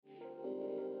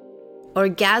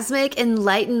Orgasmic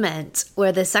enlightenment,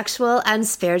 where the sexual and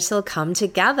spiritual come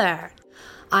together.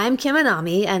 I'm Kim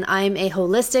Anami, and I'm a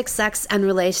holistic sex and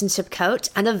relationship coach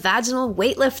and a vaginal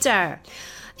weightlifter.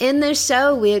 In this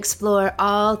show, we explore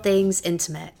all things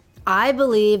intimate. I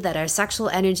believe that our sexual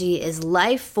energy is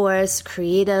life force,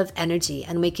 creative energy,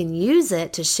 and we can use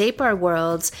it to shape our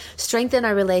worlds, strengthen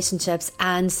our relationships,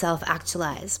 and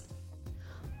self-actualize.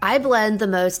 I blend the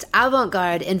most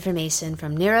avant-garde information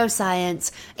from neuroscience,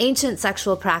 ancient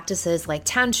sexual practices like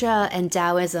Tantra and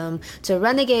Taoism, to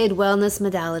renegade wellness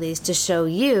modalities to show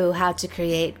you how to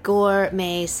create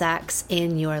gourmet sex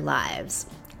in your lives.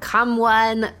 Come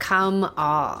one, come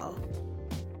all.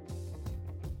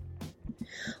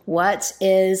 What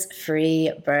is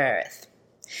free birth?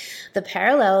 The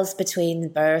parallels between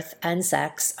birth and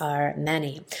sex are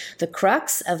many. The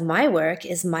crux of my work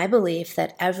is my belief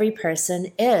that every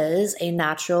person is a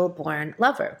natural-born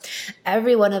lover.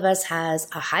 Every one of us has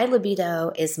a high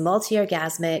libido, is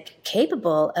multi-orgasmic,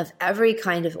 capable of every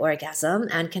kind of orgasm,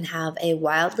 and can have a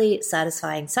wildly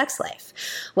satisfying sex life.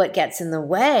 What gets in the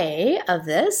way of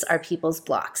this are people's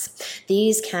blocks.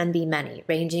 These can be many,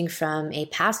 ranging from a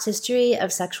past history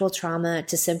of sexual trauma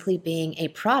to simply being a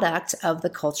product of the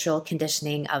cultural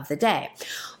conditioning of the day.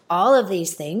 All of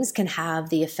these things can have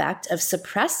the effect of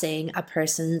suppressing a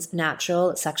person's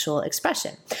natural sexual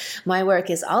expression. My work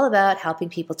is all about helping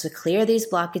people to clear these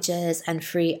blockages and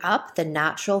free up the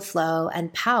natural flow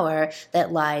and power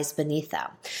that lies beneath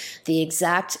them. The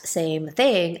exact same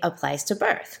thing applies to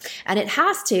birth. And it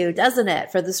has to, doesn't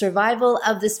it? For the survival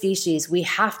of the species, we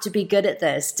have to be good at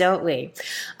this, don't we?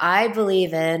 I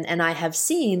believe in, and I have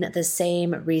seen the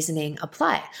same reasoning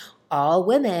apply. All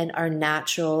women are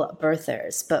natural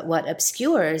birthers, but what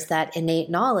obscures that innate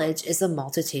knowledge is a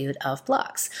multitude of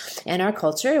blocks. In our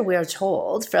culture, we're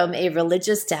told from a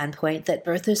religious standpoint that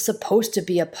birth is supposed to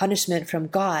be a punishment from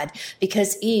God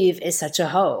because Eve is such a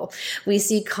hoe. We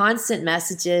see constant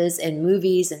messages in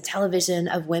movies and television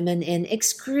of women in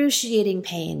excruciating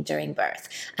pain during birth,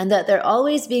 and that they're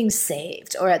always being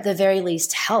saved, or at the very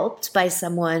least helped by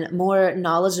someone more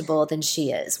knowledgeable than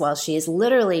she is, while she is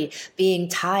literally being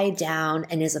tied down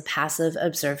and is a passive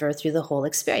observer through the whole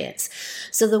experience.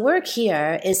 So the work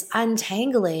here is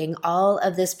untangling all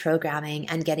of this programming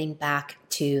and getting back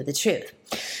to the truth.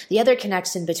 The other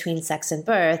connection between sex and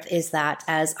birth is that,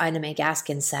 as Ina May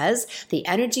Gaskin says, the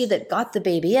energy that got the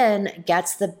baby in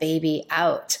gets the baby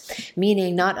out.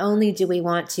 Meaning, not only do we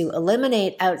want to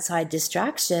eliminate outside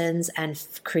distractions and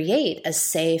create a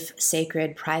safe,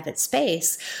 sacred, private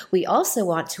space, we also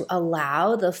want to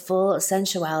allow the full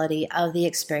sensuality of the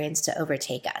experience to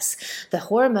overtake us. The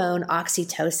hormone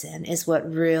oxytocin is what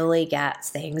really gets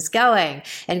things going.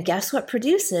 And guess what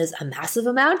produces a massive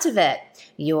amount of it?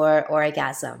 Your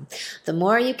orgasm. The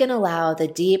more you can allow the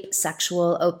deep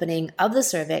sexual opening of the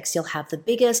cervix, you'll have the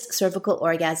biggest cervical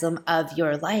orgasm of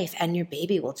your life, and your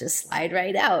baby will just slide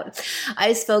right out.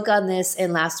 I spoke on this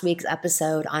in last week's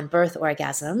episode on birth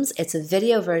orgasms. It's a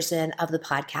video version of the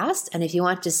podcast, and if you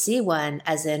want to see one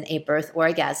as in a birth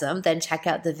orgasm, then check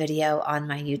out the video on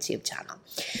my YouTube channel.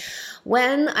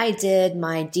 When I did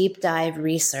my deep dive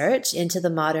research into the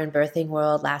modern birthing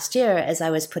world last year, as I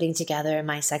was putting together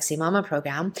my Sexy Mama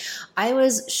program, I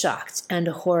was shocked and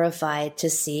horrified to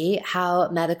see how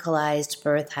medicalized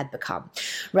birth had become.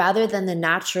 Rather than the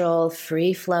natural,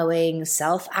 free-flowing,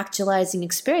 self-actualizing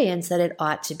experience that it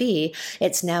ought to be,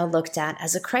 it's now looked at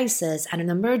as a crisis and an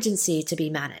emergency to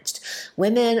be managed.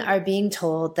 Women are being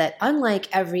told that unlike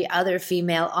every other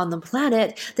female on the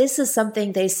planet, this is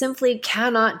something they simply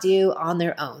cannot do on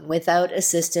their own without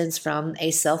assistance from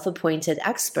a self-appointed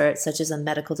expert such as a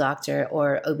medical doctor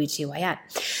or OBGYN.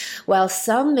 While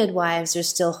some midwives are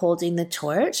still holding the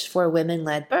torch for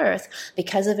women-led birth,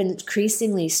 because of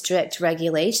increasingly strict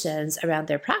regulations around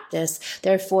their practice,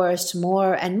 they're forced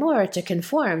more and more to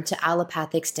conform to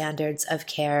allopathic standards of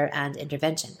care and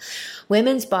intervention.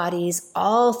 Women's bodies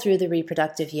all through the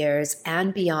reproductive years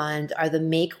and beyond are the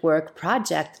make-work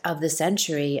project of the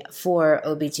century for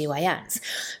OBGYNs.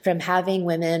 From having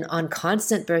women on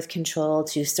constant birth control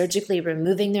to surgically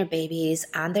removing their babies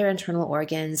and their internal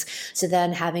organs to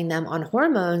then having them on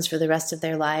hormones for the rest of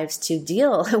their lives to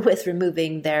deal with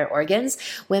removing their organs,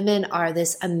 women are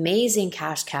this amazing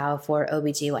cash cow for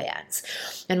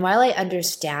OBGYNs. And while I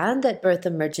understand that birth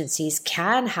emergencies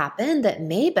can happen that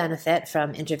may benefit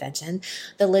from intervention,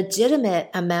 the legitimate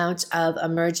amount of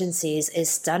emergencies is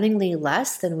stunningly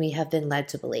less than we have been led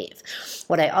to believe.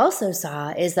 What I also saw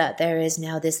is that there is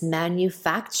now this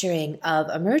manufacturing of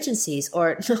emergencies,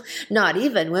 or not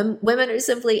even. Women are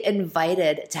simply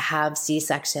invited to have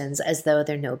C-sections as though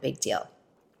they're no big deal.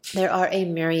 There are a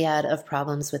myriad of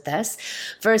problems with this.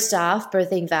 First off,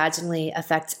 birthing vaginally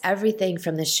affects everything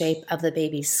from the shape of the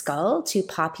baby's skull to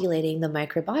populating the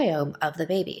microbiome of the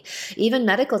baby. Even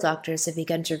medical doctors have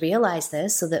begun to realize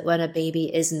this, so that when a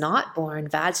baby is not born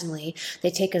vaginally,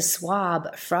 they take a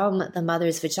swab from the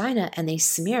mother's vagina and they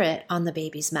smear it on the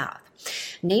baby's mouth.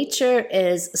 Nature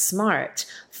is smart.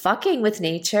 Fucking with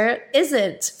nature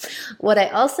isn't. What I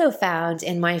also found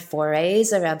in my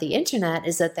forays around the internet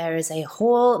is that there is a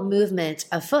whole movement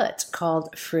afoot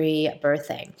called free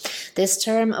birthing. This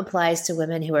term applies to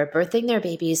women who are birthing their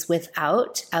babies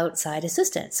without outside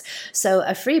assistance. So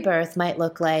a free birth might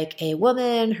look like a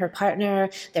woman, her partner,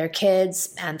 their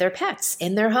kids, and their pets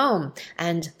in their home,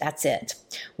 and that's it.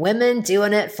 Women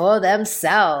doing it for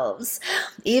themselves.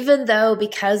 Even though,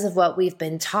 because of what we've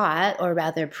been taught, or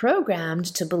rather programmed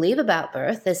to believe about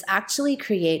birth, this actually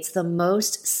creates the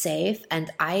most safe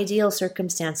and ideal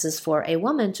circumstances for a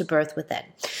woman to birth within,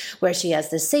 where she has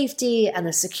the safety and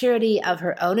the security of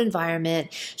her own environment.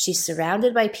 She's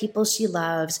surrounded by people she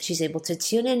loves. She's able to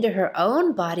tune into her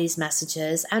own body's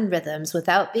messages and rhythms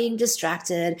without being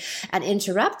distracted and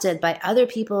interrupted by other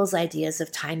people's ideas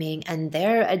of timing and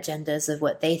their agendas of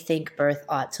what they think birth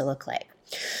ought to look like.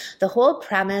 The whole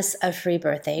premise of free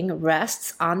birthing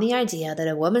rests on the idea that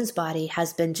a woman's body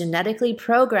has been genetically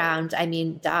programmed,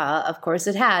 of course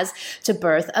it has, to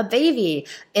birth a baby.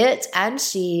 It and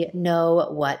she know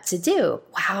what to do.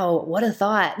 Wow, what a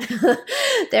thought.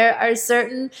 There are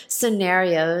certain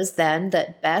scenarios then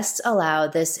that best allow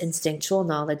this instinctual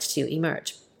knowledge to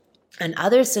emerge, and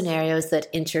other scenarios that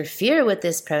interfere with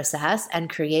this process and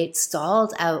create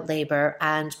stalled out labor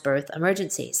and birth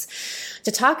emergencies.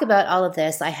 To talk about all of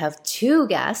this, I have two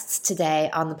guests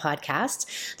today on the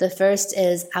podcast. The first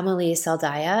is Amelie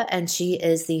Saldaya, and she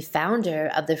is the founder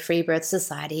of the Free Birth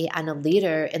Society and a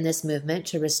leader in this movement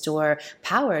to restore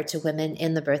power to women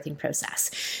in the birthing process.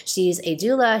 She's a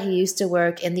doula who used to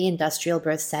work in the industrial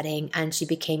birth setting, and she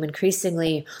became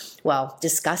increasingly,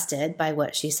 disgusted by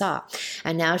what she saw.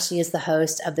 And now she is the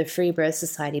host of the Free Birth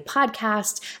Society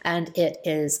podcast, and it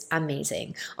is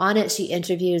amazing. On it, she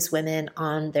interviews women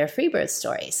on their free birth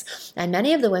stories. And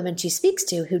many of the women she speaks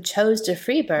to who chose to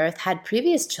free birth had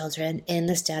previous children in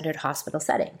the standard hospital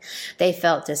setting. They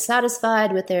felt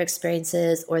dissatisfied with their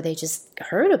experiences, or they just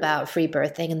heard about free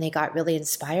birthing and they got really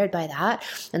inspired by that.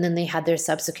 And then they had their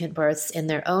subsequent births in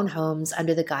their own homes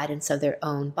under the guidance of their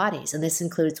own bodies. And this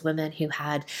includes women who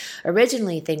had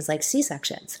originally things like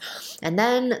C-sections. And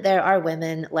then there are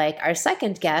women like our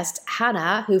second guest,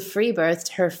 Hannah, who free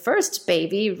birthed her first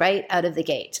baby right out of the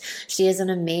gate. She is an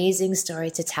amazing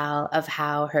story to tell of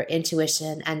how her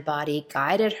intuition and body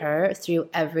guided her through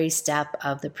every step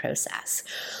of the process.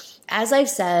 As I've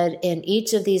said in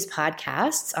each of these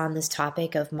podcasts on this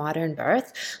topic of modern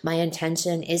birth, my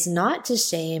intention is not to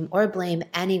shame or blame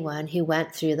anyone who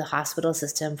went through the hospital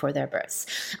system for their births.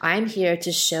 I'm here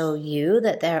to show you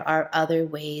that there are other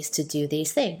ways to do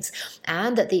these things,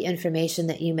 and that the information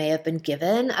that you may have been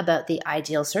given about the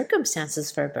ideal circumstances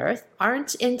for birth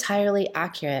aren't entirely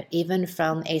accurate, even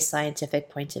from a scientific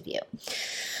point of view.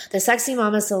 The Sexy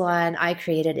Mama Salon I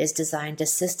created is designed to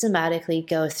systematically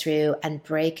go through and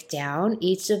break down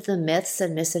each of the myths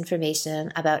and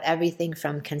misinformation about everything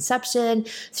from conception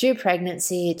through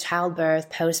pregnancy, childbirth,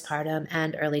 postpartum,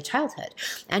 and early childhood,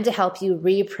 and to help you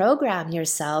reprogram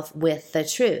yourself with the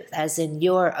truth, as in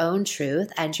your own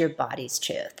truth and your body's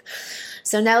truth.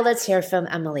 So now let's hear from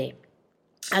Amelie.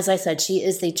 As I said, she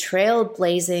is the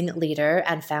trailblazing leader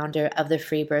and founder of the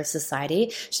Free Birth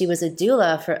Society. She was a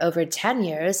doula for over 10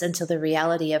 years until the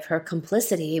reality of her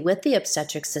complicity with the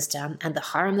obstetric system and the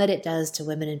harm that it does to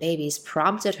women and babies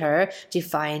prompted her to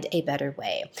find a better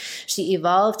way. She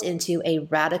evolved into a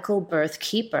radical birth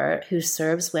keeper who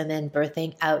serves women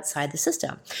birthing outside the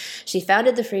system. She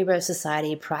founded the Free Birth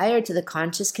Society prior to the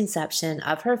conscious conception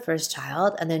of her first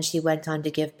child, and then she went on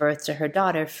to give birth to her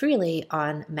daughter freely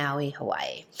on Maui,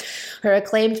 Hawaii. Her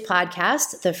acclaimed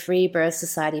podcast, the Free Birth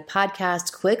Society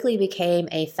podcast, quickly became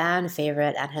a fan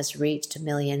favorite and has reached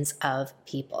millions of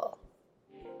people.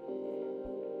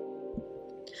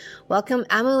 Welcome,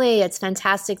 Amelie. It's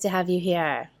fantastic to have you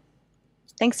here.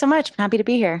 Thanks so much. I'm happy to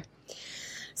be here.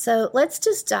 So let's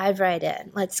just dive right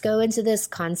in. Let's go into this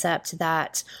concept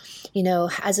that,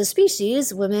 as a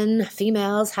species, women,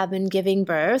 females have been giving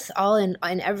birth all in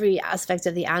every aspect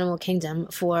of the animal kingdom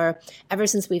for ever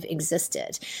since we've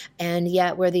existed. And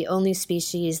yet we're the only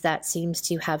species that seems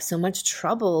to have so much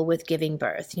trouble with giving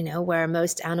birth, where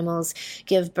most animals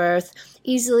give birth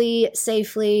easily,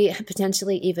 safely,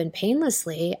 potentially even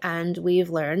painlessly. And we've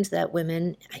learned that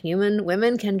women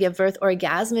can give birth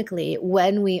orgasmically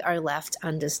when we are left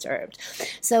undisturbed. undisturbed.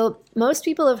 So most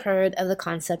people have heard of the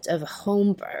concept of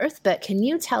home birth, but can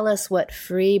you tell us what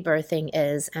free birthing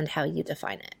is and how you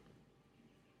define it?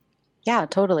 Yeah,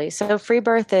 totally. So free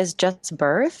birth is just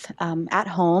birth at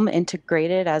home,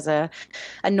 integrated as a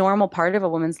normal part of a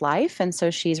woman's life. And so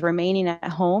she's remaining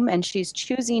at home and she's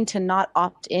choosing to not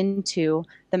opt into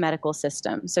the medical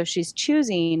system. So she's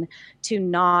choosing to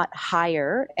not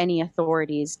hire any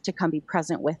authorities to come be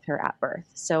present with her at birth.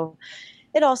 So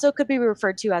it also could be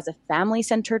referred to as a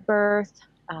family-centered birth,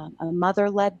 a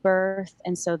mother-led birth.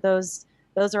 And so those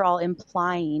are all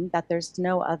implying that there's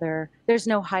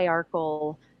no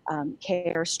hierarchical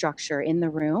care structure in the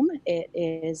room. It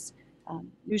is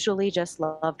usually just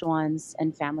loved ones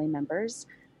and family members.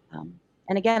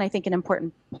 And again, I think an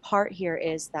important part here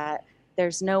is that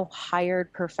there's no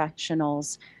hired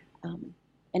professionals.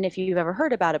 And if you've ever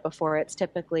heard about it before, it's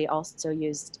typically also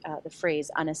used the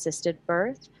phrase unassisted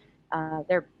birth.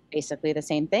 They're basically the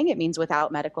same thing. It means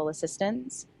without medical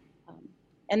assistance.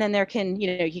 And then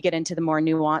you get into the more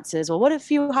nuances. Well, what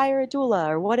if you hire a doula,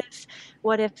 or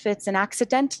what if it's an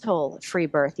accidental free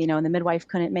birth, and the midwife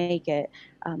couldn't make it?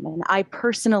 And I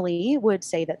personally would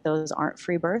say that those aren't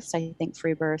free births. I think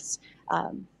free births,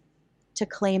 to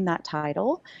claim that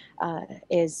title,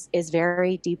 is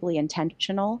very deeply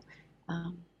intentional,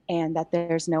 and that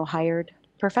there's no hired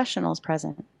professionals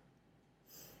present.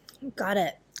 Got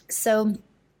it. So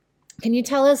can you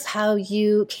tell us how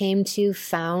you came to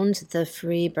found the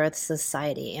Free Birth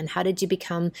Society, and how did you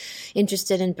become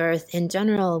interested in birth in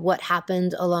general? What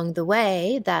happened along the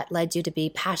way that led you to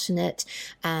be passionate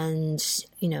and,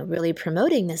 really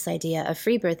promoting this idea of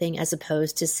free birthing as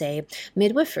opposed to, say,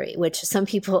 midwifery, which some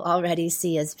people already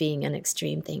see as being an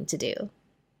extreme thing to do?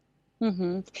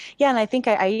 Mm-hmm. Yeah, and I think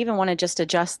I even want to just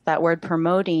adjust that word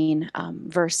promoting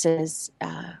versus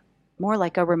more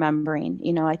like a remembering.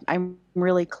 I'm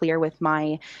really clear with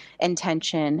my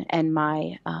intention, and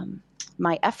my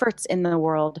efforts in the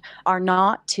world are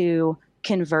not to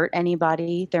convert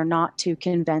anybody. They're not to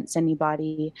convince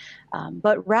anybody,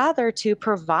 but rather to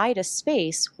provide a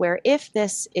space where, if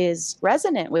this is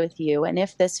resonant with you, and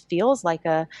if this feels like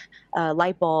a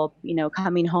light bulb,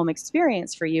 coming home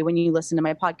experience for you when you listen to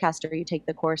my podcast, or you take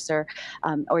the course, or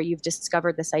you've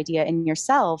discovered this idea in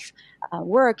yourself,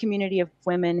 we're a community of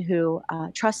women who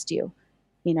trust you,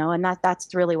 and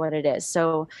that's really what it is.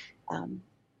 So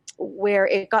where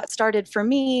it got started for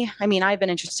me, I've been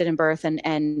interested in birth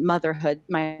and motherhood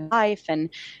my life, and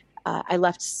I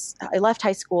left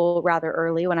high school rather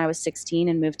early when I was 16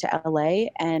 and moved to LA,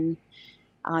 and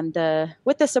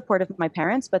with the support of my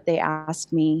parents, but they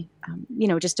asked me,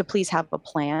 just to please have a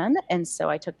plan. And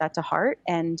so I took that to heart.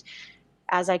 And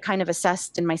as I kind of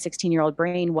assessed in my 16-year-old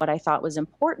brain what I thought was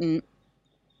important,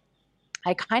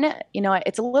 I kind of,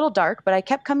 it's a little dark, but I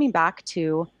kept coming back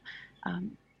to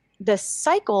the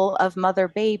cycle of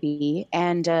mother-baby.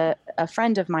 And a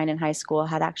friend of mine in high school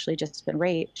had actually just been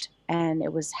raped, and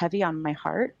it was heavy on my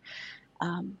heart.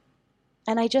 And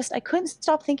I couldn't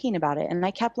stop thinking about it. And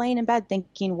I kept laying in bed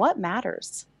thinking, what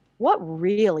matters? What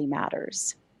really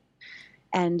matters?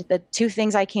 And the two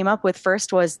things I came up with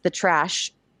first was the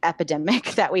trash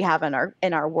epidemic that we have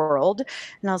in our world.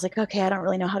 And I was like, okay, I don't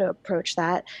really know how to approach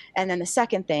that. And then the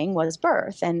second thing was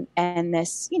birth, and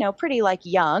this, pretty like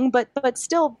young, but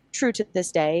still true to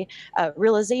this day,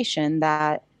 realization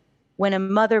that when a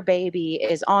mother baby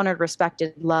is honored,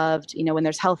 respected, loved, when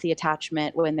there's healthy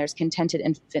attachment, when there's contented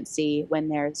infancy, when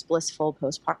there's blissful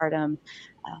postpartum,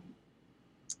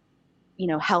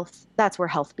 health, that's where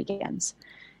health begins.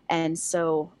 And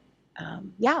so,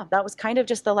 that was kind of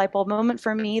just the light bulb moment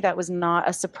for me. That was not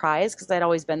a surprise, because I'd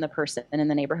always been the person in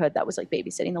the neighborhood that was like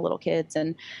babysitting the little kids,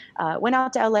 and went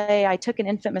out to LA. I took an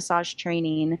infant massage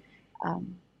training,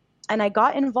 and I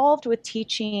got involved with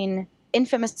teaching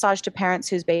infant massage to parents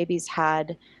whose babies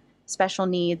had special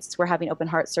needs, were having open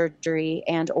heart surgery,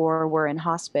 and or were in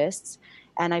hospice.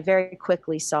 And I really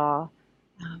quickly saw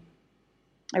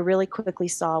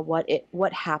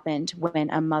what happened when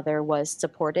a mother was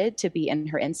supported to be in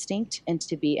her instinct and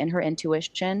to be in her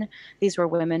intuition. These were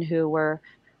women who were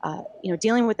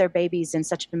dealing with their babies in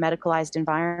such a medicalized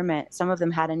environment. Some of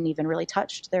them hadn't even really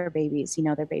touched their babies.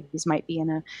 Their babies might be in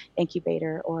an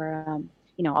incubator, or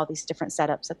all these different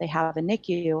setups that they have in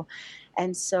NICU.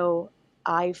 And so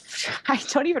I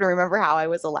don't even remember how I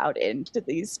was allowed into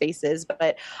these spaces,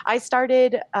 but I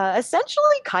started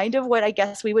essentially kind of what I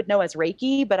guess we would know as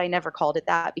Reiki, but I never called it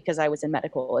that because I was in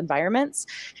medical environments,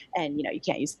 and you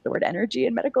can't use the word energy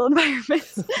in medical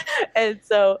environments. And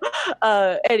so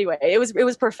Anyway, it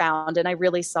was profound, and I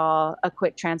really saw a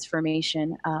quick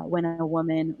transformation when a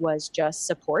woman was just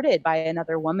supported by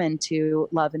another woman to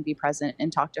love and be present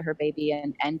and talk to her baby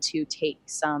and to take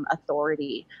some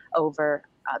authority over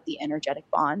the energetic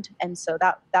bond. And so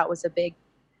that was a big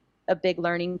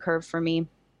learning curve for me.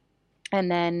 And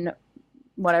then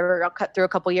whatever, I'll cut through a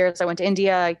couple years. I went to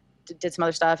India. I did some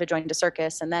other stuff. I joined a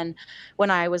circus. And then when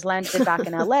I was landed back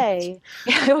in LA,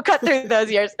 we'll cut through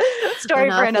those years. Story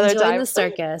for another time. The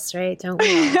circus, right? Don't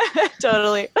we all?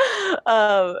 Totally.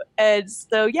 And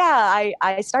so, yeah,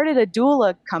 I started a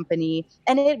doula company,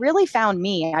 and it really found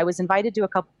me. I was invited to a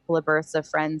couple of births of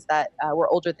friends that were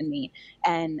older than me.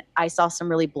 And I saw some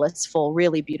really blissful,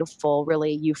 really beautiful,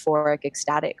 really euphoric,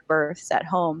 ecstatic births at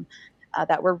home.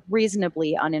 That were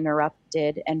reasonably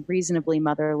uninterrupted and reasonably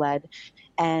mother-led.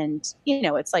 And,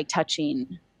 it's like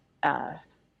touching God,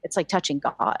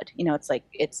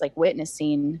 it's like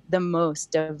witnessing the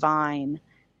most divine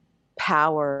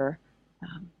power,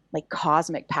 like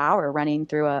cosmic power running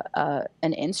through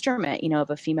an instrument,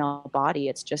 of a female body.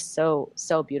 It's just so,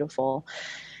 so beautiful.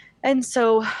 And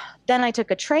so then I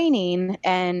took a training,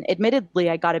 and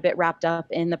admittedly, I got a bit wrapped up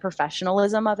in the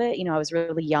professionalism of it. I was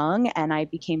really young, and I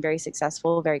became very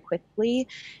successful very quickly,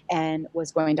 and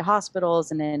was going to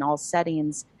hospitals and in all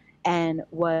settings, and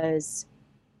was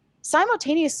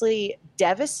simultaneously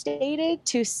devastated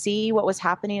to see what was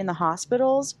happening in the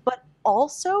hospitals. But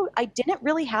also, I didn't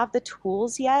really have the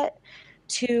tools yet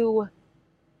to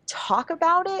talk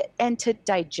about it and to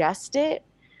digest it.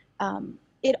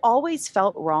 It always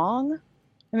felt wrong.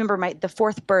 I remember the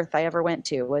fourth birth I ever went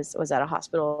to was at a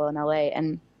hospital in LA,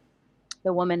 and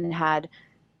the woman had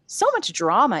so much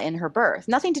drama in her birth,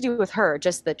 nothing to do with her,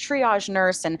 just the triage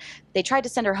nurse, and they tried to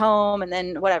send her home, and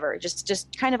then whatever, just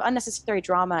kind of unnecessary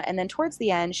drama. And then towards the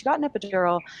end, she got an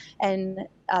epidural, and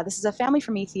this is a family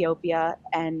from Ethiopia,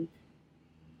 and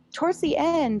towards the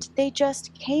end, they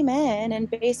just came in and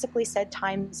basically said,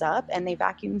 time's up, and they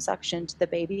vacuum suctioned the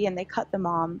baby, and they cut the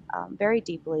mom very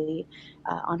deeply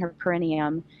on her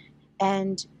perineum.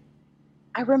 And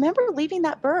I remember leaving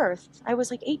that birth. I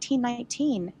was like 18,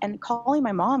 19, and calling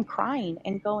my mom, crying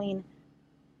and going,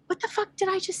 what the fuck did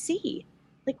I just see?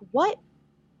 Like, what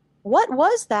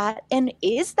was that? And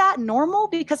is that normal?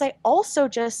 Because I also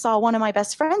just saw one of my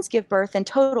best friends give birth in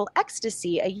total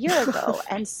ecstasy a year ago.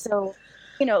 And so,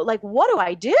 like, what do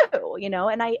I do?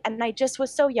 And I just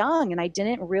was so young, and I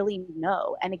didn't really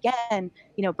know. And again,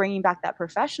 bringing back that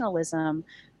professionalism,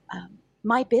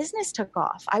 my business took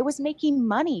off. I was making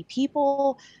money.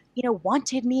 People,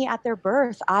 wanted me at their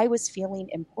birth. I was feeling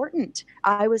important.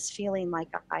 I was feeling like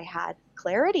I had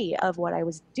clarity of what I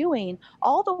was doing.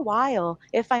 All the while,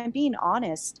 if I'm being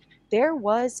honest, there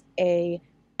was a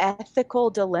ethical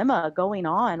dilemma going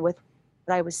on with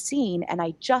what I was seeing, and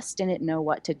I just didn't know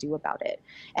what to do about it.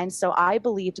 And so I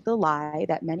believed the lie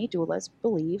that many doulas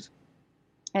believe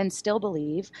and still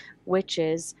believe, which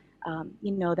is,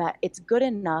 that it's good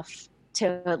enough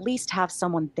to at least have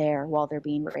someone there while they're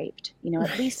being raped,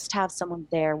 at least have someone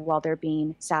there while they're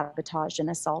being sabotaged and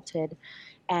assaulted.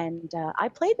 And I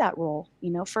played that role,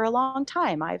 for a long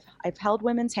time. I've held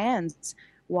women's hands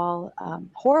while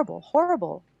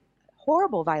horrible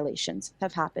violations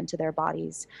have happened to their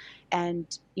bodies. And,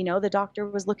 the doctor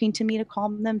was looking to me to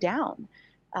calm them down.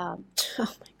 Oh my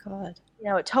God.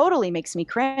 It totally makes me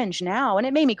cringe now. And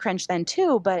it made me cringe then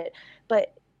too. But,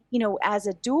 as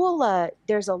a doula,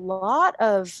 there's a lot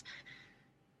of,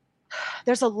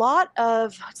 what's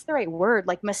the right word?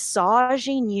 Like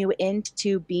massaging you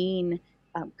into being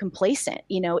complacent,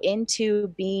 into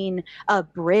being a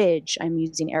bridge. I'm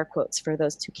using air quotes for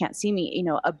those who can't see me,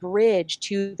 a bridge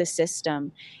to the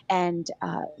system. And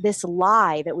this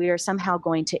lie that we are somehow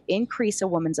going to increase a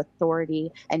woman's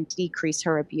authority and decrease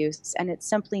her abuse. And it's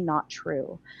simply not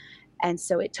true. And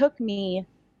so it took me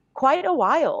quite a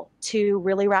while to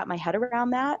really wrap my head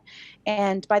around that.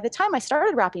 And by the time I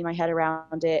started wrapping my head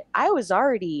around it, I was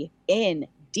already in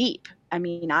deep. I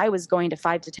mean, I was going to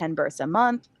 5 to 10 births a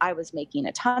month. I was making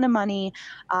a ton of money.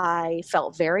 I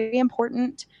felt very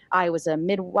important. I was a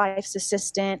midwife's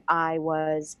assistant. I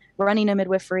was running a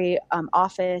midwifery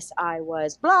office. I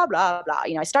was blah, blah, blah.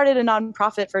 I started a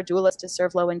nonprofit for doulas to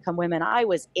serve low-income women. I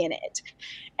was in it.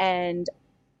 And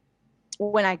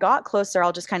when I got closer,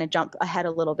 I'll just kind of jump ahead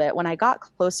a little bit. When I got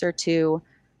closer to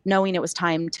knowing it was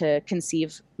time to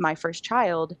conceive my first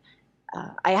child,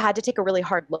 I had to take a really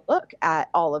hard look at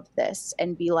all of this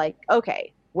and be like,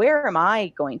 okay, where am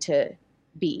I going to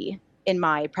be in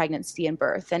my pregnancy and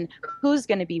birth, and who's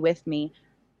going to be with me?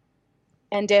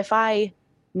 And if I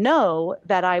know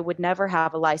that I would never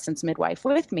have a licensed midwife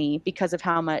with me because of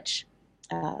how much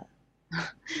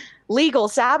legal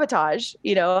sabotage,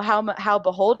 how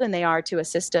beholden they are to a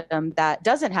system that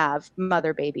doesn't have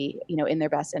mother baby, in their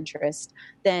best interest,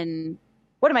 then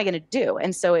what am I going to do?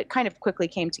 And so it kind of quickly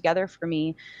came together for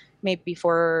me, maybe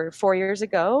 4 years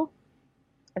ago,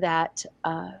 that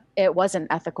it wasn't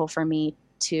ethical for me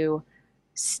to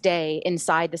stay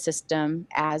inside the system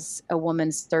as a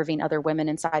woman serving other women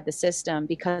inside the system,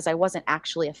 because I wasn't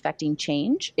actually affecting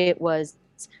change. It was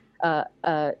a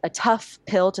tough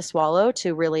pill to swallow,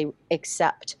 to really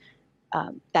accept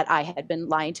that I had been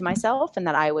lying to myself and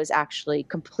that I was actually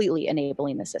completely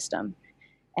enabling the system.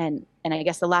 And I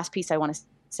guess the last piece I want to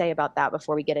say about that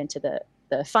before we get into the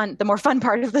more fun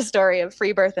part of the story of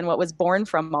free birth and what was born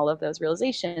from all of those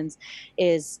realizations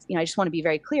is, I just want to be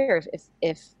very clear,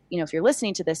 if you're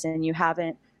listening to this and you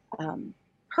haven't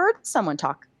heard someone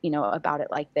talk, about it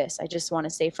like this, I just want to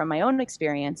say from my own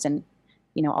experience, and,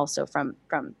 also from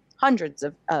hundreds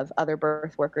of other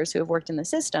birth workers who have worked in the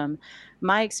system,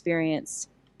 my experience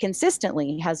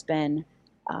consistently has been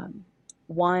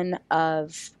one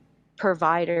of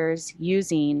providers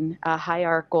using a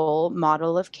hierarchical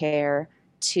model of care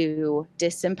to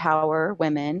disempower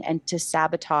women and to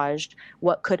sabotage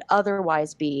what could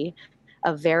otherwise be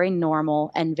a very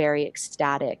normal and very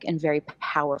ecstatic and very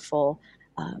powerful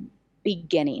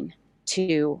beginning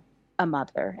to a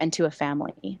mother and to a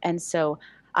family. And so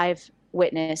I've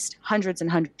witnessed hundreds and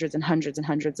hundreds and hundreds and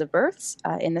hundreds of births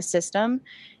in the system.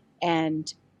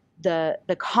 And the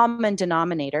common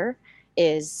denominator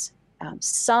is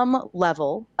some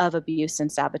level of abuse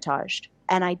and sabotage.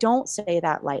 And I don't say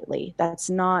that lightly. That's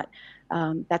not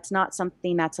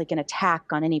something that's like an attack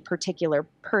on any particular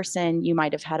person. You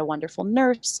might have had a wonderful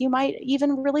nurse. You might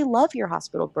even really love your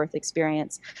hospital birth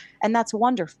experience. And that's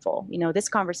wonderful. This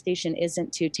conversation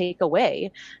isn't to take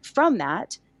away from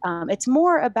that. It's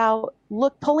more about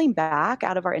pulling back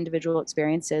out of our individual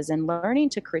experiences and learning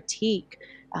to critique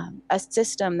a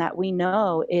system that we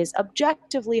know is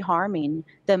objectively harming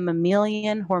the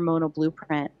mammalian hormonal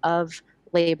blueprint of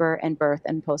labor and birth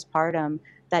and postpartum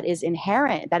that is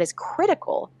inherent, that is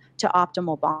critical to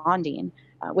optimal bonding,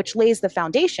 which lays the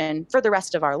foundation for the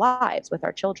rest of our lives with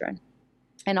our children.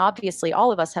 And obviously,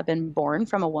 all of us have been born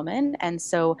from a woman, and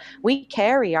so we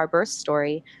carry our birth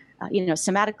story,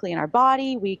 somatically in our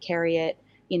body. We carry it,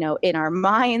 in our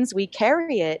minds. We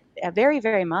carry it very,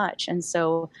 very much, and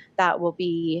so that will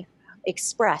be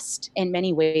expressed in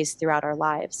many ways throughout our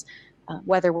lives,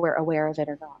 whether we're aware of it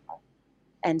or not.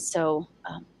 And so,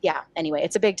 anyway,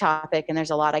 it's a big topic and there's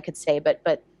a lot I could say,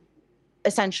 but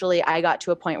essentially I got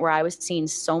to a point where I was seeing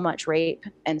so much rape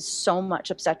and so much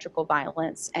obstetrical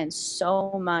violence and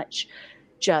so much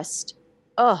just,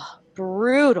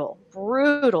 brutal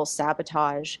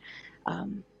sabotage,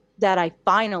 that I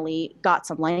finally got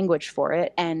some language for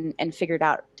it and figured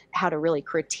out how to really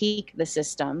critique the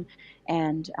system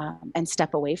and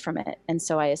step away from it. And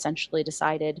so I essentially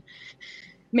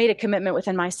made a commitment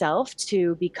within myself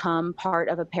to become part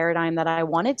of a paradigm that I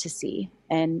wanted to see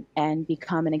and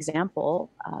become an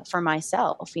example for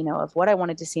myself, of what I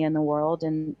wanted to see in the world,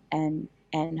 and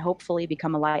hopefully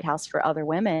become a lighthouse for other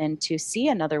women to see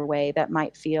another way that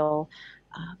might feel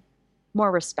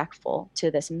more respectful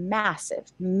to this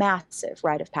massive, massive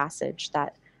rite of passage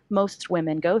that most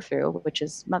women go through, which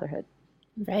is motherhood.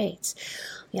 Right.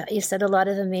 Yeah, you said a lot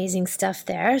of amazing stuff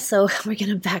there. So we're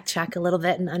going to backtrack a little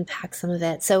bit and unpack some of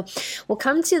it. So we'll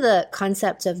come to the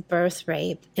concept of birth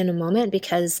rape in a moment,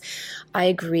 because I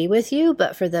agree with you.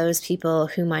 But for those people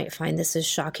who might find this a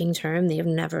shocking term they've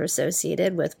never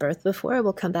associated with birth before,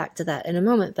 we'll come back to that in a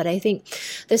moment. But I think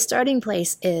the starting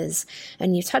place is,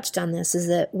 and you touched on this, is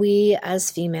that we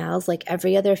as females, like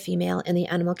every other female in the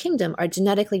animal kingdom, are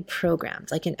genetically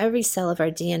programmed. Like in every cell of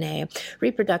our DNA,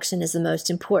 reproduction is the most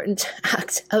important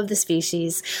act of the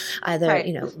species, either,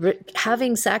 right,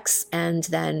 having sex and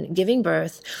then giving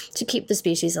birth to keep the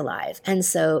species alive. And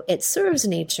so it serves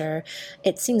nature.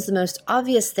 It seems the most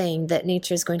obvious thing that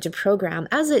nature is going to program,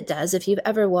 as it does. If you've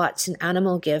ever watched an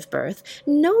animal give birth,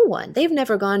 they've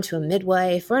never gone to a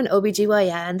midwife or an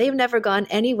OBGYN. They've never gone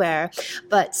anywhere,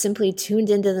 but simply tuned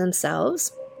into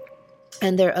themselves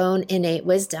and their own innate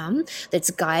wisdom that's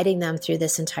guiding them through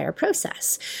this entire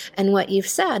process. And what you've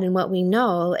said and what we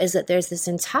know is that there's this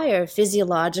entire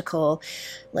physiological,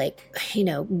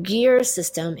 gear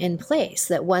system in place,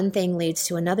 that one thing leads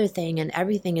to another thing and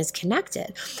everything is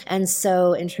connected. And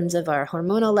so in terms of our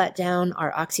hormonal letdown,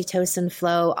 our oxytocin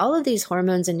flow, all of these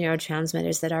hormones and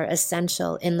neurotransmitters that are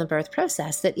essential in the birth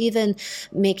process that even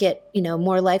make it,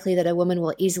 more likely that a woman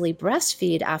will easily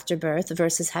breastfeed after birth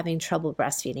versus having trouble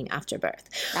breastfeeding after birth.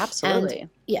 Absolutely.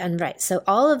 Yeah, and right. So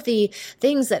all of the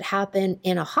things that happen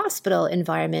in a hospital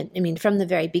environment, I mean, from the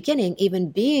very beginning, even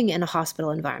being in a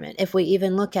hospital environment, if we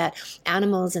even look at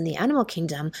animals in the animal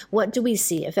kingdom, what do we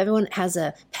see? If everyone has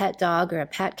a pet dog or a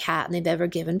pet cat and they've ever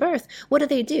given birth, what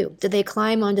do? Do they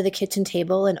climb onto the kitchen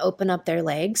table and open up their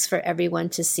legs for everyone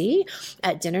to see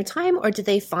at dinner time? Or do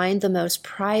they find the most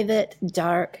private,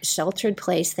 dark, sheltered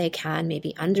place they can,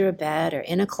 maybe under a bed or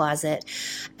in a closet,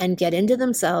 and get into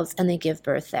themselves, and they give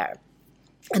birth there?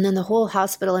 And then the whole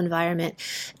hospital environment,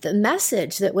 the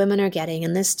message that women are getting,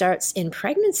 and this starts in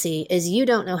pregnancy, is you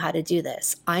don't know how to do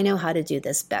this. I know how to do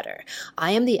this better.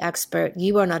 I am the expert.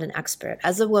 You are not an expert.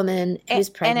 As a woman who's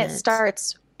pregnant. And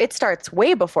it starts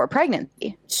way before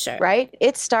pregnancy. Sure. Right?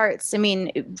 It starts, I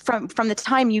mean, from the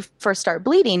time you first start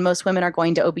bleeding, most women are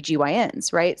going to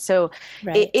OBGYNs, right? So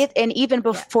right. And even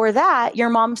before that, your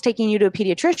mom's taking you to a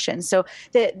pediatrician. So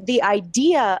the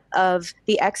idea of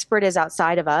the expert is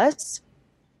outside of us,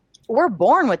 we're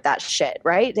born with that shit,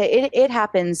 right? It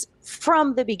happens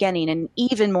from the beginning, and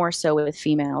even more so with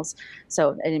females.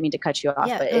 So I didn't mean to cut you off.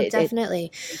 Yeah, but no,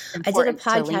 definitely. I did a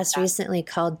podcast recently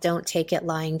called Don't Take It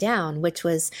Lying Down, which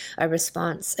was a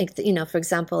response. Like, for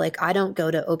example, like I don't go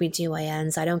to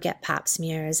OBGYNs, I don't get pap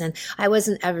smears, and I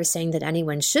wasn't ever saying that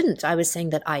anyone shouldn't. I was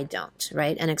saying that I don't,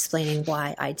 right? And explaining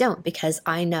why I don't, because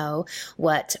I know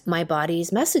what my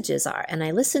body's messages are, and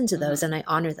I listen to those and I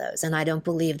honor those. And I don't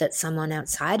believe that someone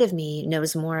outside of me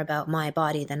knows more about my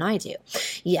body than I do.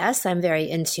 Yes, I'm very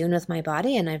in tune with my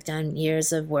body, and I've done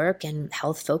years of work and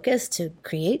health focus to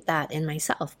create that in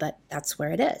myself, but that's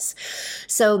where it is.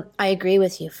 So I agree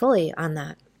with you fully on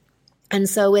that. And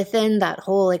so within that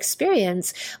whole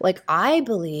experience, like I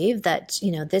believe that,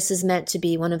 this is meant to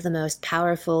be one of the most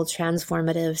powerful,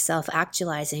 transformative,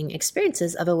 self-actualizing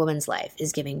experiences of a woman's life,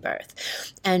 is giving birth.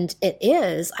 And it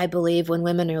is, I believe, when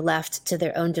women are left to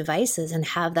their own devices and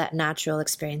have that natural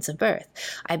experience of birth.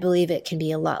 I believe it can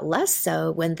be a lot less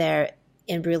so when they're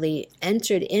really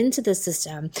entered into the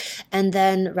system. And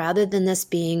then rather than this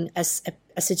being a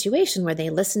situation where they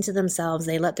listen to themselves,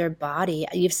 they let their body,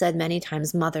 you've said many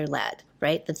times, mother-led,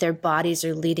 right? That their bodies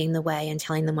are leading the way and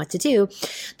telling them what to do.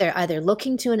 They're either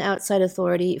looking to an outside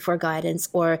authority for guidance,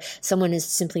 or someone is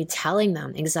simply telling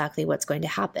them exactly what's going to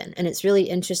happen. And it's really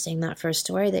interesting, that first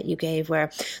story that you gave,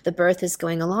 where the birth is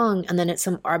going along, and then at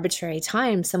some arbitrary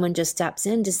time, someone just steps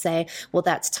in to say, well,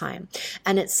 that's time.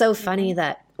 And it's so funny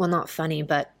that, well, not funny,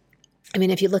 but I mean,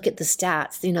 if you look at the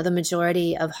stats, the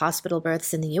majority of hospital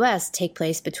births in the US take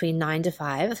place between 9 to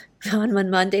 5 on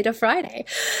Monday to Friday.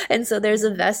 And so there's a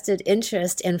vested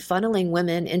interest in funneling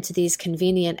women into these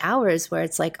convenient hours where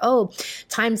it's like, oh,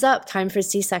 time's up, time for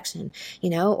C-section,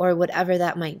 or whatever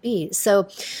that might be. So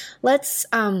let's,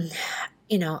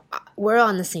 we're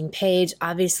on the same page,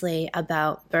 obviously,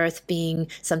 about birth being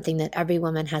something that every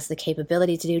woman has the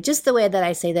capability to do, just the way that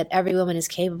I say that every woman is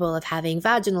capable of having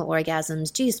vaginal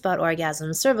orgasms, G-spot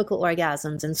orgasms, cervical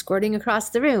orgasms, and squirting across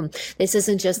the room. This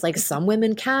isn't just like some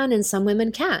women can and some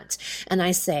women can't. And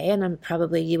I say, and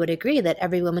probably you would agree, that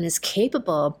every woman is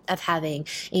capable of having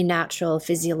a natural,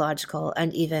 physiological,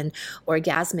 and even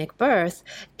orgasmic birth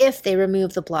if they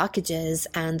remove the blockages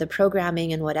and the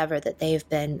programming and whatever that they've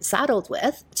been saddled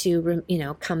with to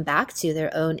come back to their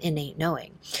own innate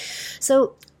knowing.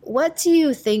 So what do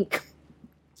you think?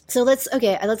 So let's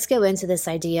go into this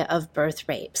idea of birth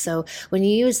rape. So when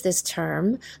you use this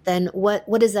term, then what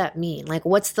does that mean? Like,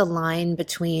 what's the line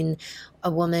between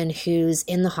a woman who's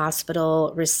in the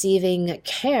hospital receiving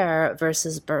care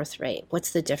versus birth rape?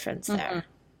 What's the difference there?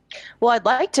 Well, I'd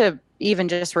like to even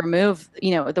just remove,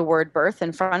 the word birth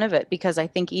in front of it, because I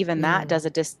think even that does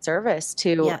a disservice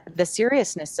to the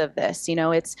seriousness of this.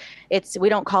 We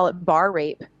don't call it bar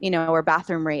rape, or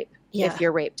bathroom rape. If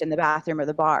you're raped in the bathroom or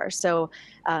the bar. So,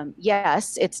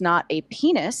 yes, it's not a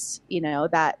penis,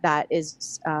 that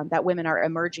is, that women are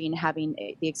emerging having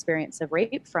the experience of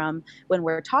rape from. When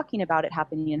we're talking about it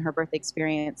happening in her birth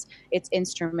experience, it's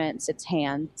instruments, it's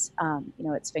hands,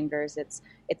 it's fingers, it's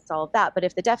all of that. But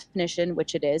if the definition,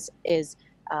 which it is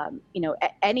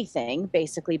anything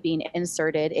basically being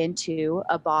inserted into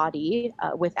a body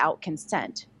without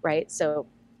consent, right? So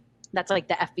that's like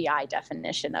the FBI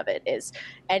definition of it, is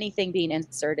anything being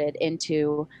inserted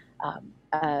into,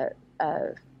 I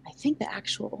think the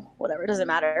actual, whatever, it doesn't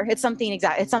matter. It's something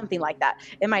exact. It's something like that.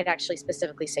 It might actually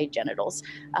specifically say genitals.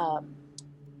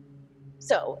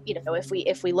 So,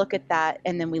 if we look at that,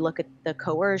 and then we look at the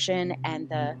coercion and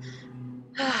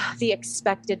the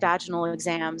expected vaginal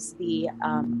exams,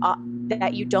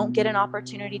 that you don't get an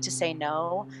opportunity to say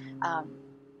no.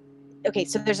 Okay,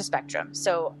 so there's a spectrum.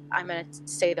 So I'm going to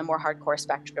say the more hardcore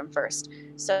spectrum first.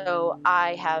 So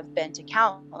I have been to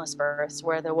countless births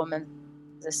where the woman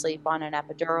asleep on an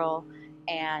epidural,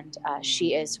 and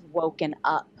she is woken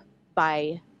up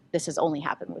by, this has only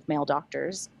happened with male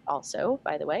doctors also,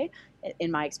 by the way,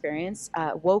 in my experience,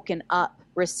 woken up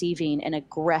receiving an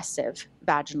aggressive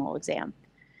vaginal exam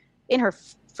in her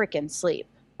freaking sleep.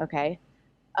 Okay.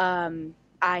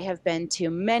 I have been to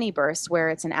many births where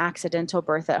it's an accidental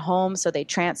birth at home. So they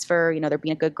transfer, they're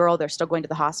being a good girl. They're still going to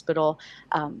the hospital,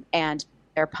 and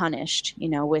they're punished,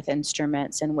 with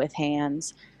instruments and with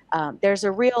hands. There's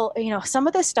a real, some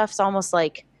of this stuff's almost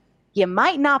like, you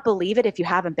might not believe it if you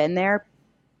haven't been there.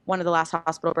 One of the last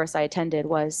hospital births I attended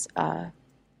was,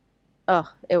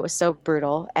 it was so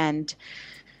brutal. And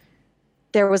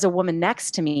there was a woman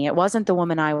next to me. It wasn't the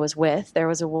woman I was with. There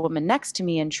was a woman next to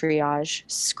me in triage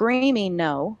screaming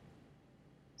no.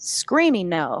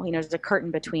 There's a curtain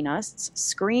between us,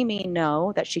 screaming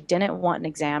no, that she didn't want an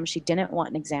exam. She didn't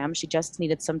want an exam. She just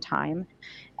needed some time.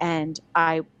 And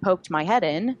I poked my head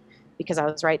in because I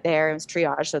was right there. It was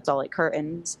triage, so it's all like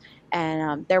curtains.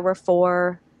 And there were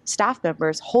 4 staff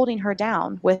members holding her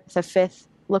down with the 5th,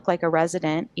 looked like a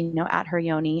resident, at her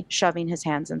yoni, shoving his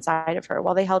hands inside of her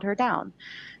while they held her down.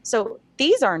 So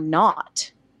these are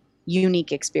not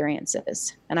unique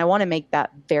experiences. And I want to make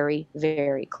that very,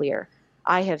 very clear.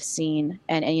 I have seen,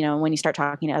 and when you start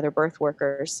talking to other birth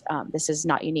workers, this is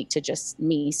not unique to just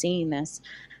me seeing this.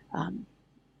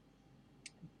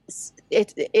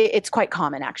 It's quite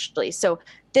common, actually. So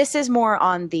this is more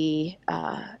on the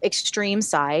extreme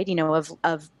side,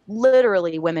 of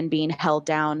literally women being held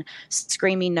down,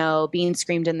 screaming no, being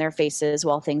screamed in their faces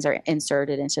while things are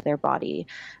inserted into their body.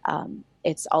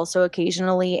 It's also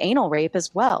occasionally anal rape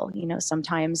as well.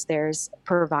 Sometimes there's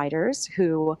providers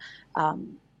who,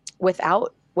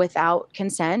 without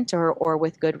consent or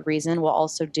with good reason, will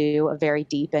also do a very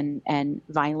deep and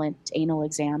violent anal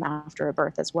exam after a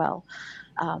birth as well.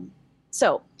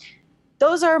 So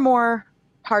those are more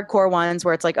hardcore ones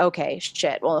where it's like, okay,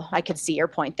 shit, well, I could see your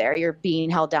point there. You're being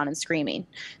held down and screaming.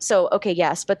 So, okay,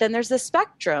 yes. But then there's this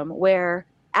spectrum where,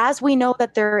 as we know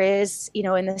that there is,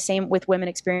 in the same with women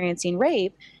experiencing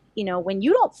rape, when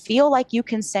you don't feel like you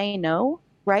can say no,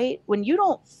 right? When you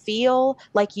don't feel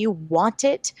like you want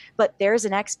it, but there's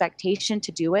an expectation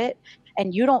to do it,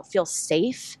 and you don't feel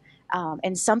safe,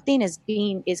 and something is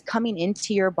coming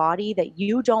into your body that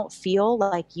you don't feel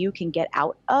like you can get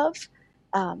out of.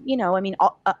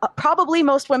 Probably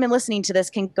most women listening to this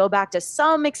can go back to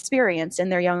some experience in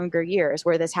their younger years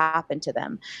where this happened to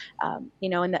them.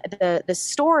 And the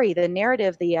story, the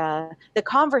narrative, the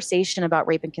conversation about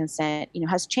rape and consent,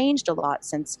 has changed a lot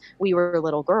since we were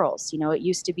little girls. It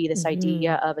used to be this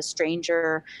idea of a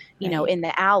stranger, right, in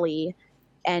the alley.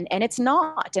 And it's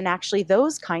not. And actually,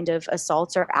 those kind of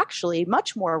assaults are actually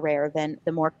much more rare than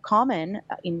the more common,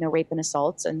 rape and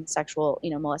assaults and sexual,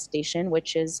 molestation,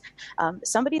 which is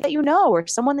somebody that or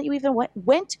someone that you even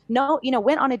went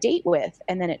on a date with,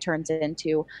 and then it turns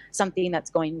into something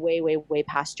that's going way, way, way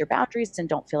past your boundaries and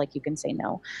don't feel like you can say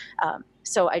no.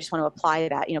 So I just want to apply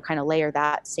that, kind of layer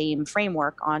that same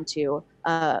framework onto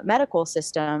a medical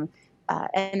system.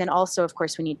 And then also, of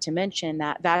course, we need to mention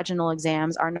that vaginal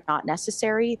exams are not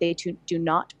necessary. They do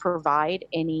not provide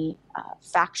any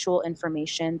factual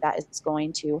information that is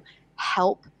going to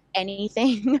help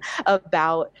anything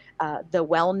about the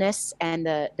wellness and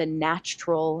the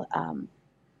natural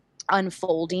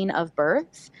unfolding of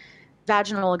birth.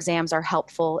 Vaginal exams are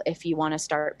helpful if you want to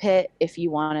start PIT, if you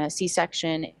want a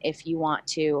C-section, if you want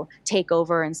to take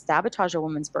over and sabotage a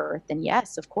woman's birth. And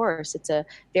yes, of course, it's a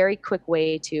very quick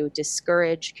way to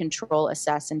discourage, control,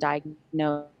 assess, and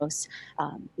diagnose,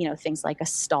 things like a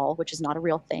stall, which is not a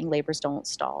real thing. Labors don't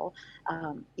stall,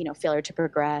 failure to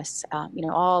progress,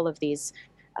 all of these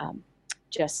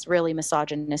just really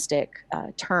misogynistic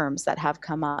terms that have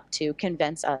come up to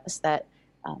convince us that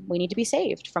we need to be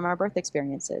saved from our birth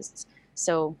experiences.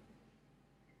 So,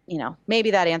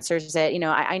 maybe that answers it.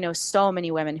 I know so many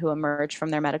women who emerge from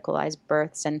their medicalized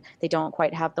births and they don't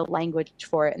quite have the language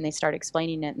for it, and they start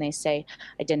explaining it and they say,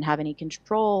 I didn't have any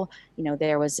control.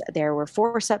 There were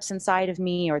forceps inside of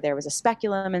me, or there was a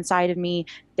speculum inside of me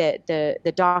that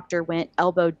the doctor went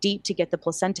elbow deep to get the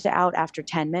placenta out after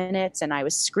 10 minutes, and I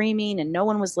was screaming and no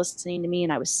one was listening to me,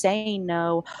 and I was saying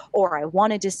no, or I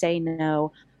wanted to say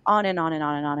no. On and on and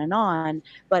on and on and on.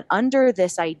 But under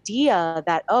this idea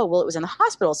that, it was in the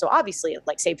hospital, so obviously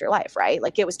it saved your life, right?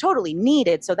 It was totally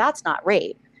needed, so that's not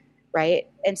rape, right?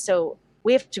 And so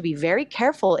we have to be very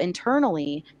careful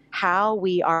internally how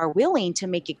we are willing to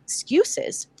make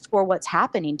excuses for what's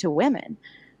happening to women.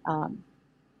 I don't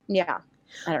know.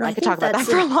 I could talk about that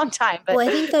for a long time. But. Well,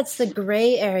 I think that's the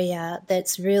gray area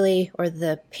that's really, or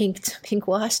the pink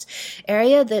washed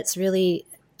area that's really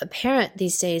apparent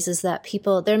these days is that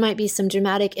there might be some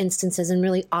dramatic instances and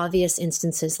really obvious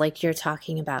instances like you're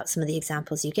talking about, some of the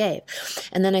examples you gave.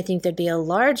 And then I think there'd be a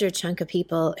larger chunk of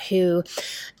people who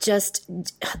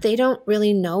they don't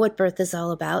really know what birth is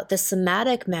all about. The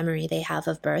somatic memory they have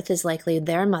of birth is likely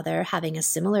their mother having a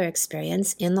similar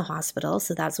experience in the hospital.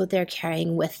 So that's what they're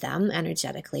carrying with them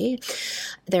energetically,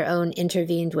 their own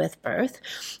intervened with birth.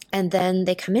 And then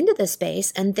they come into this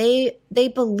space and they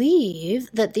believe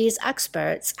that these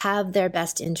experts have their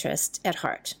best interest at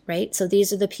heart, right? So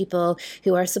these are the people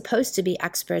who are supposed to be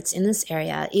experts in this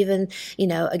area, even,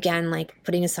 again, like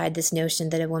putting aside this notion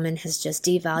that a woman has just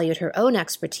devalued her own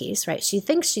expertise, right? She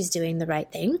thinks she's doing the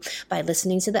right thing by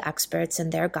listening to the experts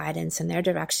and their guidance and their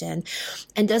direction,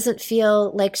 and doesn't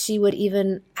feel like she would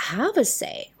even have a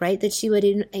say, right? That she would,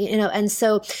 and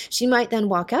so she might then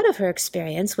walk out of her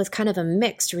experience with kind of a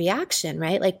mixed reaction,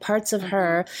 right? Like parts of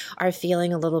her are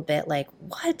feeling a little bit like,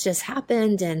 what just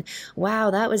happened? And wow,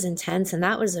 that was intense. And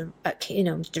that was a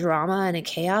drama and a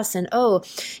chaos. And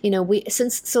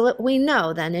we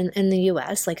know then in the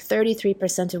US, like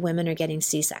 33% of women are getting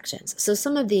C-sections. So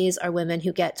some of these are women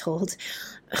who get told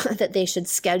that they should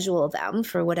schedule them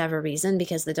for whatever reason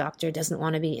because the doctor doesn't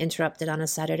want to be interrupted on a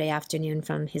Saturday afternoon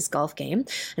from his golf game.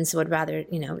 And so would rather,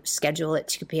 schedule at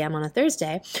 2 p.m. on a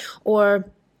Thursday,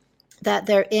 or that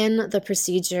they're in the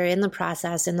procedure, in the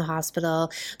process, in the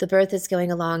hospital, the birth is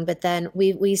going along, but then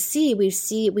we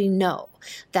know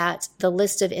that the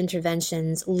list of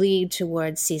interventions lead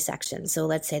towards C-section. So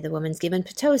let's say the woman's given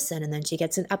Pitocin and then she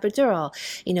gets an epidural.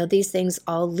 These things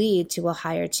all lead to a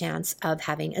higher chance of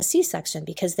having a C-section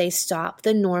because they stop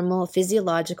the normal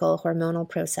physiological hormonal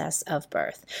process of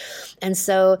birth. And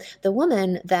so the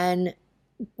woman then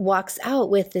walks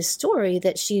out with this story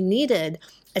that she needed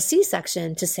a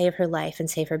C-section to save her life and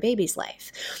save her baby's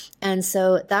life. And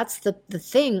so that's the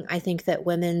thing, I think, that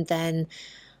women then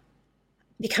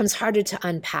becomes harder to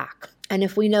unpack. And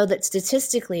if we know that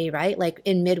statistically, right, like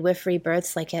in midwifery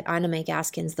births, like at Anna Mae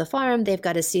Gaskin's The Farm, they've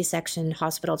got a C-section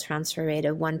hospital transfer rate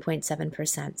of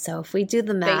 1.7%. So if we do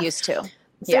the math. They used to. 31%.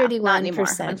 Yeah, not anymore,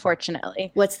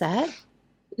 unfortunately. What's that?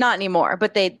 Not anymore,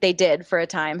 but they did for a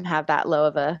time have that low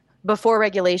of a, before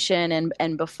regulation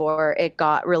and before it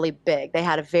got really big, they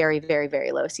had a very, very,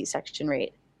 very low C-section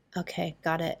rate. Okay,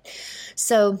 got it.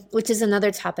 So, which is another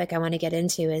topic I want to get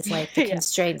into is like the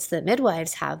constraints that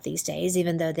midwives have these days,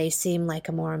 even though they seem like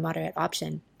a more moderate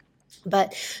option.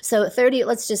 But so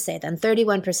let's just say then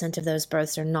 31% of those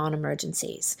births are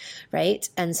non-emergencies, right?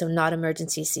 And so not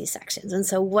emergency C-sections. And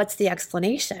so what's the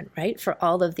explanation, right, for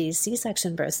all of these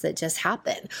C-section births that just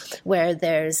happen where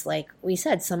there's, like we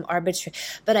said, some arbitrary,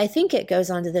 but I think it goes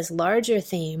on to this larger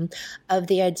theme of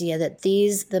the idea that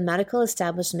the medical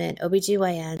establishment,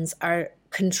 OBGYNs, are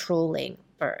controlling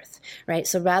birth, right?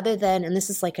 So rather than, and this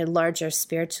is like a larger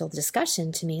spiritual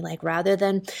discussion to me, like rather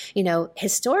than,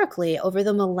 historically over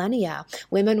the millennia,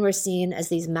 women were seen as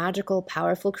these magical,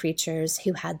 powerful creatures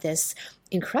who had this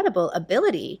incredible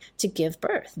ability to give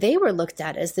birth. They were looked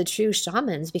at as the true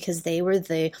shamans because they were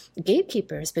the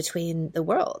gatekeepers between the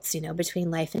worlds,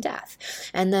 between life and death.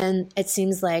 And then it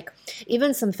seems like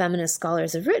even some feminist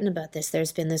scholars have written about this.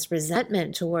 There's been this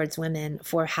resentment towards women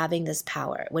for having this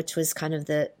power, which was kind of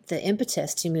the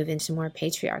impetus to move into more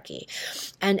patriarchy.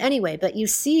 And anyway, but you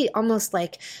see almost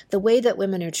like the way that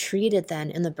women are treated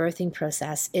then in the birthing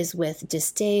process is with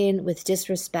disdain, with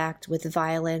disrespect, with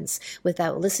violence,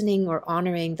 without listening or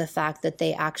honoring the fact that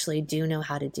they actually do know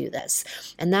how to do this.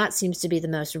 And that seems to be the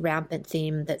most rampant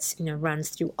theme that's, runs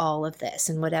through all of this,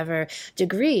 and whatever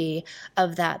degree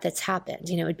of that's happened.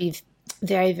 It would be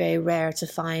very, very rare to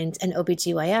find an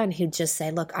OBGYN who'd just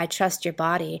say, look, I trust your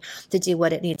body to do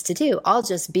what it needs to do. I'll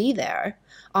just be there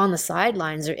on the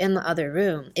sidelines or in the other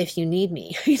room if you need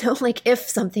me, like if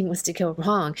something was to go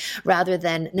wrong, rather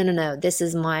than, no, this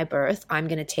is my birth. I'm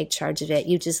going to take charge of it.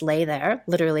 You just lay there,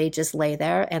 literally just lay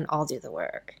there, and I'll do the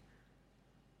work.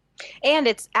 And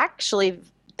it's actually,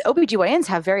 OBGYNs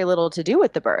have very little to do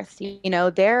with the birth.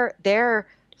 They're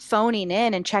phoning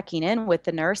in and checking in with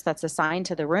the nurse that's assigned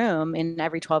to the room in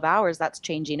every 12 hours that's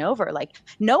changing over. Like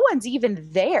no one's even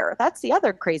there. That's the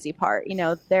other crazy part.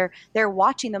 They're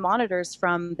watching the monitors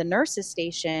from the nurse's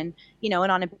station,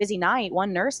 and on a busy night,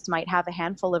 one nurse might have a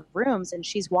handful of rooms and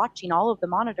she's watching all of the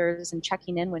monitors and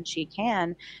checking in when she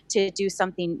can to do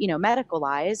something,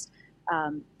 medicalized,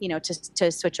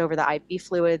 to switch over the IV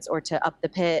fluids or to up the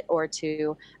pit or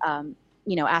to,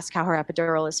 ask how her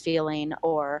epidural is feeling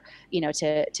or,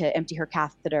 to empty her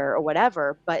catheter or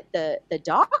whatever. But the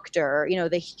doctor,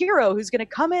 the hero who's going to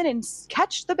come in and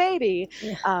catch the baby,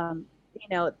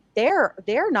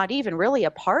 they're not even really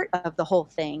a part of the whole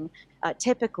thing.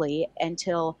 typically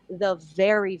until the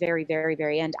very, very, very,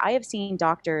 very end. I have seen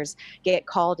doctors get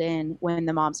called in when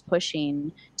the mom's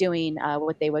pushing, doing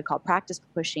what they would call practice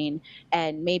pushing,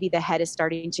 and maybe the head is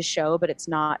starting to show, but it's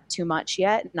not too much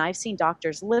yet. And I've seen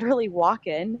doctors literally walk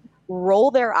in,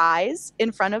 roll their eyes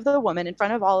in front of the woman, in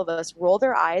front of all of us, roll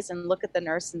their eyes and look at the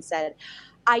nurse and said,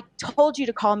 I told you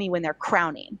to call me when they're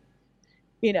crowning.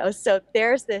 So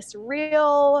there's this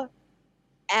real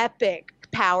epic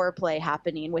power play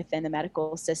happening within the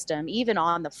medical system, even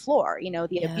on the floor.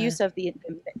 The abuse of the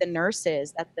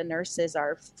nurses, that the nurses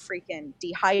are freaking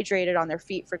dehydrated on their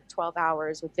feet for 12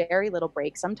 hours with very little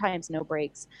breaks, sometimes no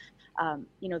breaks.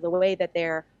 The way that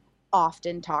they're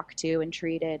often talked to and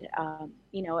treated.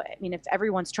 If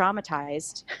everyone's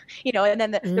traumatized, and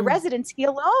then the residency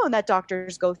alone that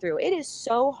doctors go through, it is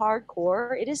so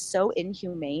hardcore. It is so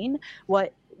inhumane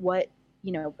what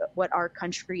our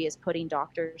country is putting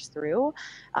doctors through.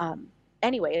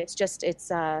 Anyway, it's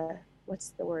what's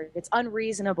the word? It's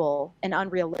unreasonable and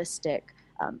unrealistic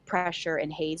pressure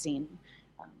and hazing,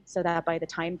 so that by the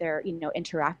time they're,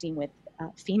 interacting with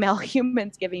female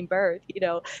humans giving birth,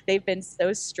 they've been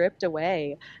so stripped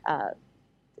away.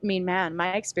 Man,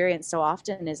 my experience so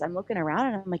often is I'm looking around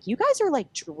and I'm like, you guys are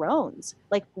like drones.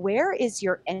 Like, where is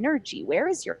your energy? Where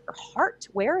is your heart?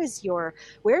 Where's your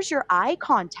eye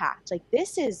contact? Like,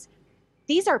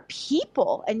 these are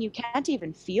people, and you can't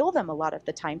even feel them a lot of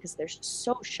the time because they're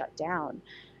so shut down.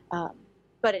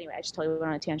 But anyway, I just totally went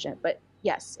on a tangent. But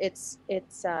yes, it's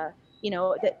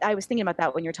I was thinking about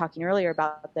that when you were talking earlier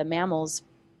about the mammals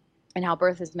and how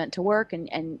birth is meant to work.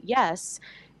 And yes,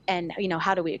 and,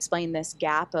 how do we explain this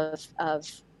gap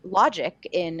of logic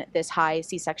in this high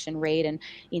C-section rate? And,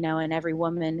 and every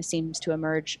woman seems to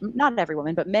emerge, not every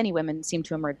woman, but many women seem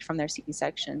to emerge from their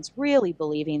C-sections really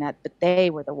believing that they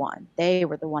were the one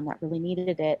that really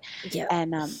needed it. Yeah.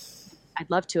 And I'd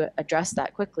love to address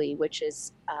that quickly, which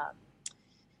is,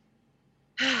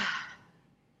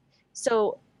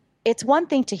 so it's one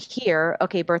thing to hear,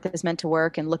 okay, birth is meant to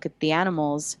work and look at the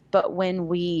animals. But when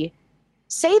we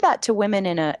say that to women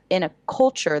in a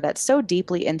culture that's so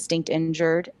deeply instinct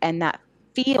injured and that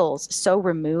feels so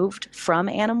removed from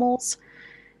animals,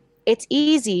 it's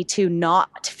easy to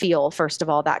not feel, first of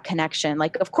all, that connection.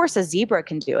 Like, of course, a zebra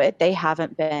can do it. They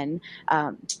haven't been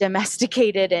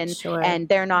domesticated and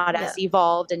they're not as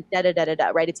evolved and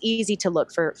right? It's easy to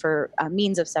look for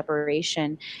means of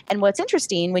separation. And what's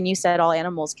interesting, when you said all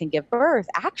animals can give birth,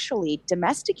 actually,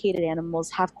 domesticated animals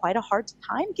have quite a hard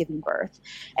time giving birth.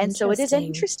 And so it is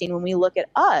interesting when we look at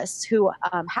us who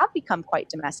have become quite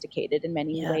domesticated in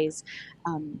many ways,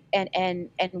 and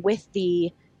with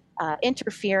the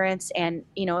interference, and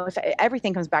if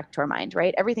everything comes back to our mind,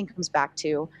 right? Everything comes back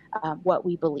to what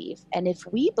we believe. And if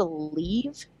we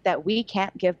believe that we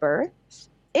can't give birth,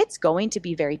 it's going to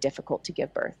be very difficult to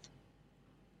give birth,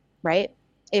 right?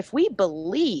 If we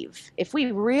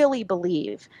really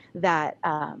believe that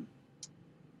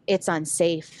it's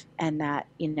unsafe and that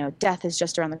death is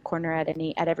just around the corner at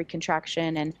every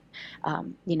contraction, and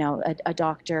a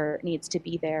doctor needs to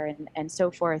be there and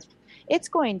so forth, it's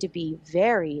going to be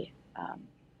very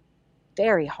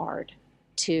very hard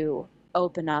to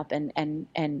open up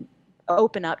and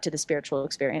open up to the spiritual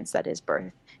experience that is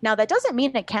birth. Now, that doesn't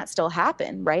mean it can't still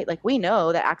happen, right? Like, we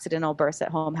know that accidental births at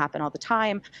home happen all the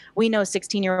time. We know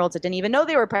 16-year-olds that didn't even know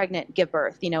they were pregnant give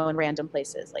birth, in random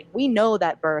places. Like, we know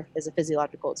that birth is a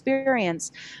physiological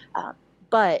experience,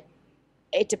 but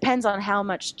it depends on how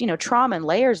much, trauma and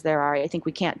layers there are. I think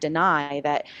we can't deny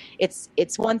that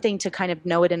it's one thing to kind of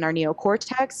know it in our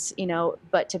neocortex,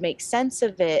 but to make sense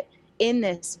of it in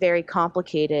this very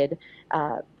complicated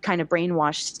kind of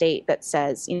brainwashed state that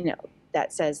says,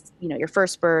 your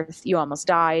first birth, you almost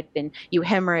died and you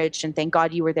hemorrhaged, and thank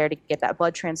God you were there to get that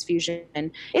blood transfusion.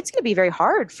 And it's going to be very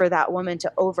hard for that woman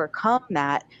to overcome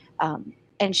that.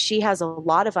 And she has a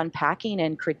lot of unpacking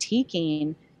and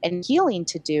critiquing and healing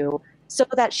to do, so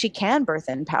that she can birth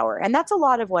in power. And that's a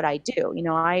lot of what I do.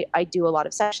 I do a lot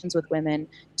of sessions with women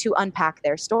to unpack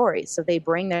their stories. So they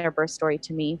bring their birth story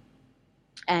to me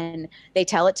and they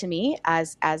tell it to me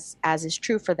as is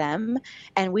true for them.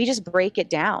 And we just break it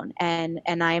down, and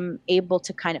I'm able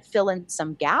to kind of fill in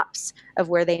some gaps of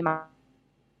where they might.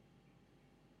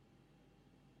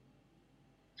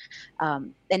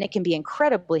 And it can be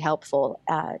incredibly helpful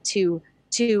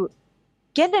to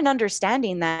get an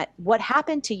understanding that what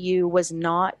happened to you was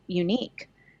not unique,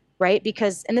 right?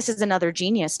 Because, and this is another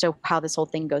genius to how this whole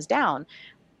thing goes down.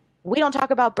 We don't talk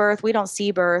about birth. We don't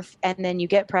see birth. And then you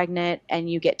get pregnant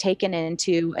and you get taken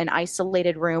into an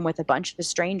isolated room with a bunch of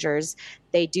strangers.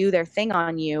 They do their thing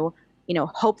on you.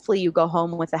 Hopefully you go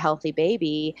home with a healthy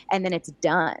baby, and then it's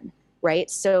done. right?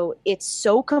 So it's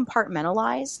so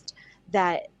compartmentalized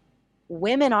that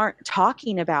women aren't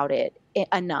talking about it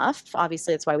enough.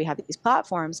 Obviously, that's why we have these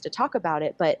platforms to talk about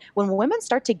it. But when women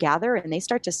start to gather and they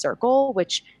start to circle,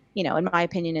 which, you know, in my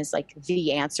opinion is like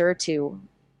the answer to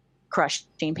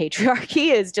crushing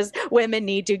patriarchy, is just women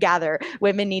need to gather.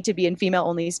 Women need to be in female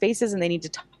only spaces and they need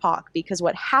to talk, because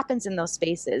what happens in those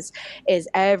spaces is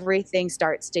everything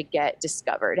starts to get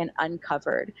discovered and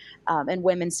uncovered. And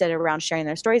women sit around sharing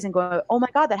their stories and go, oh my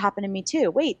God, that happened to me too.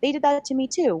 Wait, they did that to me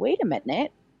too. Wait a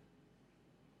minute.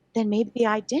 Then maybe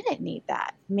I didn't need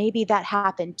that. Maybe that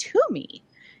happened to me,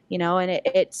 you know, and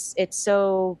it's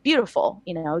so beautiful,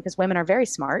 you know, because women are very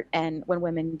smart. And when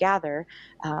women gather,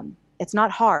 it's not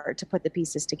hard to put the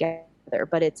pieces together,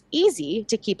 but it's easy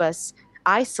to keep us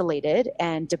isolated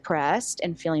and depressed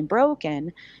and feeling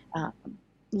broken,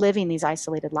 living these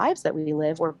isolated lives that we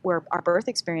live, where our birth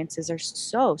experiences are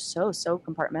so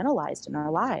compartmentalized in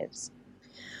our lives.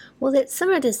 Well, it's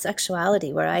similar to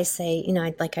sexuality, where I say, you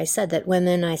know, like I said, that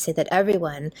women, I say that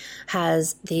everyone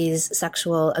has these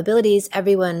sexual abilities.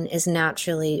 Everyone is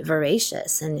naturally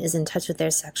voracious and is in touch with their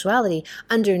sexuality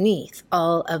underneath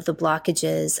all of the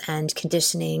blockages and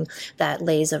conditioning that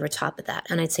lays over top of that.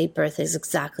 And I'd say birth is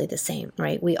exactly the same,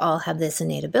 right? We all have this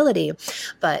innate ability,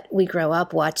 but we grow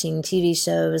up watching TV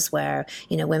shows where,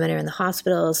 you know, women are in the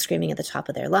hospital screaming at the top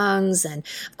of their lungs. And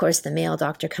of course, the male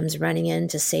doctor comes running in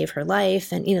to save her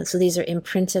life. And, you know, so these are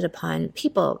imprinted upon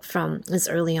people from as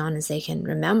early on as they can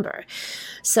remember.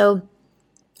 So,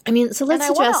 I mean, so let's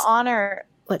address.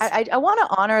 I want to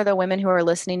honor the women who are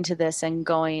listening to this and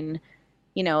going,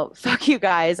 you know, fuck you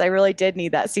guys, I really did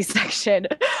need that C-section,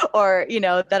 or, you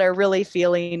know, that are really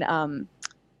feeling,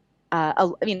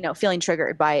 feeling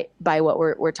triggered by what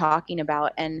we're talking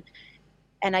about. And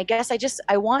I guess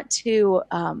I want to,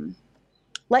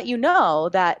 let you know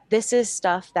that this is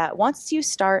stuff that once you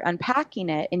start unpacking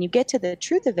it and you get to the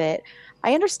truth of it,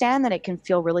 I understand that it can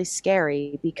feel really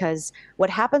scary, because what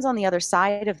happens on the other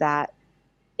side of that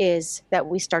is that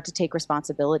we start to take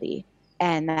responsibility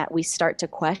and that we start to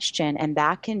question, and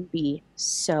that can be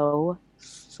so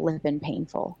flippin'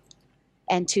 painful.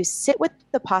 And to sit with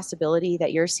the possibility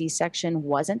that your C-section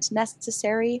wasn't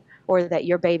necessary, or that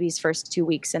your baby's first 2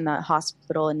 weeks in the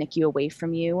hospital and NICU away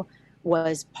from you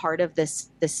was part of this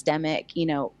systemic, you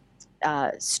know,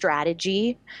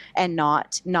 strategy, and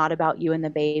not about you and the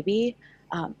baby.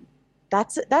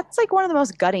 That's like one of the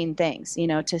most gutting things, you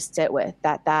know, to sit with,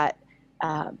 that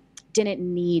didn't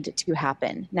need to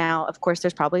happen. Now, of course,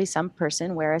 there's probably some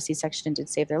person where a C-section did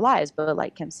save their lives, but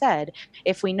like Kim said,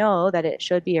 if we know that it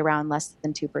should be around less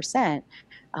than 2%,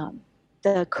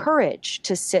 the courage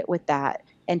to sit with that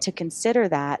and to consider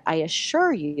that, I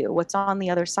assure you, what's on the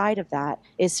other side of that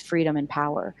is freedom and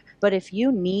power. But if you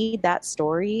need that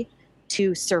story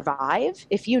to survive,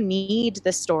 if you need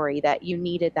the story that you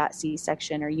needed that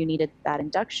C-section or you needed that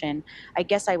induction, I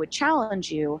guess I would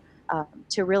challenge you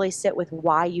to really sit with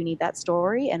why you need that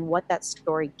story and what that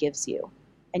story gives you.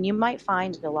 And you might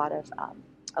find a lot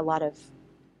of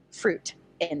fruit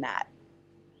in that.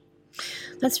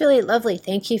 That's really lovely.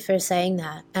 Thank you for saying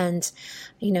that. And,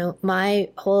 you know, my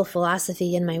whole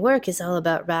philosophy in my work is all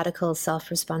about radical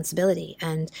self-responsibility.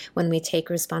 And when we take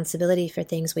responsibility for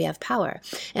things, we have power.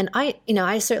 And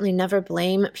I certainly never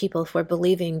blame people for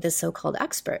believing the so-called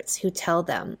experts who tell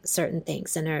them certain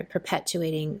things and are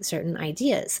perpetuating certain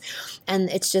ideas. And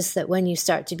it's just that when you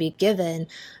start to be given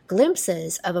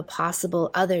glimpses of a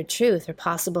possible other truth or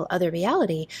possible other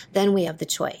reality, then we have the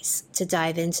choice to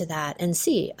dive into that and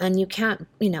see. And you can't,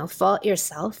 fault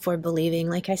yourself for believing,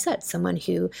 like I said, someone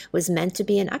who was meant to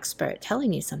be an expert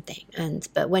telling you something.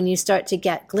 But when you start to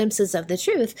get glimpses of the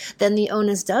truth, then the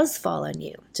onus does fall on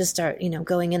you to start,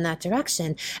 going in that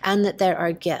direction, and that there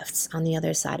are gifts on the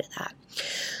other side of that.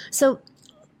 So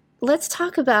let's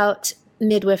talk about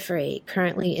midwifery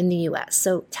currently in the U.S.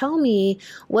 So tell me,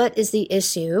 what is the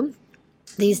issue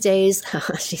these days?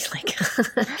 She's like,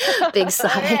 big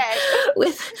sigh.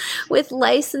 with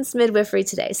licensed midwifery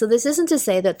today. So this isn't to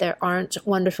say that there aren't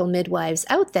wonderful midwives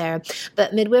out there,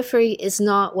 but midwifery is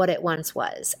not what it once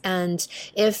was. And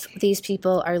if these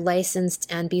people are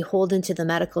licensed and beholden to the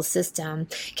medical system,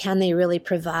 can they really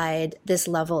provide this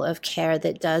level of care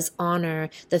that does honor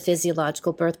the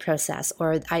physiological birth process?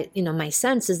 Or my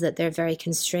sense is that they're very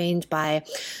constrained by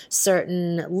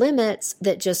certain limits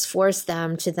that just force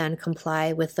them to then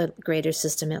comply with the greater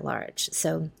system at large.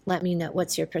 So let me know,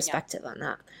 what's your perspective on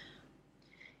that?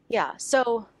 Yeah.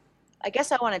 So I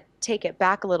guess I want to take it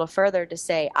back a little further to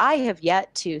say I have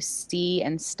yet to see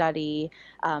and study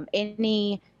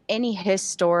any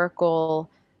historical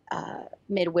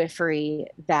midwifery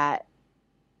that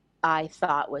I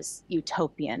thought was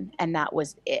utopian, and that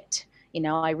was it.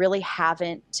 I really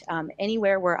haven't,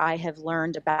 anywhere where I have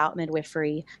learned about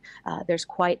midwifery, there's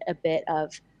quite a bit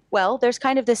of, well, there's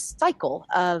kind of this cycle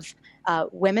of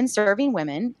women serving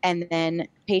women, and then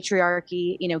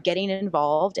patriarchy, getting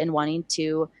involved and wanting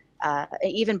to,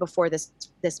 even before this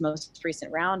most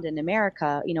recent round in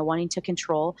America, wanting to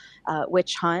control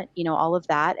witch hunt, all of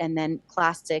that, and then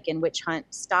classic and witch hunt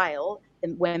style,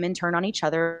 the women turn on each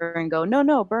other and go, no,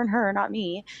 no, burn her, not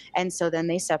me. And so then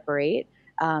they separate.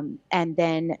 And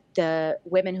then the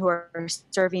women who are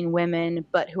serving women,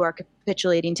 but who are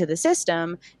capitulating to the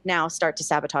system, now start to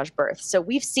sabotage birth. So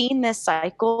we've seen this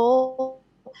cycle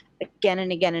again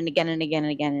and again and again and again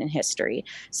and again in history.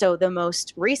 So the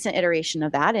most recent iteration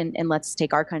of that, and let's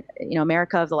take our,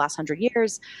 America of the last 100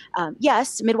 years.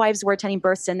 Yes, midwives were attending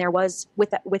births, and there was,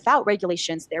 without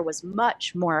regulations, there was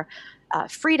much more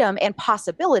freedom and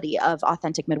possibility of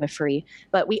authentic midwifery.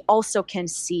 But we also can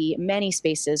see many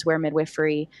spaces where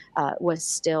midwifery was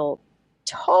still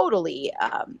totally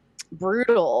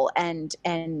brutal and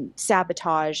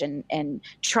sabotage and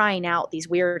trying out these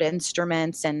weird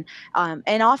instruments, and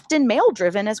often male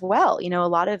driven as well.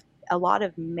 A lot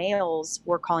of males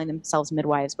were calling themselves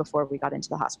midwives before we got into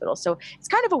the hospital. So it's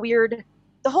kind of a weird,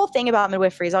 the whole thing about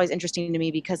midwifery is always interesting to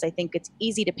me, because I think it's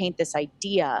easy to paint this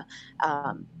idea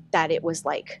that it was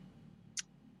like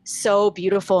so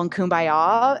beautiful and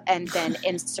kumbaya, and then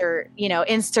insert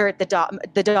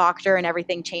the doctor and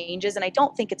everything changes. And I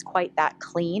don't think it's quite that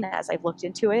clean as I've looked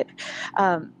into it.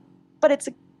 But it's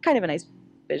kind of a nice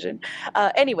vision.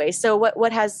 Anyway, so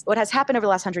what has happened over the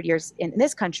last 100 years in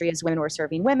this country is women were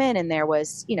serving women, and there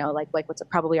was, like what's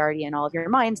probably already in all of your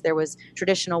minds, there was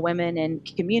traditional women in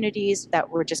communities that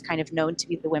were just kind of known to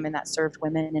be the women that served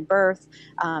women in birth.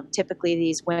 Typically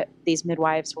these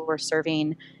midwives were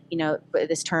serving,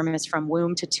 this term is from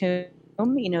womb to tomb.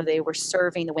 They were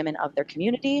serving the women of their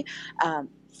community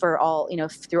for all,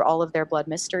 through all of their blood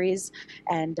mysteries.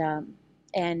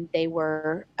 And they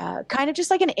were kind of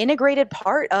just like an integrated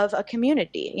part of a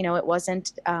community. It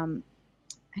wasn't, I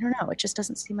don't know, it just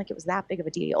doesn't seem like it was that big of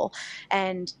a deal.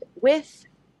 And with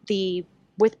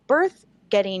birth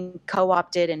getting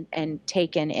co-opted and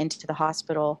taken into the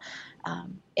hospital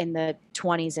in the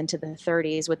 20s into the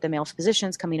 30s, with the male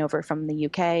physicians coming over from the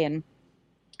UK and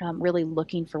really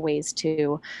looking for ways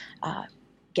to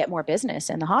get more business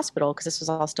in the hospital, because this was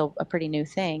all still a pretty new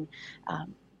thing.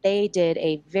 They did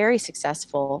a very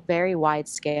successful, very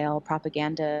wide-scale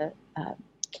propaganda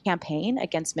campaign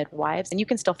against midwives, and you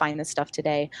can still find this stuff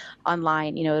today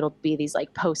online. It'll be these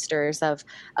like posters of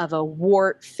a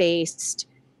wart-faced,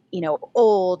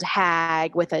 old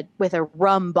hag with a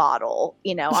rum bottle,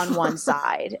 on one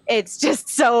side. It's just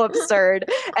so absurd.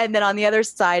 And then on the other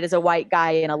side is a white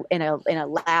guy in a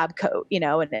lab coat,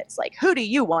 and it's like, who do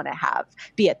you want to have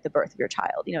be at the birth of your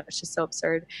child? It's just so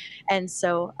absurd. And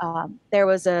so there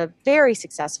was a very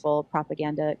successful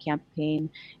propaganda campaign,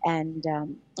 and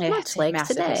much like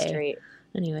massive today. History.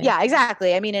 Anyway. Yeah,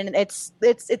 exactly. I mean, and it's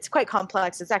quite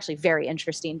complex. It's actually very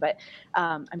interesting, but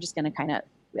I'm just going to kind of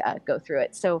go through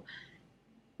it. So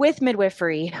with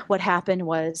midwifery, what happened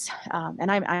was,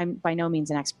 and I'm by no means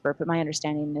an expert, but my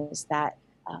understanding is that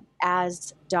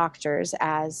as doctors,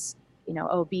 as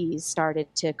OBs started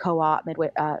to co-op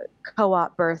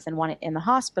birth and want it in the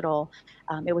hospital,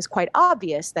 it was quite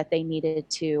obvious that they needed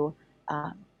to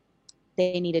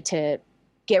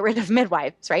get rid of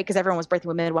midwives, right? Because everyone was birthing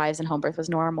with midwives and home birth was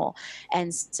normal.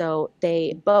 And so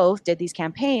they both did these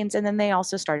campaigns, and then they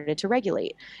also started to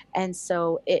regulate. And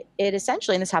so it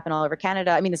essentially, and this happened all over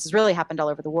Canada, I mean, this has really happened all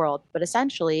over the world, but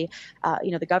essentially,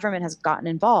 the government has gotten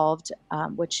involved,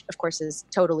 which of course is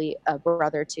totally a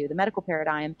brother to the medical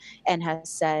paradigm, and has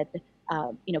said,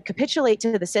 capitulate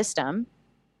to the system,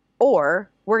 or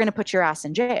we're going to put your ass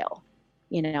in jail.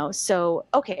 So,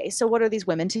 okay, so what are these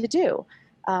women to do?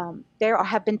 There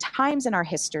have been times in our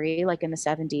history, like in the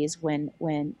 70s, when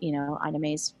Ina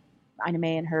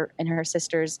May and her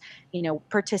sisters,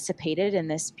 participated in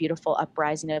this beautiful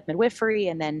uprising of midwifery,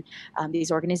 and then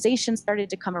these organizations started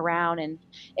to come around. And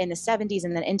in the 70s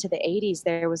and then into the 80s,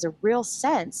 there was a real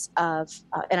sense of,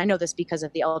 and I know this because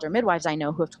of the elder midwives I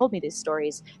know who have told me these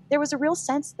stories. There was a real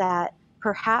sense that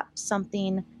perhaps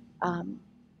something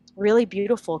really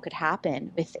beautiful could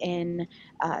happen within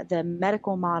the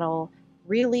medical model,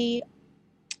 really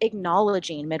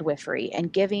acknowledging midwifery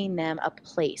and giving them a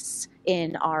place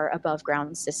in our above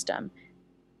ground system.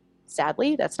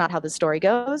 Sadly, that's not how the story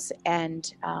goes.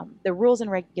 And the rules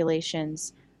and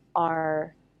regulations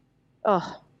are,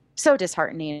 so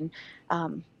disheartening. Let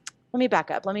me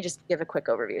back up. Let me just give a quick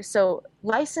overview. So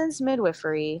licensed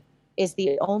midwifery is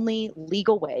the only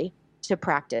legal way to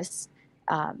practice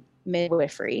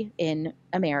midwifery in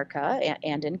America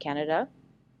and in Canada.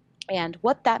 And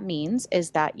what that means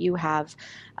is that you have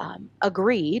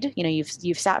agreed,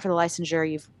 you've sat for the licensure,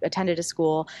 you've attended a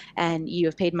school, and you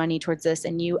have paid money towards this,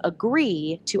 and you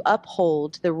agree to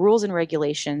uphold the rules and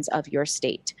regulations of your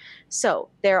state. So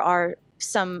there are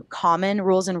some common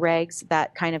rules and regs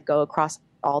that kind of go across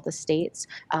all the states,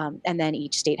 and then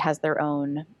each state has their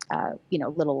own,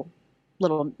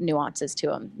 little nuances to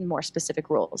them, more specific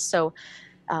rules. So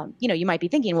you might be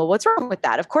thinking, well, what's wrong with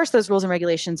that? Of course, those rules and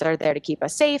regulations are there to keep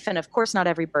us safe. And of course, not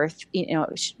every birth,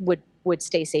 would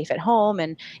stay safe at home.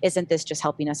 And isn't this just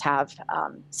helping us have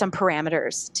some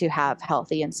parameters to have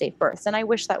healthy and safe births? And I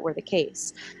wish that were the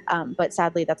case. But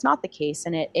sadly, that's not the case.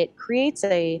 And it creates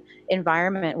a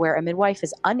environment where a midwife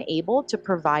is unable to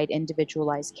provide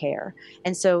individualized care.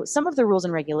 And so some of the rules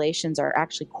and regulations are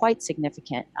actually quite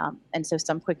significant. And so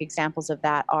some quick examples of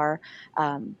that are,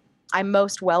 I'm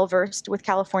most well versed with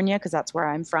California because that's where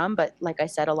I'm from. But like I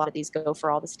said, a lot of these go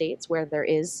for all the states where there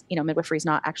is, midwifery is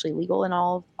not actually legal in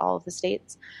all of the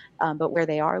states, but where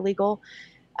they are legal.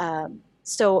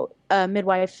 So a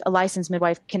licensed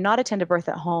midwife cannot attend a birth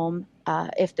at home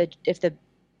if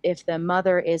the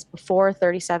mother is before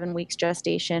 37 weeks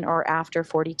gestation or after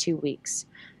 42 weeks.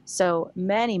 So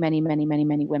many, many, many, many,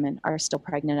 many women are still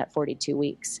pregnant at 42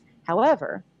 weeks.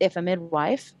 However, if a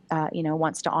midwife,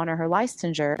 wants to honor her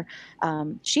licensure,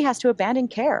 she has to abandon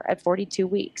care at 42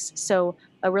 weeks. So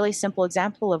a really simple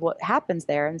example of what happens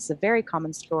there, and it's a very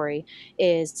common story,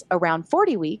 is around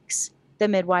 40 weeks, the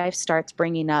midwife starts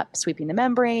bringing up sweeping the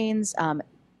membranes,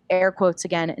 air quotes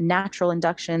again, natural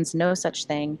inductions, no such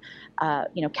thing,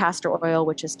 castor oil,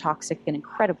 which is toxic and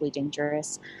incredibly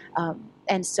dangerous.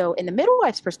 And so in the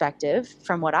midwife's perspective,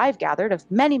 from what I've gathered of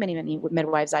many, many, many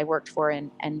midwives I worked for and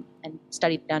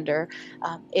studied under,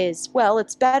 it's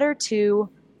better to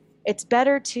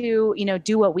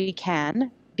do what we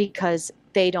can because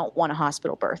they don't want a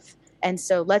hospital birth. And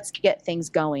so let's get things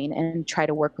going and try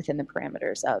to work within the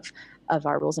parameters of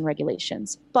our rules and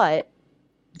regulations. But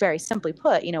very simply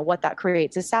put, what that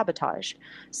creates is sabotage.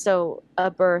 So a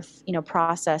birth,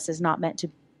 process is not meant to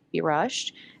be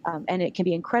rushed, and it can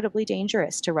be incredibly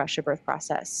dangerous to rush a birth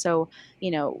process. So,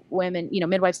 women,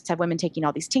 midwives have women taking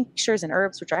all these tinctures and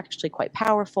herbs, which are actually quite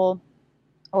powerful,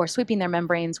 or sweeping their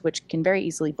membranes, which can very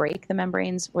easily break the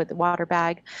membranes with the water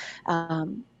bag.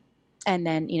 And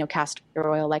then, castor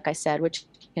oil, like I said, which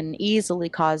can easily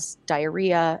cause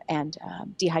diarrhea and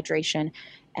dehydration.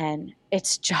 And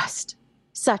it's just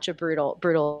such a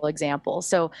brutal example.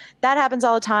 So that happens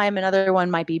all the time. Another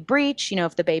one might be breech.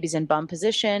 If the baby's in bum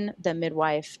position, the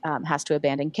midwife has to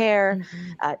abandon care.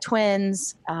 Mm-hmm.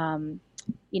 Twins,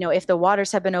 if the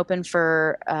waters have been open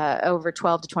for over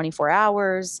 12 to 24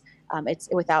 hours, it's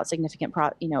without significant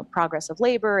progress of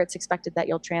labor, it's expected that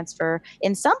you'll transfer.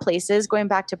 In some places, going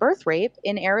back to birth rape,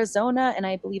 in Arizona, and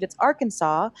I believe it's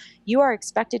Arkansas, you are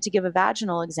expected to give a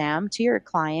vaginal exam to your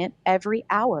client every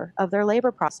hour of their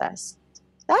labor process.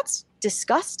 That's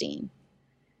disgusting.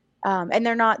 And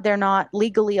they're not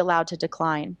legally allowed to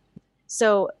decline.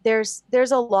 So there's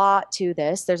a lot to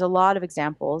this. There's a lot of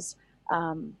examples,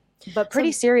 but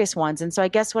pretty serious ones. And so I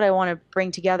guess what I want to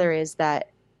bring together is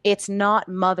that it's not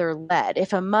mother-led.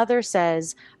 If a mother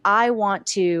says, I want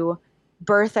to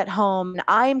birth at home, and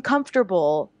I'm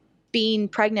comfortable being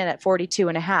pregnant at 42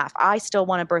 and a half, I still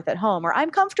want to birth at home, or I'm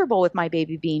comfortable with my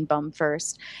baby being bum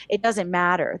first. It doesn't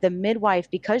matter. The midwife,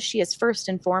 because she is first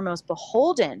and foremost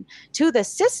beholden to the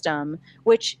system,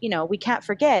 which, we can't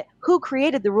forget who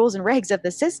created the rules and regs of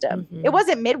the system. Mm-hmm. It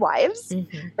wasn't midwives,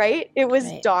 mm-hmm. right? It was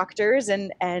doctors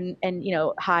and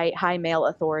high male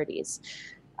authorities.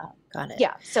 Got it.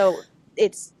 Yeah. So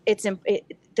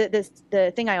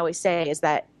the thing I always say is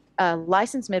that a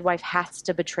licensed midwife has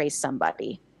to betray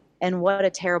somebody. And what a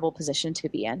terrible position to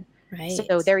be in. Right.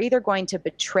 So they're either going to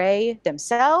betray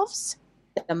themselves,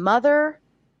 the mother,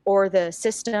 or the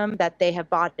system that they have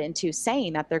bought into,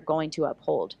 saying that they're going to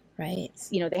uphold. Right.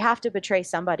 They have to betray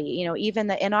somebody. Even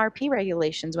the NRP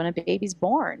regulations when a baby's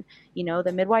born,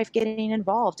 the midwife getting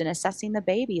involved and assessing the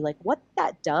baby, like what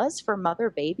that does for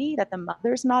mother-baby, that the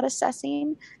mother's not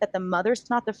assessing, that the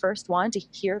mother's not the first one to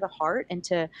hear the heart and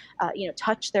to,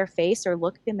 touch their face or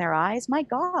look in their eyes. My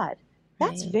God.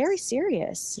 That's very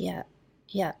serious. Yeah.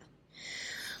 Yeah.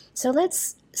 So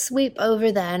let's sweep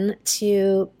over then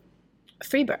to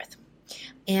free birth.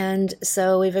 And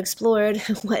so we've explored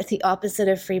what the opposite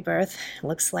of free birth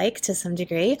looks like to some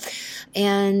degree.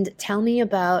 And tell me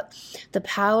about the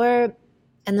power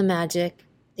and the magic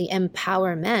the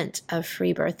empowerment of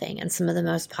free birthing and some of the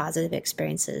most positive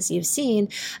experiences you've seen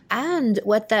and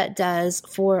what that does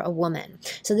for a woman.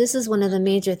 So this is one of the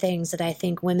major things that I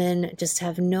think women just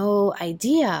have no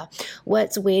idea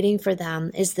what's waiting for them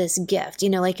is this gift.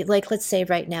 Like let's say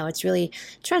right now it's really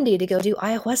trendy to go do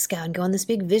ayahuasca and go on this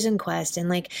big vision quest and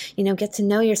get to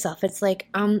know yourself. It's like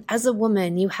as a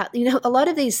woman, you have a lot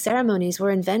of these ceremonies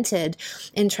were invented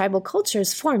in tribal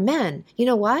cultures for men. You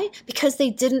know why? Because they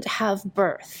didn't have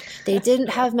birth. They didn't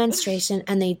have menstruation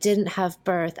and they didn't have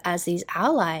birth as these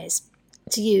allies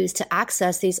to use to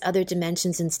access these other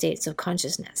dimensions and states of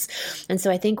consciousness. And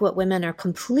so I think what women are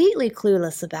completely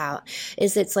clueless about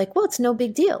is it's like, well, it's no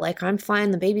big deal. Like, I'm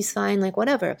fine, the baby's fine, like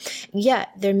whatever.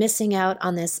 Yet they're missing out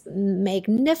on this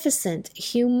magnificent,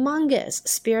 humongous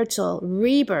spiritual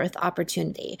rebirth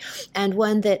opportunity, and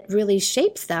one that really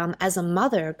shapes them as a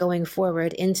mother going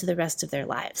forward into the rest of their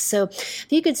lives. So if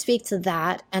you could speak to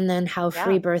that, and then how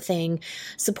free birthing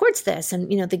supports this, and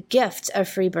the gift of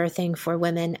free birthing for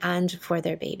women and for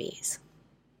their babies.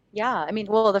 Yeah. I mean,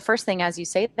 well, the first thing as you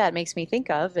say that makes me think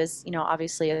of is,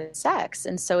 obviously sex.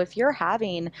 And so if you're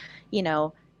having,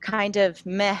 kind of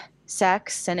meh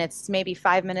sex and it's maybe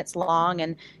 5 minutes long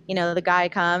and, the guy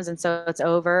comes and so it's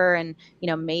over and,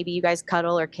 maybe you guys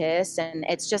cuddle or kiss and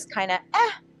it's just kind of,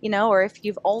 or if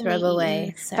you've only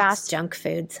throwaway sex, junk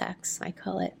food sex, I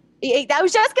call it. I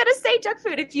was just going to say junk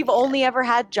food. If you've only ever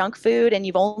had junk food and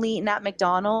you've only eaten at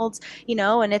McDonald's,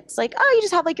 and it's like, oh, you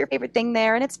just have like your favorite thing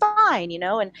there and it's fine,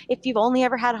 and if you've only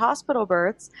ever had hospital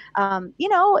births,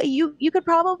 you could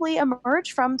probably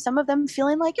emerge from some of them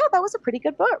feeling like, yeah, that was a pretty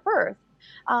good birth.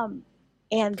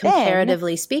 And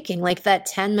comparatively speaking, like that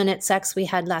 10-minute sex we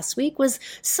had last week was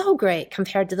so great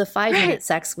compared to the 5-minute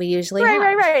sex we usually have.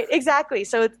 Right. Exactly.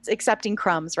 So it's accepting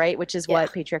crumbs, right? Which is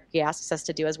what patriarchy asks us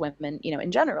to do as women,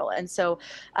 in general. And so,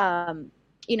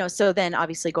 so then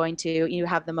obviously going to, you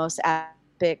have the most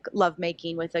epic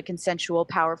lovemaking with a consensual,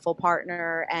 powerful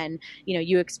partner, and,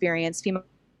 you experience female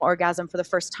orgasm for the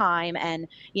first time, and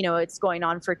it's going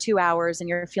on for 2 hours and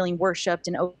you're feeling worshipped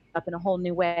and opened up in a whole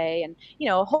new way, and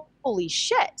holy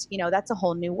shit, that's a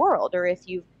whole new world. Or if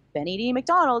you've been eating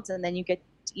McDonald's and then you get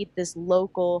to eat this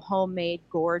local homemade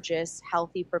gorgeous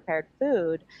healthy prepared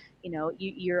food,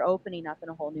 you're opening up in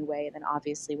a whole new way. And then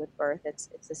obviously with birth it's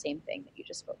the same thing that you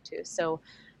just spoke to. So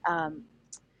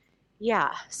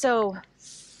so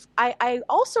I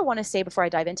also want to say before I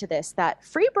dive into this that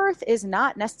free birth is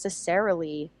not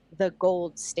necessarily the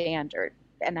gold standard.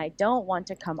 And I don't want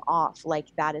to come off like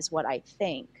that is what I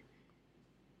think.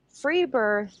 Free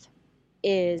birth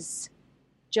is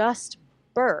just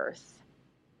birth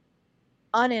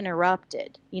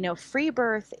uninterrupted. Free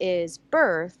birth is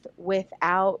birth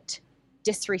without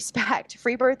disrespect.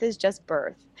 Free birth is just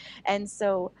birth. And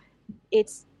so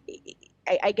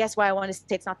I guess why I want to say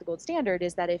it's not the gold standard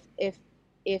is that if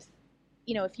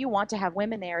you want to have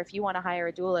women there, if you want to hire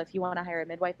a doula, if you want to hire a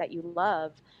midwife that you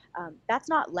love, that's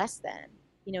not less than.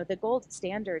 The gold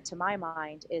standard to my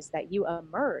mind is that you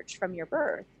emerge from your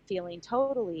birth feeling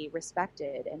totally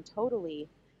respected and totally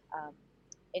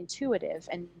intuitive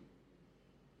and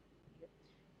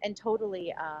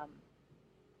totally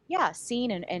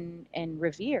seen and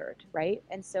revered, right?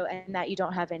 And that you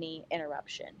don't have any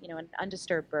interruption. An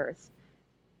undisturbed birth,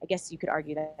 I guess you could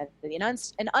argue that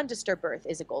an undisturbed birth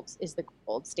is the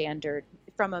gold standard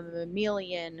from a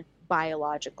mammalian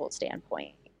biological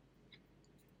standpoint.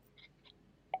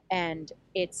 And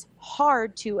it's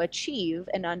hard to achieve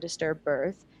an undisturbed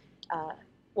birth.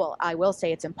 Well, I will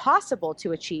say it's impossible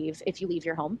to achieve if you leave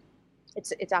your home.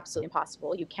 It's absolutely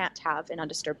impossible. You can't have an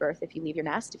undisturbed birth if you leave your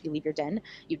nest, if you leave your den,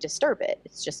 you disturb it.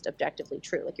 It's just objectively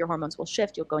true. Like your hormones will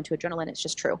shift, you'll go into adrenaline. It's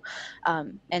just true.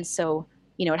 And so,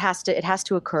 it has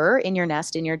to occur in your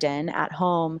nest, in your den, at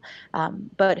home.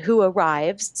 But who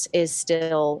arrives is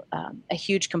still a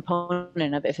huge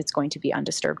component of if it's going to be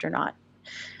undisturbed or not.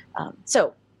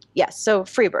 So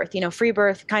free birth, free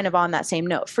birth kind of on that same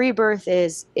note. Free birth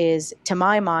is to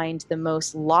my mind the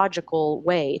most logical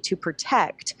way to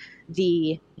protect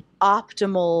the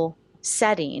optimal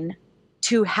setting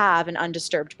to have an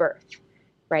undisturbed birth,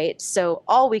 right? So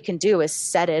all we can do is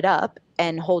set it up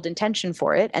and hold intention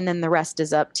for it. And then the rest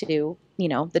is up to,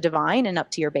 the divine and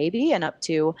up to your baby and up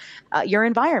to your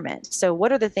environment. So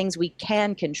what are the things we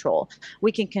can control?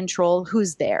 We can control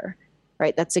who's there,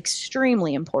 right? That's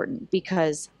extremely important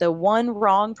because the one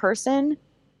wrong person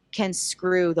can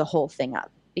screw the whole thing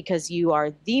up because you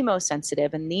are the most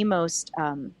sensitive and the most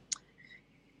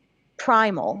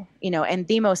primal, and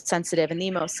the most sensitive and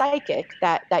the most psychic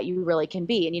that you really can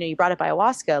be. And, you brought up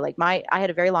ayahuasca. Like I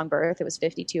had a very long birth. It was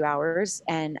 52 hours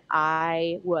and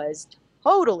I was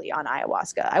totally on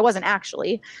ayahuasca. I wasn't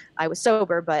actually, I was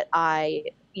sober, but I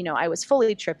was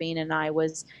fully tripping, and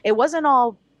it wasn't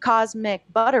all cosmic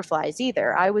butterflies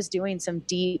either. I was doing some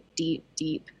deep, deep,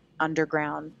 deep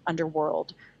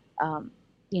underworld, um,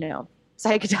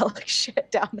 psychedelic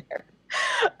shit down there.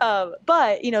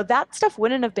 But that stuff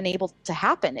wouldn't have been able to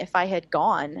happen if I had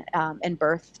gone and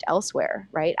birthed elsewhere,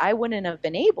 right? I wouldn't have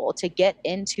been able to get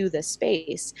into the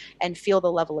space and feel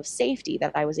the level of safety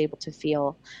that I was able to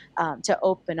feel, to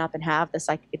open up and have the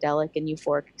psychedelic and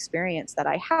euphoric experience that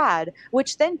I had,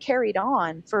 which then carried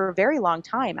on for a very long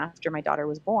time after my daughter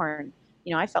was born.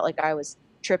 I felt like I was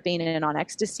tripping and on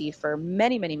ecstasy for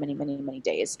many, many, many, many, many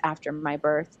days after my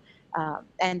birth.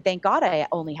 And thank God I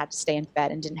only had to stay in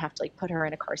bed and didn't have to put her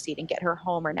in a car seat and get her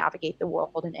home or navigate the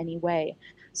world in any way,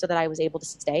 so that I was able to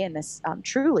stay in this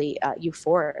truly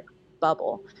euphoric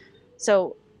bubble.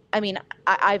 So, I mean,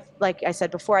 I've, like I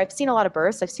said before, I've seen a lot of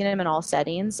births. I've seen them in all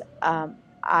settings.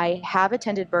 I have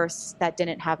attended births that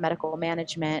didn't have medical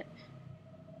management.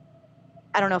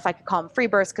 I don't know if I could call them free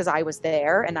births because I was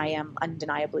there and I am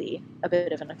undeniably a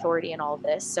bit of an authority in all of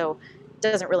this. So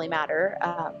doesn't really matter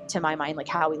to my mind, like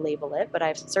how we label it, but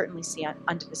I've certainly seen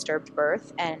undisturbed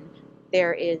birth, and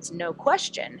there is no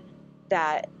question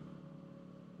that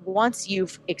once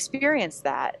you've experienced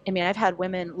that, I mean, I've had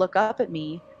women look up at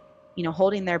me,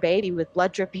 holding their baby with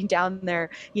blood dripping down their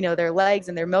legs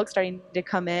and their milk starting to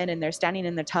come in, and they're standing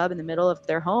in the tub in the middle of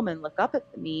their home and look up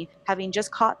at me, having just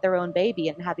caught their own baby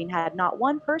and having had not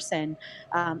one person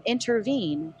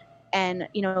intervene, and,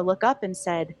 look up and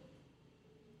said,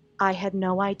 I had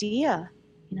no idea.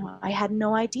 I had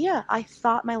no idea. I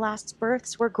thought my last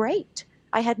births were great.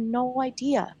 I had no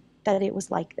idea that it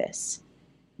was like this.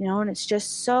 And it's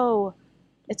just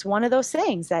it's one of those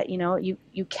things that,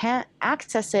 you can't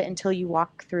access it until you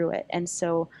walk through it. And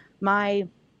so my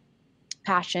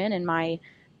passion and my,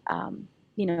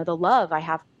 the love I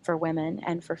have for women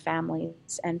and for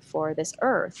families and for this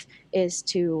earth is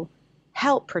to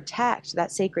help protect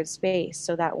that sacred space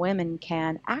so that women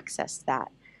can access that.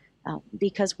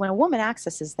 Because when a woman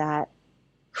accesses that,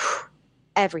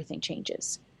 everything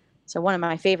changes. So one of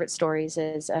my favorite stories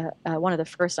is one of the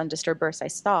first undisturbed births I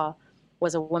saw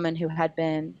was a woman who had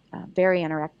been very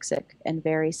anorexic and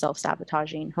very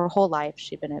self-sabotaging her whole life.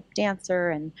 She'd been a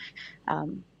dancer and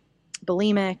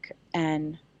bulimic,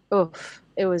 and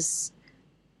it was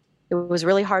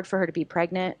really hard for her to be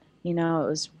pregnant. It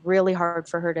was really hard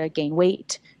for her to gain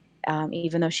weight.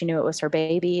 Even though she knew it was her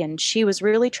baby, and she was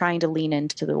really trying to lean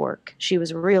into the work. She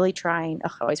was really trying,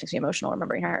 it always makes me emotional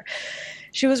remembering her.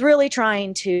 She was really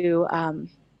trying to,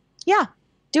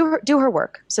 do her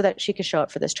work so that she could show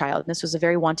up for this child. And this was a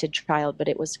very wanted child, but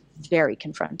it was very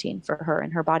confronting for her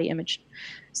and her body image.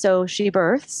 So she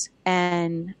births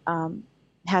and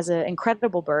has an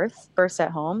incredible births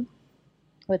at home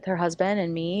with her husband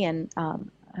and me, and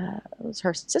it was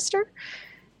her sister.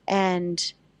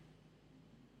 And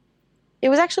it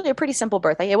was actually a pretty simple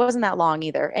birth. It wasn't that long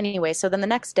either. Anyway, so then the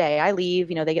next day I leave,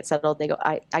 they get settled.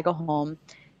 I go home,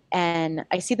 and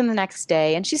I see them the next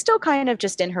day, and she's still kind of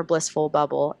just in her blissful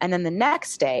bubble. And then the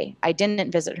next day, I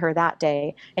didn't visit her that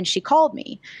day, and she called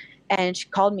me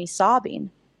sobbing.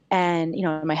 And,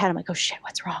 in my head, I'm like, oh shit,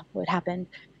 what's wrong? What happened?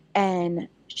 And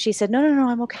she said, no,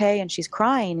 I'm okay. And she's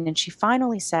crying. And she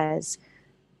finally says,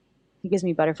 it gives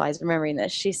me butterflies remembering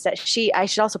this. She said, I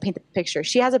should also paint the picture.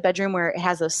 She has a bedroom where it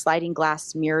has those sliding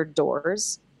glass mirrored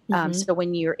doors. Mm-hmm. So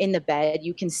when you're in the bed,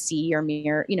 you can see your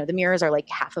mirror. The mirrors are like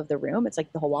half of the room. It's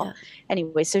like the whole wall. Yeah.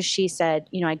 Anyway, so she said,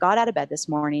 I got out of bed this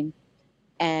morning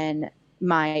and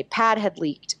my pad had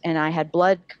leaked and I had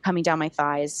blood coming down my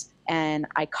thighs, and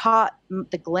I caught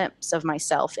the glimpse of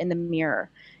myself in the mirror,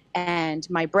 and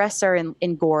my breasts are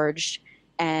engorged,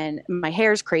 and my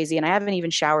hair's crazy, and I haven't even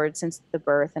showered since the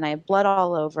birth, and I have blood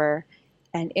all over.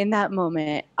 And in that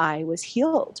moment, I was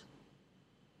healed.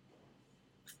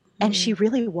 And she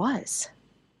really was.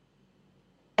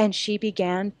 And she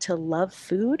began to love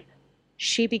food.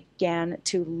 She began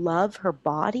to love her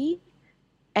body.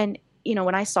 And,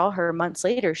 when I saw her months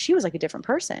later, she was like a different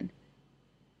person.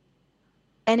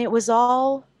 And it was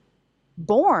all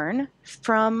born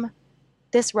from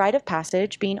this rite of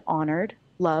passage being honored,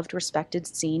 loved, respected,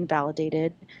 seen,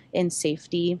 validated, in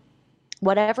safety.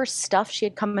 Whatever stuff she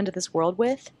had come into this world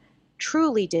with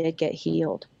truly did get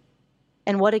healed.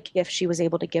 And what a gift she was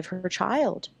able to give her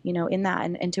child, in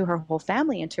that, and to her whole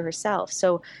family and to herself.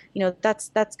 So, that's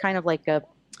kind of like a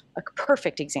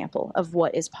perfect example of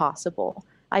what is possible.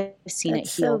 I've seen it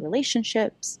heal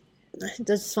relationships. I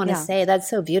just want to say that's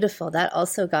so beautiful. That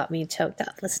also got me choked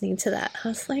up listening to that. I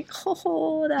was like,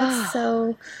 oh, that's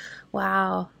so,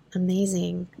 wow.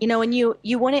 Amazing. You know, and you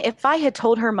wouldn't, if I had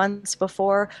told her months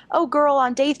before, oh girl,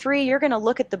 on day 3 you're going to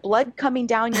look at the blood coming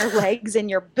down your legs and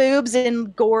your boobs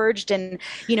engorged, and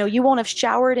you know you won't have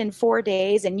showered in 4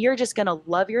 days and you're just going to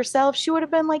love yourself, she would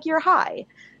have been like, you're high.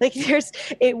 Like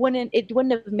it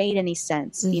wouldn't have made any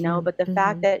sense, you know. Mm-hmm. But the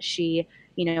fact Mm-hmm. that she,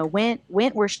 you know, went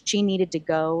where she needed to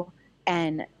go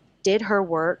and did her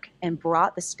work and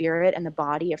brought the spirit and the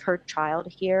body of her child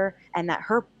here, and that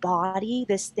her body,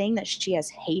 this thing that she has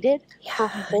hated her Yeah.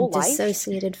 whole life,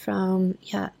 Dissociated from.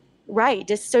 Yeah. right,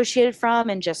 dissociated from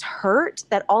and just hurt,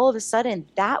 that all of a sudden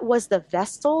that was the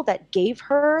vessel that gave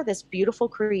her this beautiful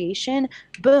creation.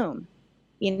 Boom.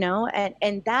 You know,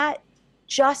 and that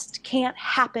just can't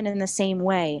happen in the same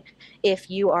way if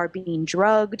you are being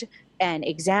drugged and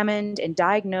examined and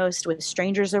diagnosed with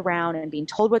strangers around and being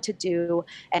told what to do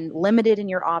and limited in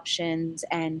your options.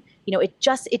 And you know, it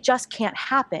just can't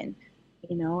happen,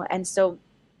 you know. And so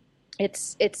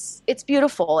it's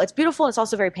beautiful. It's beautiful. And it's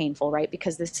also very painful, right?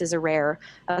 Because this is a rare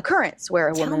occurrence where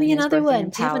a Tell woman me is another birthing one. in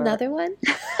Do you have power. another one?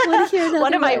 I want to hear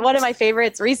another One of my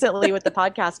favorites recently with the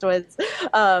podcast was,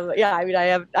 yeah, I mean,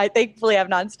 I thankfully have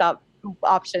nonstop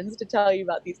options to tell you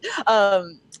about these.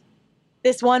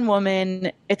 This one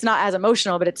woman, it's not as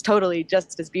emotional, but it's totally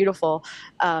just as beautiful.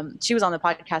 She was on the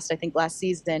podcast, I think, last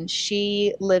season.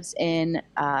 She lives in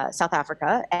South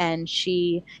Africa, and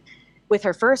with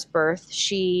her first birth,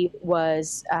 she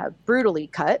was brutally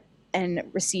cut and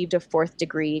received a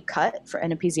 4th-degree cut for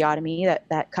an episiotomy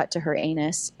that cut to her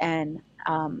anus. And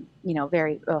you know,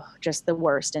 just the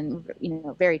worst, and you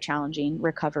know, very challenging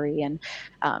recovery, and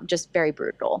just very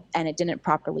brutal. And it didn't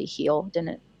properly heal.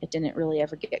 It didn't really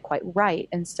ever get quite right.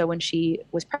 And so when she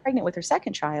was pregnant with her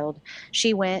second child,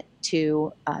 she went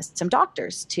to some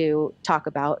doctors to talk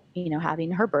about, you know,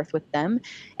 having her birth with them.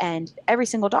 And every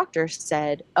single doctor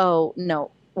said, oh,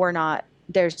 no, we're not.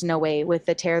 There's no way with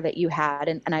the tear that you had.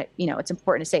 And I, you know, it's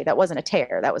important to say that wasn't a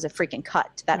tear. That was a freaking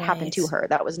cut that happened to her.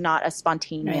 That was not a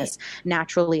spontaneous,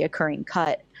 naturally occurring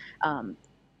cut.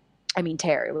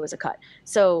 Tear. It was a cut.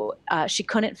 So she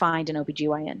couldn't find an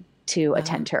OBGYN to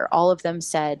attend her. All of them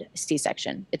said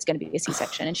C-section. It's going to be a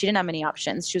C-section. And she didn't have many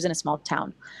options. She was in a small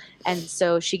town. And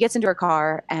so she gets into her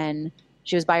car, and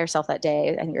she was by herself that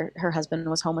day. I think her husband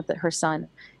was home with her son.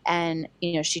 And,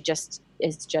 you know, she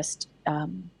is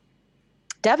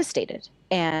devastated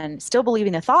and still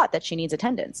believing the thought that she needs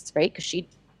attendance, right? Because she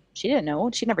didn't know.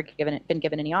 She'd never been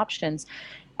given any options.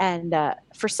 And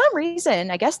for some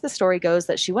reason, I guess the story goes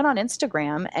that she went on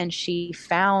Instagram and she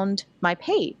found my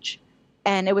page.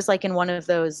 And it was like in one of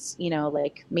those, you know,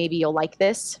 like, maybe you'll like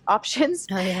this options.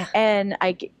 Oh, yeah. And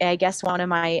I guess one of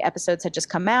my episodes had just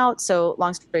come out. So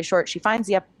long story short, she finds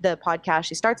the podcast.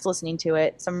 She starts listening to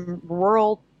it. Some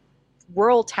rural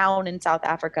town in South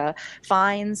Africa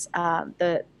finds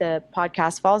the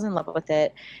podcast, falls in love with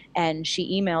it. And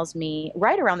she emails me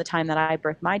right around the time that I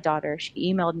birthed my daughter.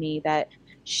 She emailed me that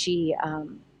she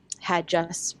had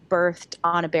just birthed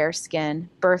on a bearskin,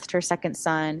 birthed her second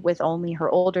son with only her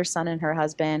older son and her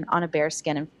husband on a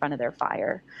bearskin in front of their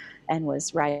fire, and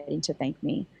was writing to thank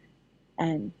me.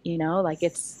 And, you know, like,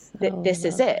 it's, this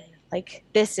is it. Like,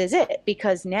 this is it.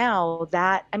 Because now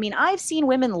that, I mean, I've seen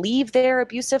women leave their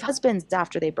abusive husbands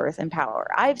after they birth in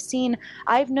power.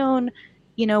 I've known,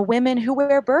 you know, women who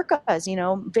wear burqas, you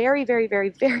know, very, very, very,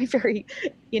 very, very,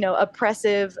 you know,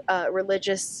 oppressive,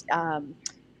 religious,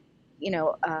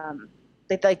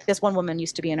 like this one woman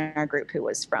used to be in our group who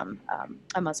was from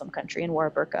a Muslim country and wore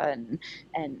a burqa,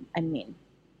 and I mean,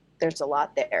 there's a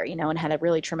lot there, you know, and had a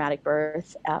really traumatic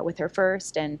birth with her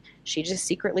first, and she just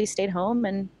secretly stayed home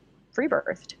and free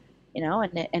birthed, you know,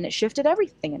 and it shifted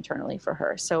everything internally for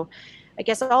her. So I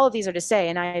guess all of these are to say,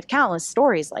 and I have countless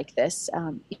stories like this,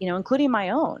 you know, including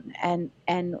my own,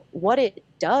 and what it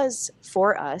does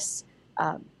for us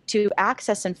to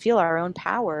access and feel our own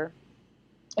power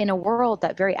in a world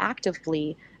that very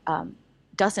actively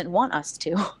doesn't want us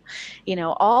to. You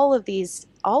know, all of these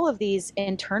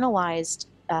internalized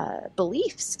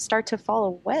beliefs start to fall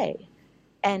away.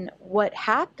 And what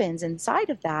happens inside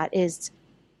of that is,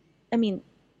 I mean,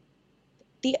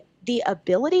 the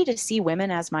ability to see women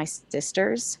as my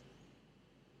sisters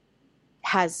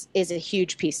is a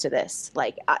huge piece to this.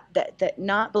 Like, that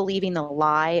not believing the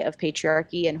lie of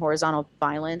patriarchy and horizontal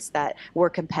violence, that we're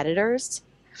competitors.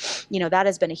 You know, that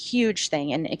has been a huge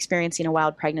thing. And experiencing a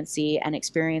wild pregnancy and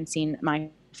experiencing my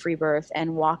free birth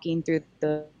and walking through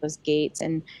those gates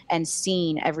and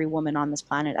seeing every woman on this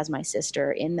planet as my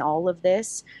sister in all of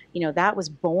this, you know, that was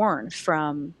born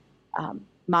from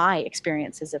my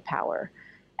experiences of power.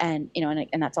 And, you know,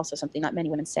 and that's also something that many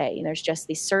women say. There's just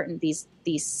these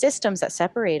systems that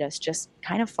separate us just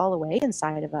kind of fall away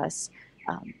inside of us.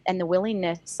 And the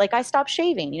willingness, like I stopped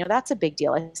shaving, that's a big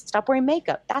deal. I stopped wearing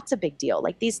makeup. That's a big deal.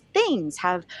 Like these things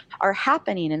are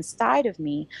happening inside of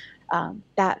me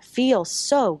that feel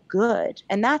so good.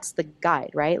 And that's the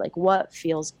guide, right? Like what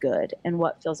feels good and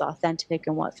what feels authentic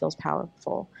and what feels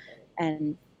powerful.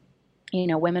 And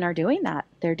women are doing that.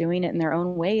 They're doing it in their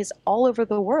own ways all over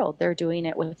the world. They're doing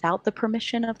it without the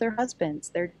permission of their husbands.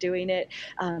 They're doing it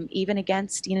even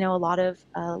against, a lot of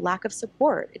lack of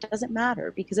support. It doesn't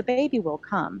matter because a baby will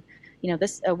come.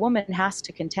 A woman has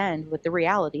to contend with the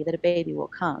reality that a baby will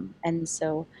come. And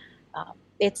so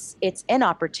it's an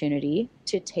opportunity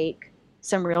to take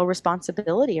some real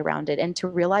responsibility around it and to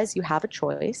realize you have a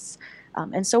choice.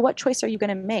 And so what choice are you going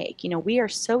to make? We are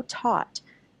so taught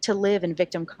to live in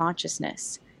victim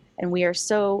consciousness. And we are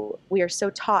so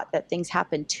taught that things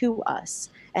happen to us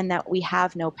and that we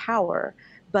have no power.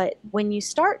 But when you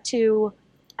start to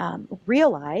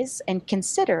realize and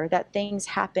consider that things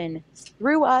happen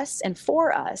through us and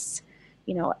for us,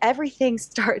 everything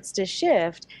starts to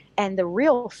shift. And the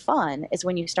real fun is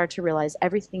when you start to realize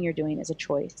everything you're doing is a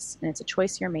choice, and it's a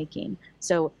choice you're making.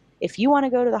 So if you want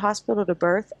to go to the hospital to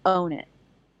birth, own it.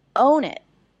 Own it.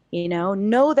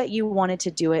 Know that you wanted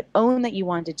to do it, own that you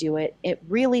wanted to do it,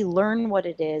 really learn what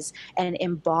it is and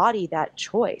embody that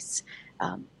choice.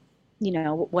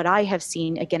 What I have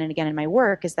seen again and again in my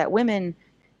work is that women,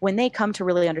 when they come to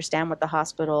really understand what the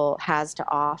hospital has to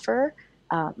offer,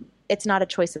 it's not a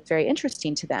choice that's very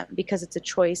interesting to them because it's a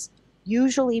choice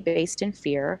usually based in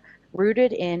fear,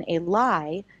 rooted in a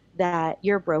lie that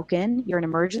you're broken, you're an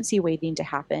emergency waiting to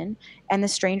happen, and the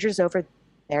strangers over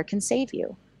there can save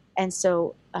you. And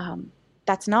so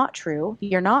that's not true.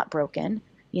 You're not broken.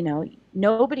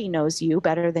 Nobody knows you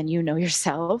better than you know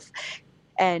yourself.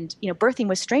 And, birthing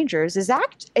with strangers is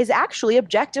actually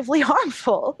objectively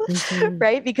harmful, mm-hmm.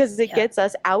 right? Because it gets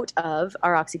us out of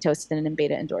our oxytocin and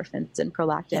beta endorphins and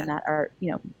prolactin that are,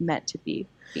 meant to be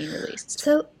being released.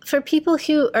 So for people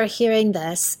who are hearing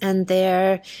this and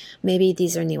maybe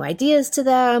these are new ideas to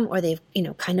them, or they've,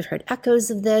 kind of heard echoes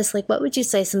of this, like what would you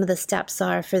say some of the steps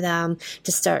are for them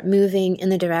to start moving in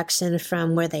the direction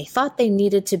from where they thought they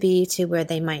needed to be to where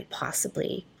they might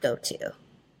possibly go to?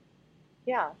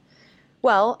 Yeah.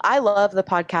 Well, I love the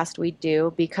podcast we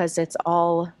do because it's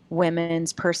all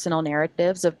women's personal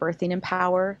narratives of birthing in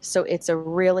power. So it's a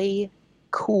really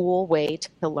cool way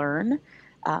to learn.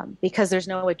 Because there's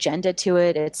no agenda to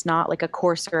it. It's not like a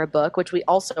course or a book, which we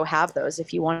also have those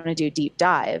if you want to do deep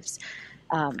dives.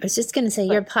 I was just going to say,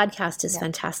 your podcast is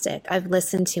fantastic. I've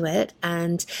listened to it,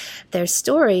 and there's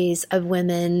stories of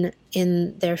women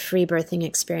in their free birthing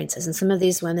experiences. And some of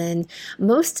these women,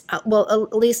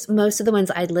 at least most of the ones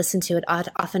I'd listened to, it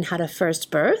often had a first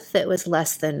birth that was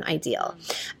less than ideal.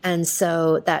 And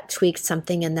so that tweaked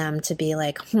something in them to be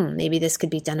like, maybe this could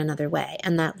be done another way.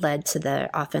 And that led to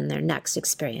often their next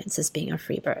experience as being a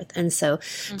free birth. And so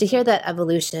to hear that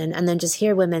evolution and then just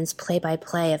hear women's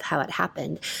play-by-play of how it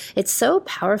happened, it's so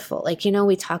powerful. Like,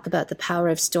 we talk about the power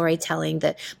of storytelling,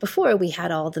 that before we had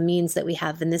all the means that we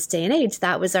have in this day and age,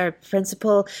 that was our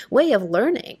principal way of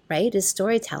learning, right? Is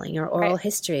storytelling or oral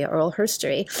history or oral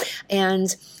herstory.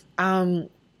 And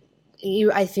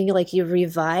I feel like you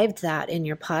revived that in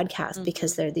your podcast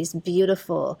because they're these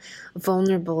beautiful,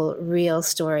 vulnerable, real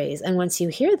stories. And once you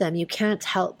hear them, you can't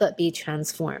help but be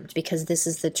transformed because this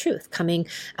is the truth coming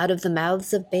out of the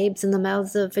mouths of babes and the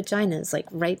mouths of vaginas, like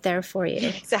right there for you.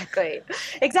 Exactly.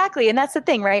 And that's the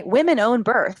thing, right? Women own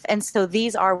birth. And so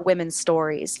these are women's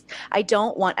stories. I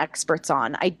don't want experts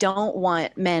on. I don't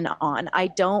want men on. I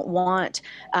don't want,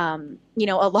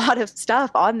 a lot of stuff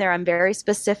on there. I'm very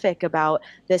specific about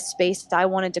the space I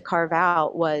wanted to carve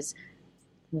out was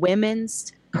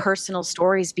women's personal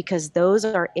stories because those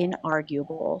are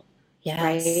inarguable. Yes.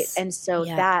 Right. And so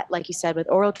that, like you said, with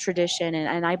oral tradition,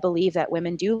 and I believe that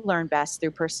women do learn best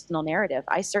through personal narrative.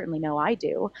 I certainly know I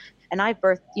do. And I've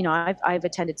birthed, I've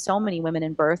attended so many women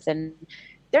in birth, and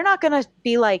they're not going to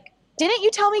be like, didn't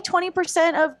you tell me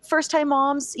 20% of first-time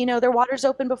moms, their water's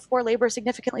open before labor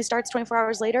significantly starts 24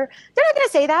 hours later? They're not going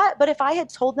to say that. But if I had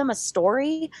told them a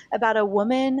story about a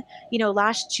woman,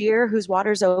 last year whose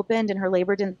water's opened and her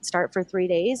labor didn't start for 3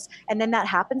 days, and then that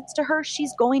happens to her,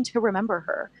 she's going to remember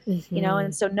her,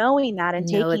 and so knowing that and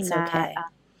taking that.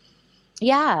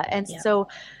 Okay. So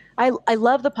I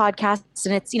love the podcast,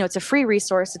 and it's, it's a free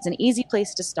resource. It's an easy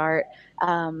place to start.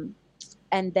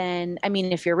 And then,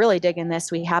 if you're really digging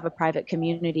this, we have a private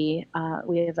community.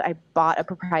 I bought a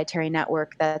proprietary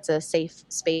network that's a safe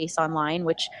space online,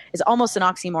 which is almost an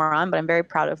oxymoron, but I'm very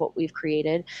proud of what we've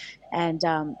created. And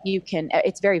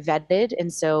it's very vetted.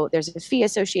 And so there's a fee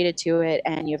associated to it,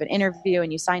 and you have an interview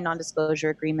and you sign non-disclosure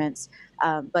agreements.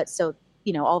 But so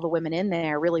all the women in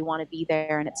there really want to be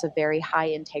there. And it's a very high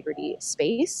integrity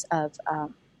space of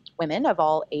women of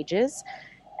all ages.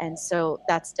 And so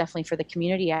that's definitely for the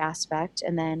community aspect.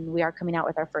 And then we are coming out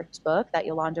with our first book that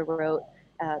Yolanda wrote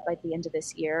by the end of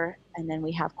this year. And then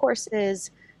we have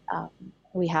courses.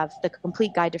 We have the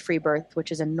complete guide to free birth,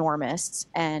 which is enormous.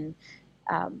 And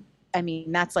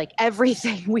that's like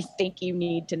everything we think you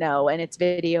need to know. And it's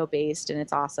video based and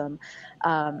it's awesome.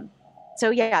 So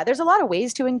yeah, there's a lot of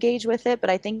ways to engage with it. But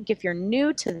I think if you're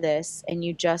new to this and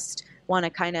you just want to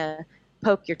kind of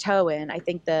poke your toe in, I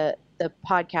think the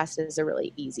podcast is a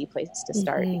really easy place to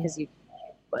start because you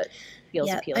what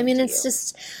feels appealing to it's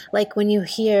just like when you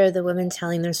hear the women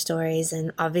telling their stories,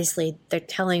 and obviously they're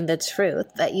telling the truth,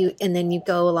 and then you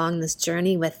go along this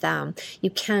journey with them, you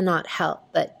cannot help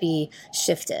but be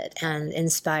shifted and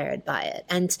inspired by it.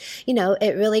 And,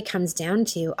 it really comes down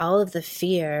to all of the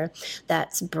fear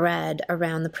that's bred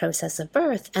around the process of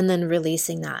birth and then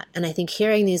releasing that. And I think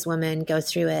hearing these women go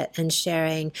through it and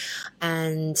sharing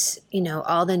and,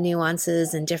 all the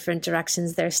nuances and different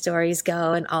directions their stories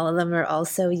go, and all of them are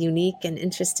also unique and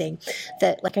interesting,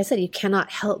 that, like I said, you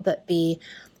cannot help but be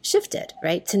shifted,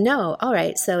 right? To know, all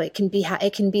right, so it can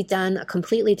be done a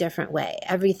completely different way.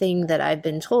 Everything that I've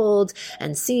been told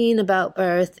and seen about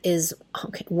birth is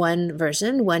one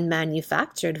version, one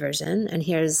manufactured version, and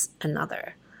here's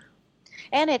another.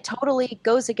 And it totally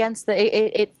goes against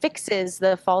it fixes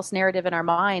the false narrative in our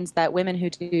minds that women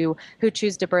who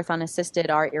choose to birth unassisted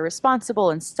are irresponsible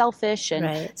and selfish,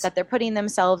 and that they're putting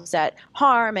themselves at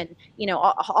harm, and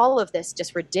all of this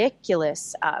just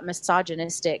ridiculous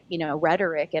misogynistic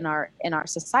rhetoric in our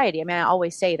society. I mean, I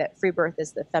always say that free birth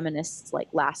is the feminists'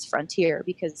 last frontier,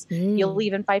 because you'll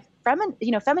even find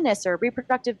feminists or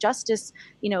reproductive justice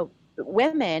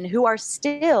women who are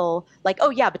still like, oh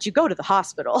yeah, but you go to the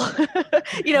hospital,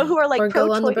 who are like, or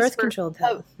go on the birth control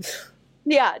pill.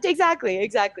 Yeah,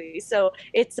 exactly. So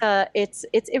it's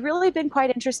really been quite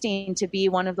interesting to be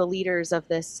one of the leaders of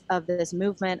this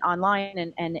movement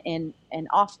online and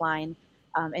offline,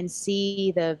 and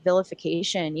see the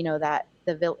vilification, that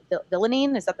the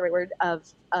villaining, is that the right word,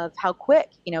 of how quick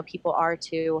people are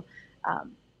to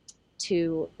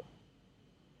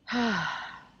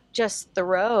just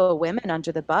throw women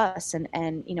under the bus.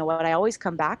 And what I always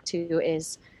come back to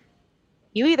is,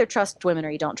 you either trust women or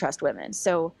you don't trust women.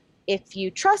 So if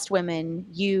you trust women,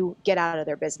 you get out of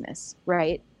their business,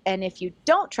 right? And if you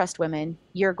don't trust women,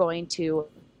 you're going to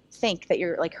think that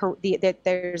you're like that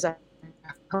there's a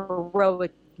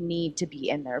heroic need to be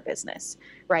in their business,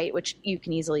 right? Which you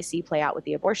can easily see play out with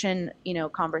the abortion,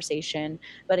 conversation,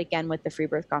 but again with the free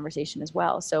birth conversation as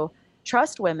well. So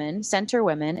trust women, center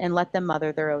women, and let them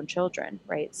mother their own children,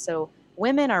 right? So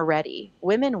women are ready.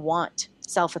 Women want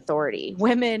self-authority.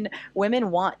 Women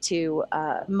want to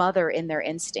mother in their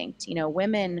instinct.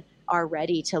 Women are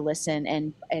ready to listen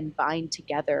and bind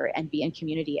together and be in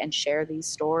community and share these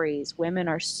stories. Women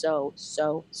are so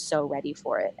ready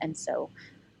for it. And so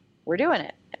we're doing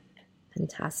it.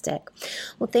 Fantastic.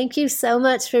 Well, thank you so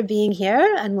much for being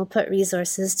here, and we'll put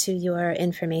resources to your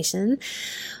information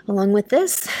along with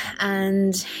this.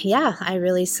 And yeah, I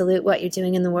really salute what you're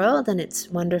doing in the world, and it's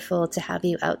wonderful to have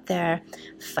you out there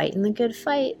fighting the good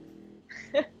fight.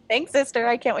 Thanks, sister.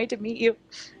 I can't wait to meet you.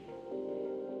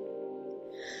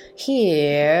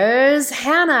 Here's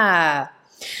Hannah.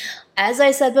 As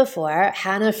I said before,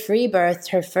 Hannah free birthed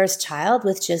her first child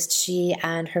with just she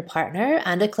and her partner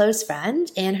and a close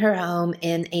friend in her home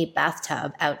in a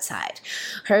bathtub outside.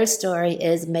 Her story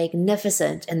is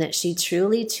magnificent in that she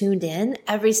truly tuned in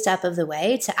every step of the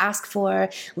way to ask for,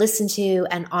 listen to,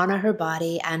 and honor her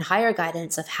body and higher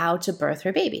guidance of how to birth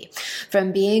her baby.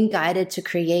 From being guided to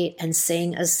create and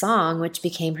sing a song, which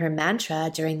became her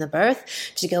mantra during the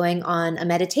birth, to going on a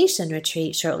meditation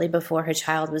retreat shortly before her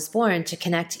child was born to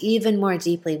connect even more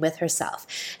deeply with herself.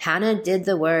 Hannah did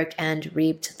the work and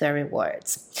reaped the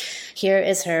rewards. Here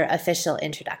is her official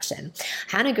introduction.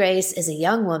 Hannah Grace is a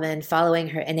young woman following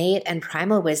her innate and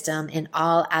primal wisdom in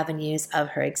all avenues of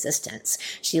her existence.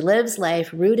 She lives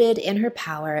life rooted in her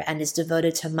power and is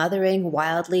devoted to mothering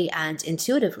wildly and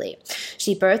intuitively.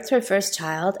 She birthed her first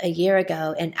child a year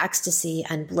ago in ecstasy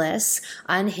and bliss,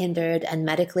 unhindered and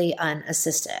medically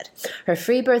unassisted. Her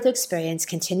free birth experience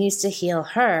continues to heal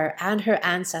her and her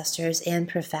ancestors ancestors in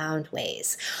profound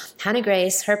ways. Hannah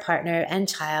Grace, her partner, and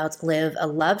child live a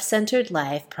love-centered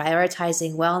life,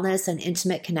 prioritizing wellness and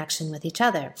intimate connection with each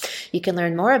other. You can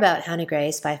learn more about Hannah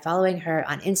Grace by following her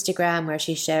on Instagram, where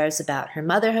she shares about her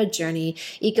motherhood journey,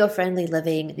 eco-friendly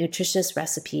living, nutritious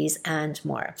recipes, and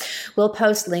more. We'll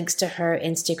post links to her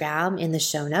Instagram in the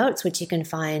show notes, which you can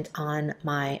find on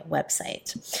my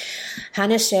website.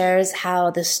 Hannah shares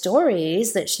how the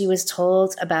stories that she was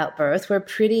told about birth were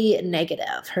pretty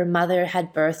negative. Her mother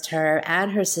had birthed her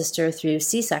and her sister through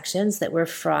C-sections that were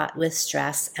fraught with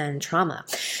stress and trauma.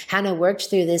 Hannah worked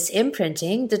through this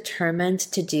imprinting, determined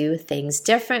to do things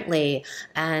differently,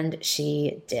 and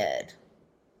she did.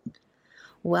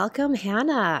 Welcome,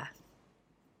 Hannah.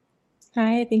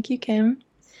 Hi, thank you, Kim.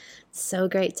 So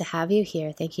great to have you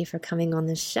here. Thank you for coming on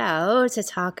the show to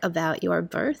talk about your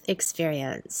birth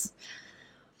experience.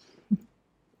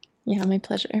 Yeah, my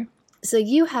pleasure. So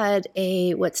you had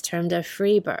what's termed a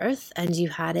free birth, and you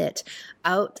had it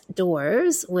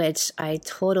outdoors, which I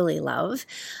totally love.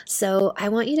 So I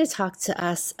want you to talk to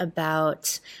us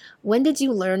about, when did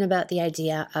you learn about the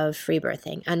idea of free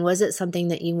birthing? And was it something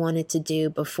that you wanted to do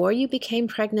before you became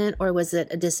pregnant, or was it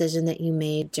a decision that you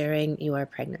made during your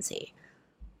pregnancy?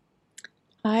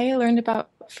 I learned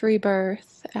about free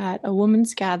birth at a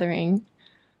women's gathering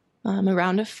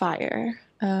around a fire.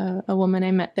 A woman I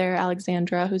met there,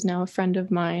 Alexandra, who's now a friend of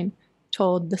mine,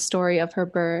 told the story of her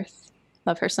birth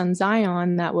of her son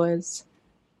Zion that was,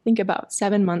 I think, about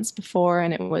 7 months before,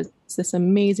 and it was this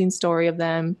amazing story of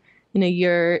them in a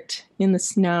yurt in the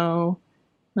snow,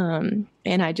 and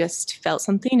I just felt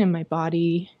something in my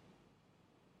body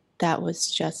that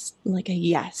was just like a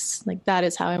yes, like that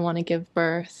is how I want to give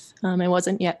birth. I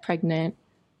wasn't yet pregnant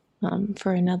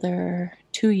for another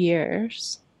 2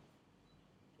 years.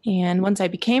 And once I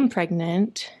became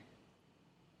pregnant,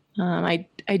 I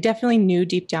definitely knew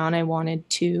deep down I wanted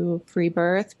to free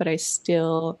birth, but I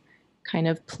still kind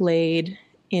of played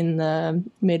in the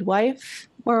midwife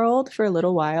world for a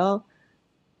little while.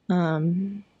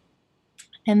 And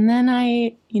then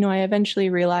I eventually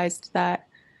realized that,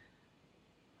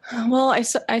 well, I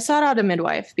sought out a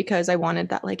midwife because I wanted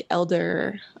that like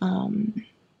elder,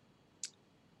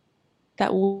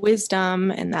 that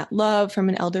wisdom and that love from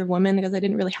an elder woman, because I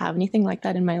didn't really have anything like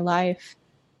that in my life.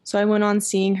 So I went on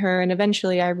seeing her, and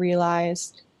eventually I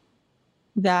realized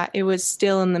that it was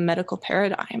still in the medical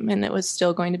paradigm and it was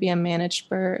still going to be a managed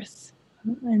birth.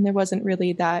 And there wasn't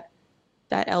really that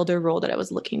elder role that I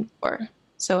was looking for.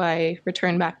 So I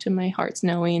returned back to my heart's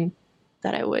knowing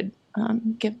that I would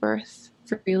give birth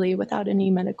freely without any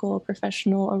medical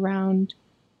professional around.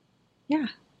 Yeah.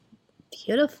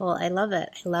 Beautiful. I love it.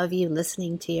 I love you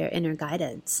listening to your inner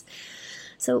guidance.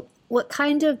 So what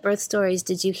kind of birth stories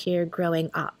did you hear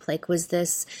growing up? Like, was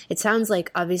this, it sounds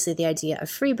like obviously the idea of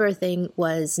free birthing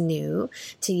was new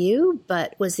to you,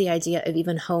 but was the idea of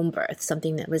even home birth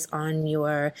something that was on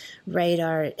your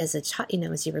radar as a child,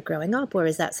 as you were growing up, or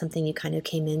is that something you kind of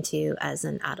came into as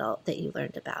an adult that you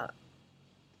learned about?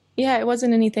 Yeah, it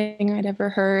wasn't anything I'd ever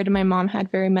heard. My mom had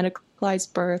very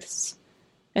medicalized births.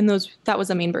 And that was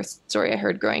the main birth story I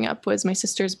heard growing up, was my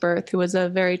sister's birth, who was a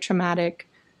very traumatic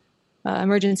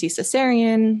emergency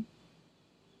cesarean.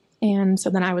 And so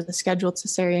then I was a scheduled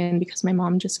cesarean because my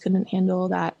mom just couldn't handle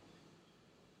that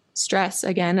stress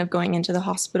again of going into the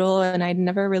hospital. And I'd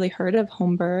never really heard of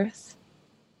home birth.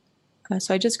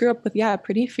 So I just grew up with, a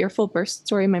pretty fearful birth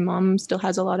story. My mom still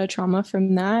has a lot of trauma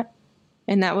from that.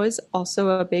 And that was also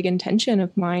a big intention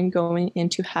of mine going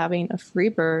into having a free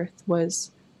birth,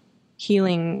 was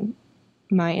healing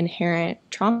my inherent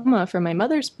trauma from my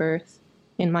mother's birth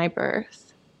in my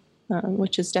birth,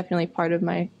 which is definitely part of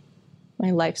my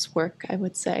life's work, I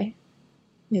would say,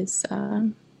 is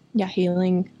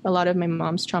healing a lot of my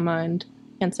mom's trauma and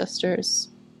ancestors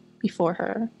before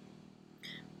her.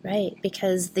 Right,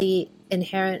 because the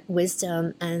inherent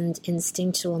wisdom and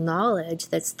instinctual knowledge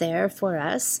that's there for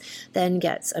us then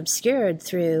gets obscured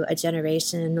through a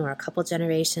generation or a couple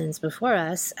generations before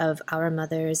us of our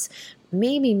mothers,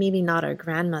 maybe not our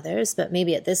grandmothers, but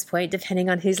maybe at this point, depending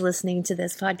on who's listening to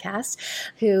this podcast,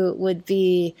 who would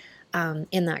be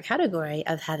in that category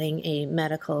of having a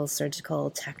medical, surgical,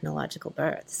 technological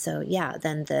birth. So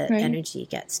then the energy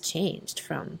gets changed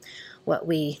from what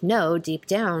we know deep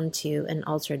down to an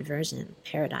altered version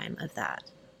paradigm of that.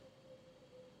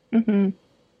 Mm-hmm.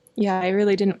 Yeah, I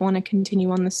really didn't want to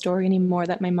continue on the story anymore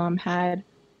that my mom had,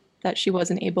 that she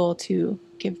wasn't able to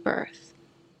give birth.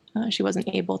 She wasn't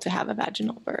able to have a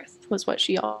vaginal birth, was what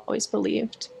she always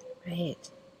believed. Right.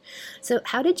 So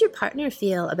how did your partner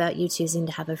feel about you choosing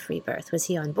to have a free birth? Was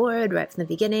he on board right from the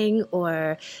beginning,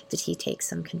 or did he take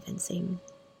some convincing?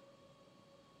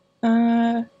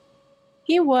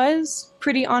 He was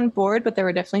pretty on board, but there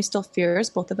were definitely still fears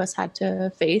both of us had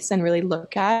to face and really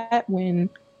look at when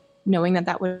knowing that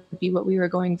that would be what we were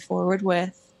going forward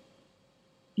with.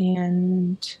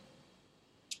 And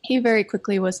he very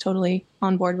quickly was totally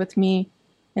on board with me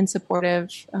and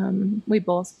supportive. We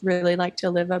both really like to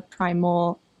live a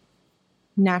primal,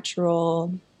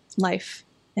 natural life,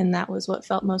 and that was what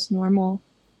felt most normal.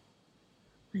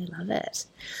 I love it.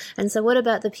 And so what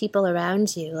about the people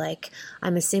around you? Like,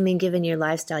 I'm assuming given your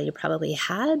lifestyle, you probably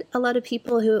had a lot of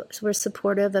people who were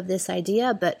supportive of this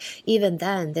idea, but even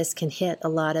then this can hit a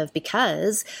lot of,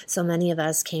 because so many of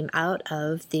us came out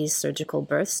of these surgical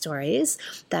birth stories,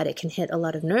 that it can hit a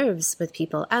lot of nerves with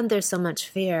people, and there's so much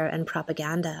fear and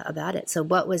propaganda about it. So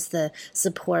what was the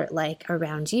support like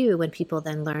around you when people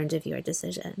then learned of your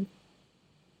decision?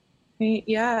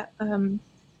 Yeah,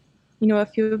 a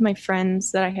few of my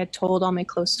friends that I had told, all my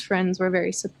close friends, were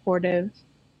very supportive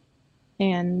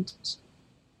and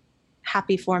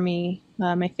happy for me.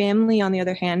 My family, on the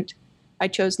other hand, I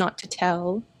chose not to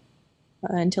tell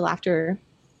until after,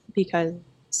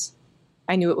 because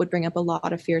I knew it would bring up a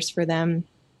lot of fears for them.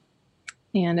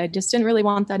 And I just didn't really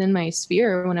want that in my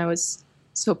sphere when I was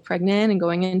so pregnant and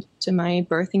going into my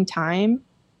birthing time.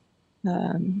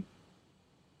 We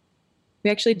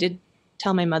actually did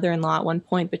tell my mother-in-law at one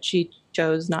point, but she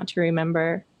chose not to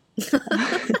remember.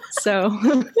 So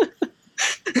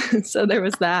there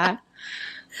was that.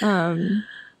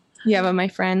 But my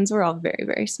friends were all very,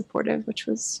 very supportive, which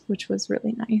was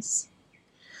really nice.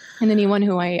 And anyone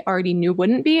who I already knew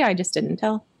wouldn't be, I just didn't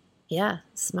tell. Yeah,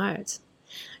 smart.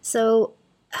 So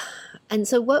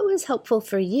what was helpful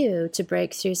for you to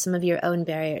break through some of your own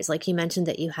barriers? Like you mentioned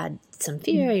that you had some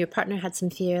fear, your partner had some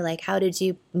fear. Like, how did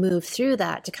you move through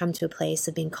that to come to a place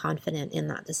of being confident in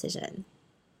that decision?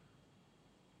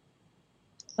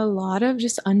 A lot of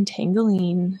just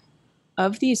untangling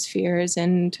of these fears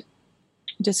and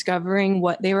discovering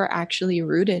what they were actually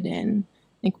rooted in.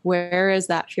 Like, where is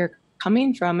that fear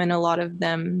coming from? And a lot of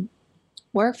them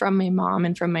were from my mom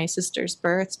and from my sister's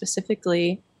birth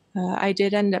specifically. I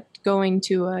did end up going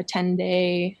to a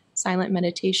 10-day silent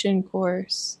meditation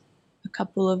course a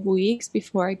couple of weeks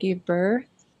before I gave birth,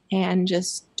 and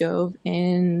just dove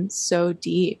in so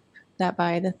deep that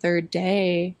by the third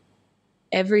day,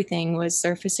 everything was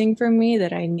surfacing for me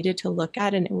that I needed to look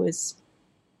at, and it was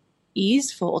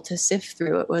easeful to sift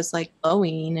through. It was like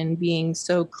glowing and being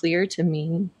so clear to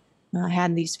me. I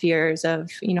had these fears of,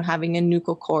 having a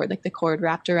nuchal cord, like the cord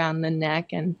wrapped around the neck,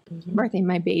 and birthing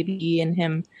my baby and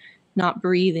him not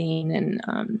breathing.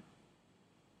 And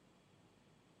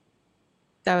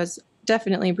that was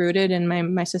definitely rooted in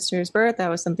my sister's birth. That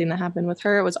was something that happened with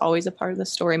her. It was always a part of the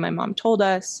story my mom told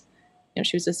us.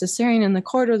 She was a cesarean and the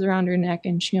cord was around her neck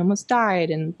and she almost died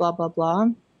and blah, blah, blah.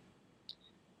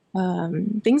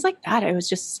 Things like that. It was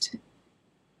just,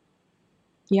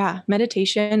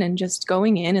 meditation and just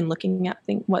going in and looking at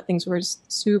what things were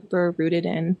super rooted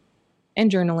in, and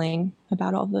journaling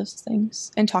about all those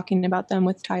things and talking about them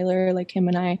with Tyler, like him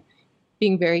and I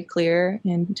being very clear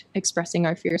and expressing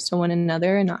our fears to one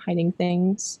another and not hiding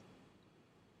things.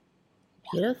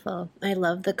 Beautiful. I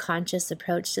love the conscious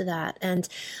approach to that. And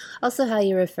also how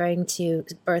you're referring to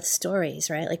birth stories,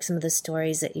 right? Like some of the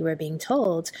stories that you were being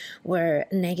told were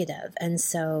negative. And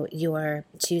so you're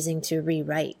choosing to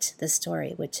rewrite the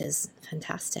story, which is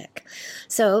fantastic.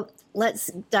 So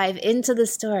let's dive into the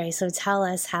story. So tell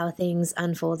us how things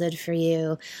unfolded for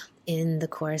you in the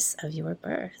course of your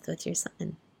birth with your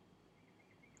son.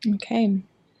 Okay.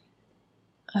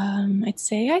 I'd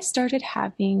say I started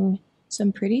having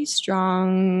some pretty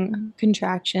strong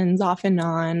contractions off and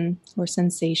on, or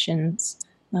sensations,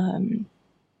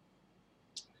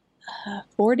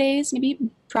 4 days maybe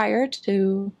prior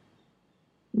to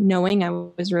knowing I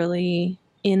was really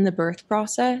in the birth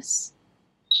process.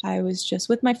 I was just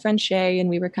with my friend Shay, and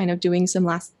we were kind of doing some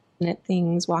last minute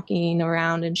things, walking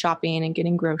around and shopping and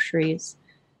getting groceries.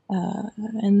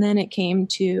 And then it came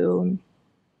to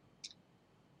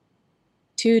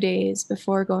 2 days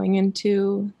before going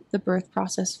into the birth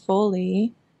process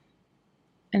fully.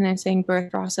 And I'm saying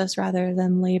birth process rather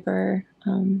than labor.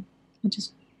 It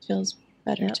just feels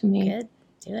better to me. Good.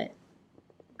 Do it.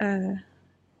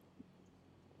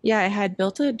 I had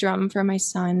built a drum for my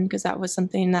son because that was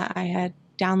something that I had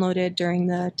downloaded during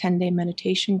the 10-day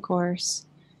meditation course,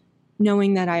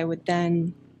 knowing that I would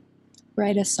then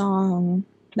write a song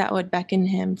that would beckon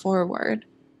him forward.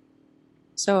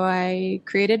 So I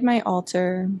created my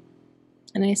altar,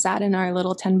 and I sat in our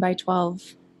little 10 by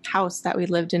 12 house that we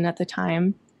lived in at the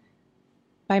time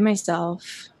by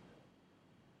myself.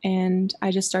 And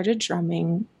I just started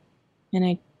drumming, and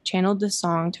I channeled the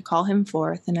song to call him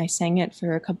forth, and I sang it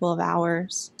for a couple of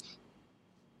hours.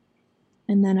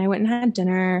 And then I went and had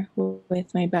dinner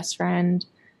with my best friend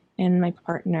and my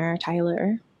partner,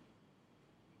 Tyler.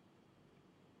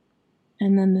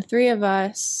 And then the three of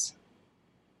us,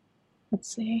 let's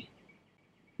see.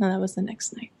 No, that was the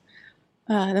next night.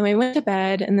 Then we went to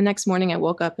bed, and the next morning I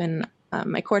woke up and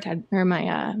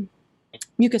my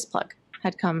mucus plug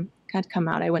had come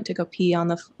out. I went to go pee on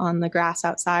the grass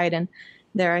outside, and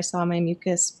there I saw my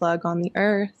mucus plug on the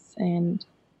earth, and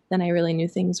then I really knew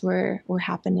things were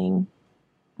happening.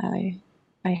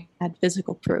 I had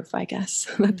physical proof, I guess,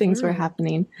 that things were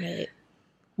happening. Right.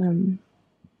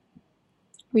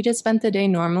 We just spent the day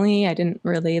normally. I didn't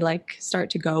really start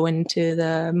to go into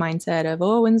the mindset of,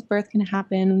 oh, when's birth going to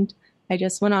happen? I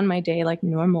just went on my day like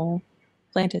normal.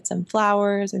 Planted some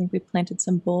flowers. I think we planted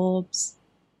some bulbs.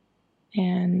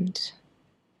 And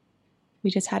we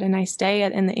just had a nice day.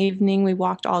 In the evening, we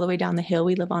walked all the way down the hill.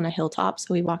 We live on a hilltop,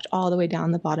 so we walked all the way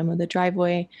down the bottom of the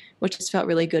driveway, which just felt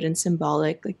really good and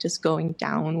symbolic, like just going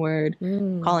downward,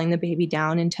 calling the baby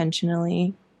down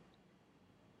intentionally.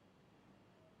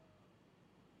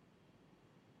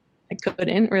 I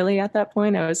couldn't really at that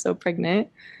point. I was so pregnant.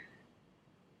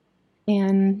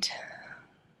 And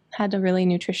had a really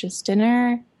nutritious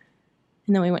dinner.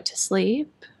 And then we went to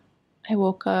sleep. I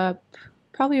woke up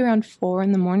probably around 4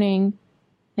 a.m.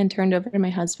 and turned over to my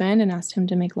husband and asked him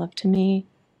to make love to me,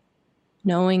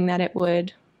 knowing that it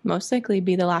would most likely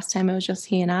be the last time it was just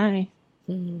he and I.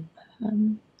 And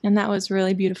that was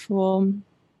really beautiful.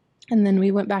 And then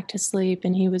we went back to sleep,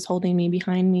 and he was holding me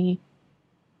behind me.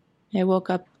 I woke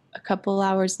up a couple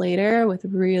hours later with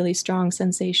really strong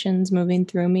sensations moving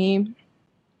through me.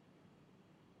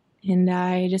 And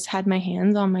I just had my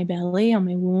hands on my belly, on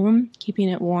my womb, keeping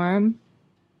it warm.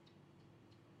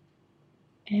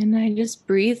 And I just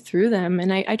breathed through them.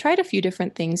 And I tried a few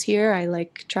different things here. I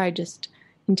tried just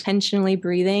intentionally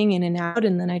breathing in and out.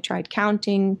 And then I tried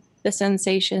counting the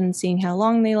sensations, seeing how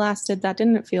long they lasted. That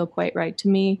didn't feel quite right to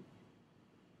me.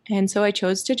 And so I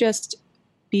chose to just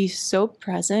be so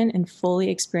present and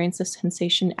fully experience the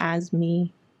sensation as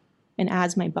me and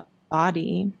as my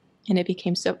body. And it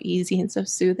became so easy and so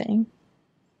soothing.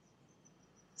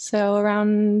 So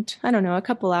around, a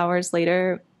couple hours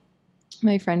later,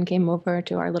 my friend came over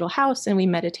to our little house, and we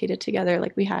meditated together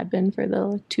like we had been for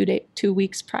the 2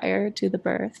 weeks prior to the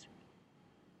birth,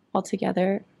 all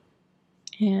together.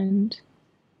 And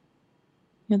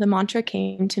the mantra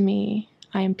came to me,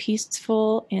 I am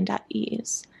peaceful and at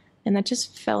ease. And that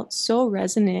just felt so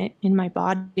resonant in my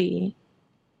body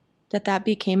that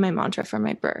became my mantra for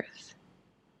my birth.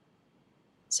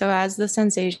 So as the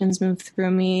sensations moved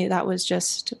through me, that was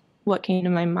just what came to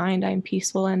my mind. I am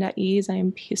peaceful and at ease. I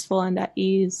am peaceful and at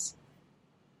ease.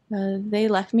 They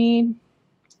left me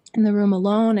in the room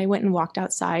alone. I went and walked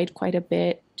outside quite a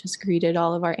bit, just greeted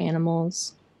all of our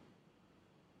animals,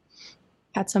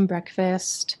 had some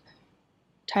breakfast.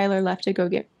 Tyler left to go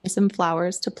get me some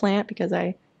flowers to plant because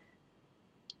I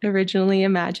originally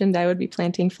imagined I would be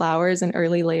planting flowers in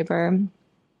early labor.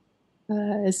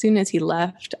 As soon as he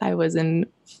left, I was in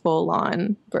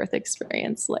full-on birth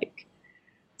experience,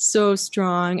 so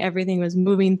strong. Everything was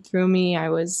moving through me. I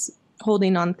was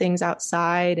holding on things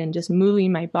outside and just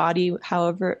moving my body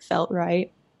however it felt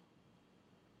right.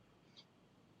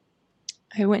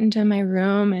 I went into my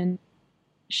room, and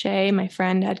Shay, my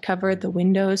friend, had covered the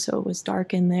window so it was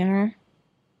dark in there.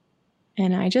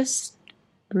 And I just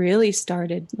really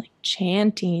started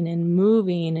chanting and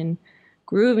moving and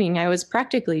grooving. I was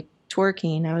practically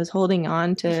twerking. I was holding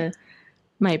on to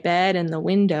my bed and the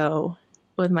window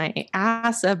with my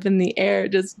ass up in the air,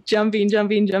 just jumping,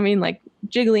 jiggling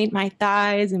my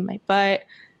thighs and my butt,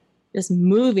 just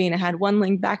moving. I had one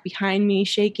leg back behind me,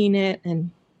 shaking it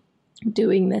and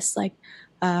doing this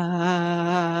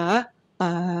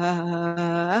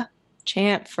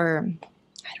chant for,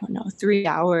 3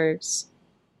 hours,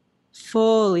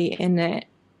 fully in it.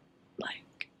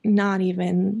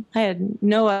 I had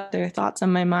no other thoughts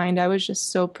on my mind. I was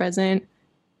just so present.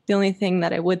 The only thing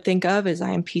that I would think of is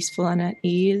I am peaceful and at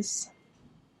ease.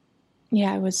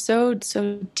 Yeah, I was so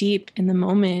deep in the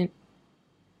moment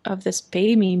of this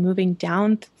baby moving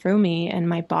down through me and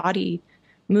my body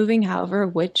moving however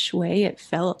which way it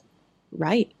felt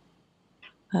right.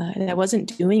 I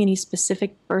wasn't doing any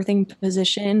specific birthing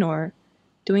position or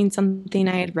doing something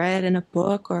I had read in a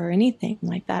book or anything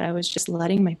like that. I was just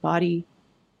letting my body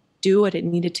do what it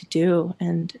needed to do,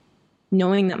 and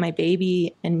knowing that my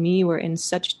baby and me were in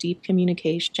such deep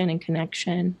communication and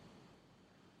connection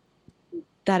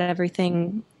that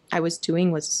everything I was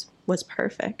doing was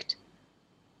perfect.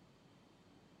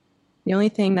 The only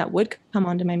thing that would come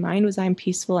onto my mind was I'm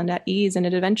peaceful and at ease. And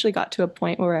it eventually got to a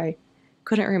point where I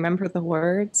couldn't remember the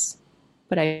words,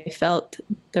 but I felt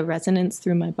the resonance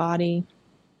through my body.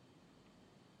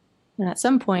 And at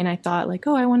some point I thought like,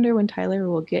 oh, I wonder when Tyler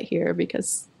will get here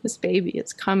because this baby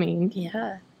is coming.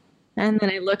 Yeah. And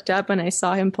then I looked up and I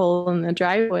saw him pull in the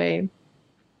driveway,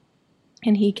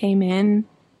 and he came in,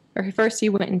 or first he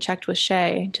went and checked with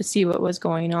Shay to see what was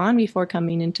going on before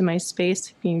coming into my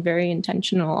space, being very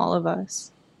intentional, all of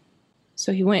us.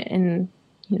 So he went and,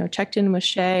 checked in with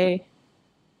Shay,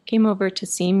 came over to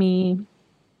see me.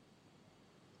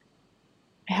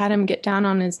 I had him get down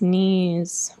on his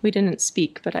knees. We didn't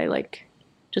speak, but I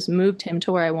just moved him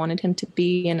to where I wanted him to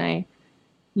be, and I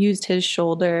used his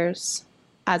shoulders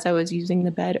as I was using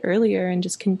the bed earlier and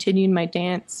just continued my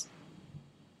dance,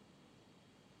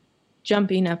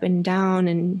 jumping up and down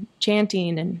and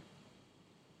chanting. And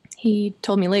he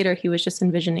told me later he was just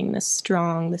envisioning this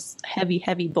strong, this heavy,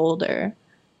 heavy boulder,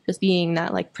 just being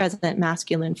that present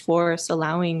masculine force,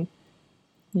 allowing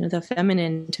the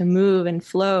feminine to move and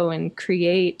flow and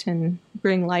create and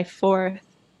bring life forth.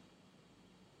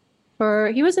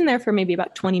 He was in there for maybe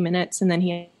about 20 minutes, and then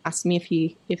he asked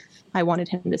me if I wanted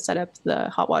him to set up the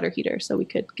hot water heater so we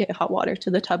could get hot water to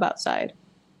the tub outside.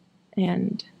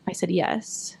 And I said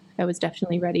yes. I was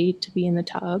definitely ready to be in the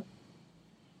tub.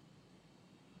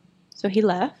 So he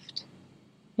left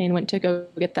and went to go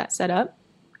get that set up.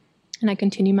 And I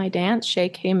continued my dance. Shay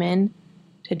came in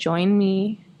to join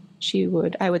me.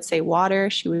 I would say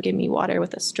water. She would give me water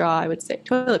with a straw. I would say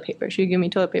toilet paper. She would give me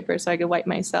toilet paper so I could wipe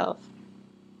myself.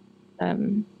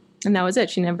 And that was it.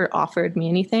 She never offered me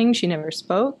anything. She never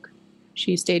spoke.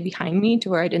 She stayed behind me to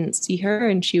where I didn't see her.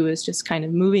 And she was just kind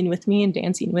of moving with me and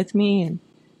dancing with me and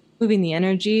moving the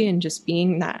energy and just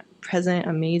being that present,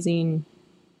 amazing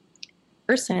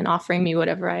person, offering me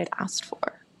whatever I had asked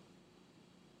for.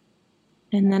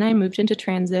 And then I moved into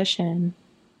transition.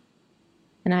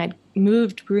 And I'd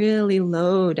moved really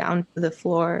low down to the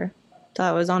floor. So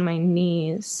I was on my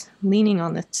knees, leaning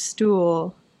on the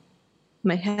stool,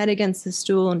 my head against the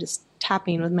stool, and just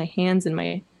tapping with my hands. And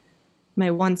my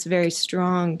once very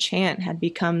strong chant had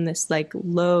become this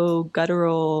low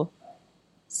guttural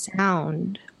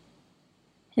sound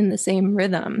in the same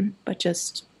rhythm, but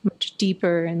just much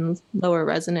deeper and lower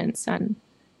resonance. And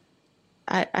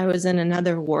I was in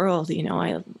another world.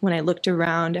 When I looked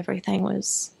around, everything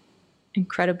was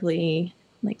incredibly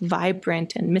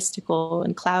vibrant and mystical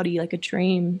and cloudy, like a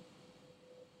dream.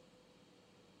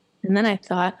 And then I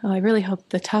thought, oh, I really hope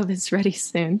the tub is ready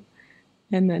soon.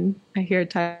 And then I hear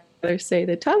Tyler say,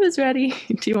 the tub is ready.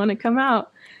 Do you want to come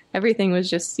out? Everything was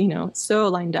just, so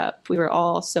lined up. We were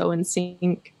all so in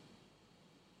sync.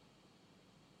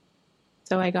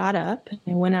 So I got up and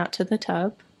I went out to the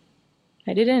tub.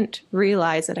 I didn't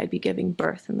realize that I'd be giving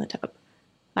birth in the tub.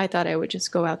 I thought I would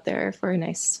just go out there for a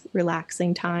nice,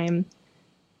 relaxing time,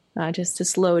 just to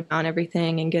slow down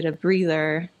everything and get a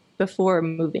breather before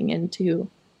moving into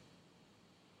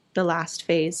the last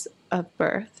phase of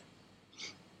birth.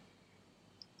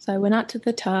 So I went out to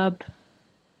the tub.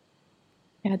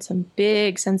 I had some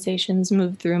big sensations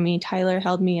move through me. Tyler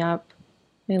held me up.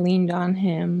 I leaned on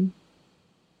him.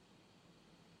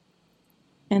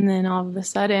 And then all of a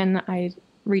sudden, I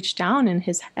reached down and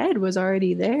his head was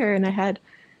already there. And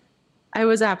I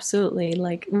was absolutely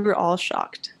we were all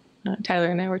shocked. Tyler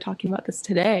and I were talking about this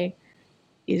today.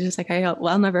 He's just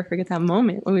I'll never forget that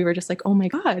moment when we were just oh my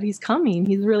God, he's coming.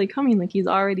 He's really coming. He's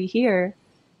already here.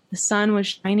 The sun was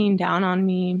shining down on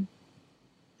me.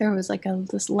 There was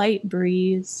this light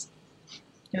breeze.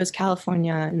 It was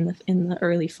California in the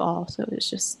early fall, so it was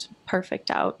just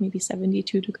perfect out, maybe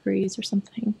 72 degrees or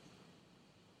something.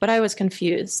 But I was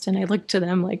confused, and I looked to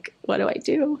them what do I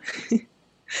do?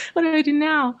 What do I do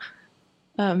now?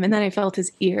 And then I felt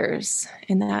his ears,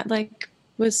 and that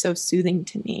was so soothing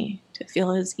to me to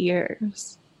feel his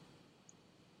ears.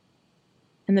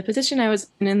 And the position I was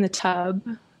in the tub,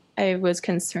 I was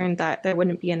concerned that there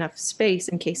wouldn't be enough space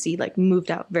in case he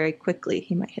moved out very quickly.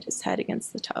 He might hit his head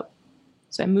against the tub.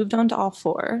 So I moved on to all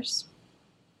fours.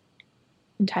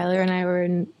 And Tyler and I were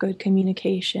in good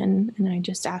communication, and I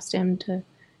just asked him to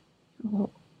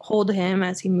hold him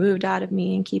as he moved out of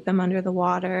me and keep him under the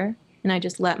water. And I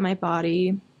just let my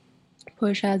body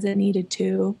push as it needed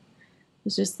to. It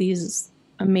was just these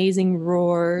amazing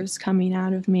roars coming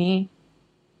out of me.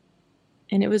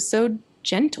 And it was so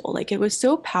gentle, it was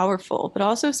so powerful, but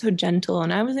also so gentle.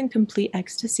 And I was in complete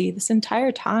ecstasy this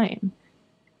entire time.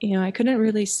 I couldn't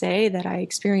really say that I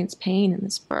experienced pain in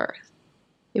this birth.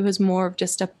 It was more of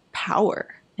just a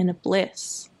power and a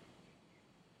bliss.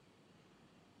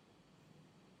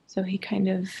 So he kind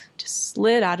of just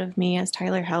slid out of me as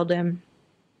Tyler held him.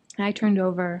 And I turned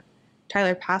over.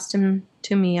 Tyler passed him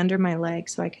to me under my leg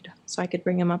so I could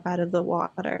bring him up out of the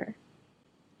water.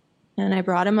 And I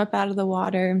brought him up out of the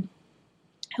water,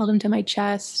 held him to my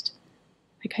chest.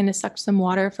 I kind of sucked some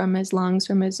water from his lungs,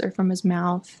 from his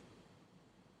mouth.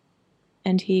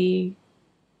 And he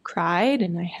cried,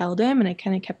 and I held him, and I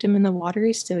kind of kept him in the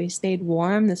water so he stayed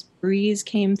warm. This breeze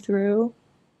came through.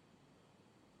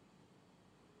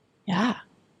 Yeah.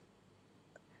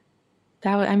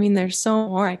 There's so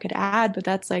more I could add, but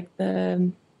that's like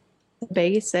the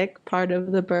basic part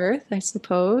of the birth, I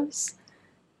suppose.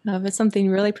 But something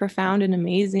really profound and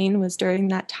amazing was during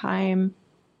that time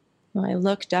when I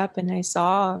looked up and I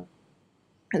saw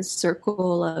a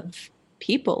circle of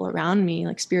people around me,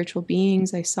 like spiritual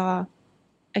beings. I saw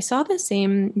the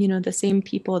same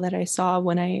people that I saw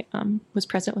when I was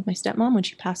present with my stepmom when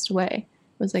she passed away.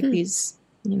 It was like these,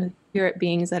 spirit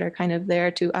beings that are kind of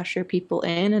there to usher people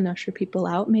in and usher people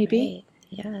out, maybe.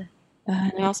 Right. Yeah.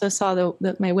 And I also saw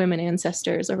my women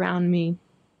ancestors around me.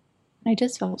 I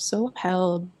just felt so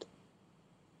held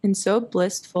and so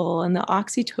blissful, and the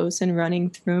oxytocin running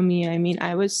through me. I mean,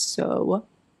 I was so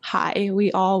high.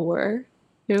 We all were.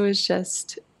 It was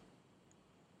just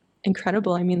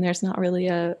incredible. I mean, there's not really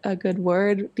a good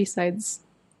word besides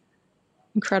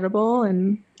incredible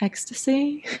and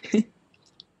ecstasy.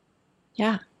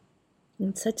 Yeah.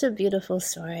 It's such a beautiful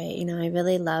story. I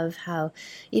really love how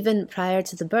even prior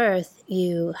to the birth,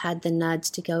 you had the nudge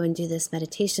to go and do this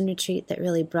meditation retreat that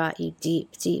really brought you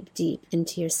deep, deep, deep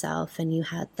into yourself. And you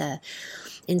had the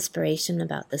inspiration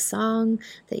about the song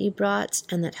that you brought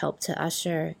and that helped to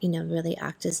usher, really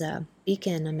act as a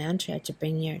beacon, a mantra to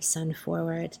bring your son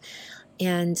forward.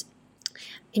 And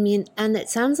and it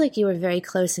sounds like you were very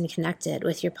close and connected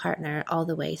with your partner all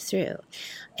the way through.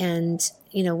 And,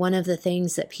 one of the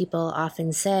things that people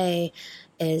often say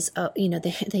is,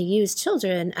 they use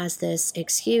children as this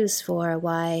excuse for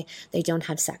why they don't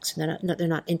have sex. They're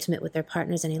not intimate with their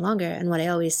partners any longer. And what I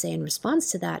always say in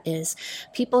response to that is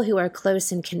people who are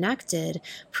close and connected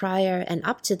prior and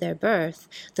up to their birth,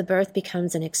 the birth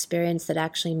becomes an experience that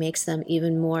actually makes them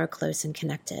even more close and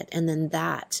connected. And then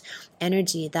that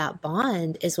energy, that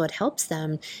bond is what helps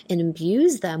them and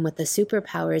imbues them with the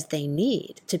superpowers they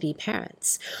need to be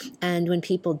parents. And when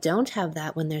people don't have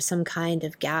that, when there's some kind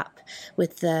of gap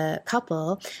with the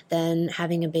couple, then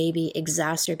having a baby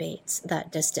exacerbates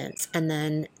that distance. And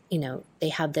then, they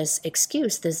have this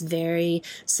excuse, this very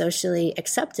socially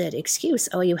accepted excuse.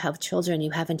 Oh, you have children,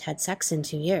 you haven't had sex in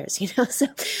 2 years,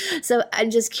 So I'm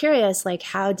just curious, like,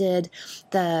 how did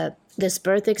this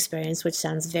birth experience, which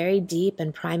sounds very deep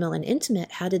and primal and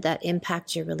intimate, how did that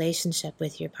impact your relationship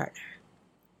with your partner?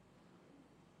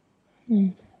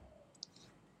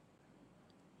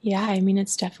 Yeah,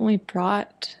 it's definitely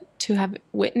brought for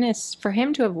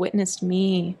him to have witnessed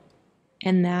me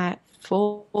and that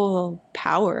full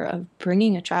power of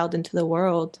bringing a child into the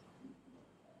world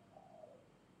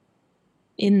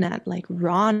in that like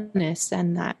rawness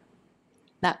and that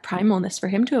primalness. For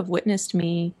him to have witnessed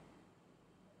me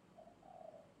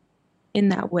in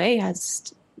that way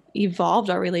has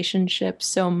evolved our relationship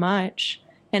so much.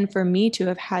 And for me to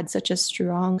have had such a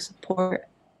strong support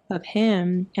of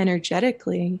him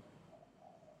energetically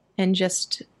and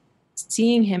just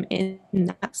seeing him in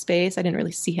that space. I didn't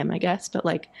really see him, I guess, but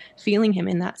like feeling him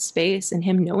in that space and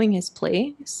him knowing his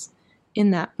place in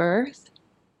that birth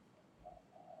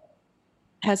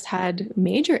has had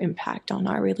major impact on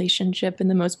our relationship in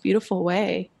the most beautiful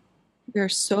way. We were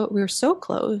so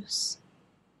close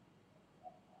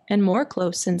and more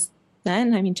close since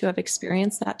then. To have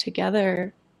experienced that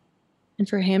together and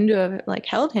for him to have like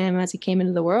held him as he came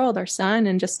into the world, our son,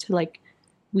 and just to like,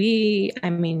 we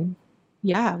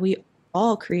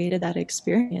all created that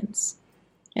experience.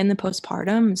 And the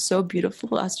postpartum is so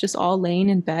beautiful, us just all laying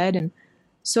in bed and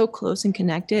so close and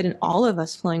connected, and all of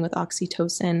us flowing with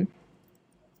oxytocin.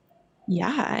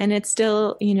 Yeah, and it's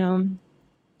still,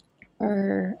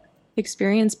 our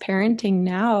experience parenting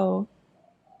now,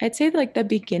 I'd say like the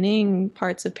beginning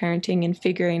parts of parenting and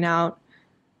figuring out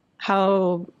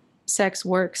how sex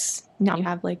works. Now you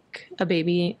have like a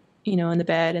baby, in the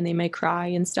bed, and they may cry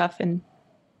and stuff, and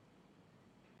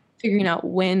figuring out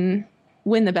when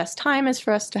the best time is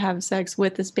for us to have sex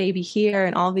with this baby here,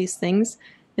 and all these things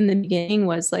in the beginning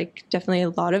was like definitely a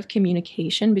lot of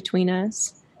communication between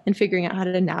us and figuring out how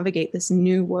to navigate this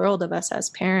new world of us as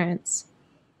parents.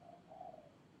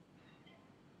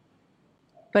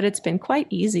 But it's been quite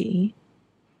easy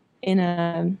in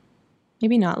a,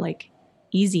 maybe not like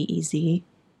easy,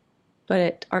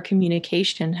 but our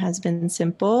communication has been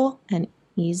simple and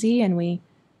easy, and we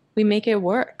we make it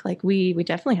work. Like we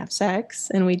definitely have sex,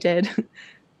 and we did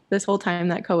this whole time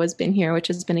that Koa's been here, which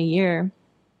has been a year.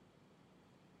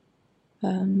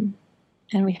 And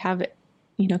we have,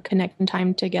 connecting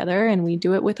time together, and we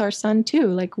do it with our son too.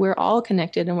 Like we're all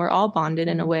connected and we're all bonded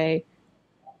in a way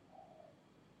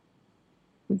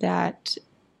that,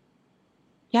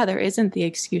 yeah, there isn't the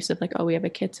excuse of like, oh, we have a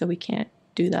kid, so we can't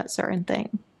do that certain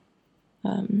thing.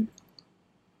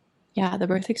 Yeah, the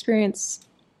birth experience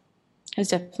has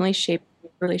definitely shaped the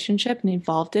relationship and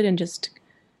evolved it and just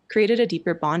created a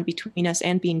deeper bond between us,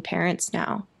 and being parents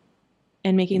now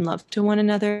and making love to one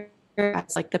another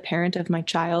as like the parent of my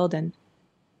child, and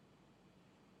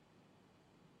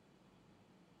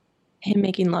him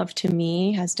making love to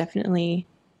me has definitely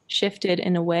shifted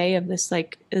in a way of this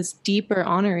deeper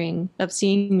honoring of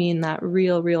seeing me in that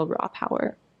real raw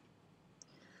power.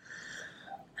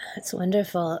 That's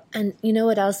wonderful. And you know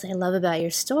what else I love about your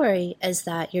story is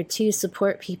that your two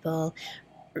support people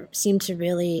seem to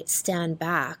really stand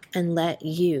back and let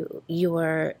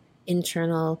your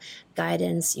internal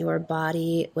guidance, your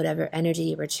body, whatever energy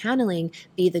you were channeling,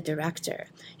 be the director.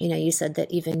 You said that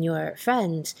even your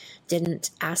friend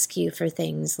didn't ask you for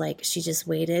things, like she just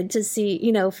waited to see,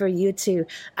 for you to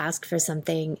ask for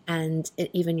something, and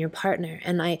even your partner.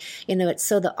 And it's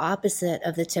so the opposite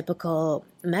of the typical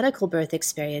medical birth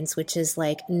experience, which is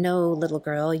like, no, little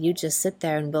girl, you just sit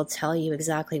there and we'll tell you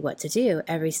exactly what to do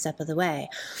every step of the way.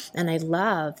 And I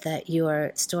love that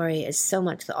your story is so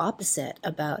much the opposite,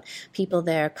 about people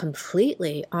there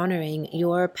completely honoring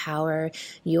your power,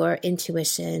 your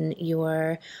intuition,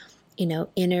 your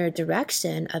inner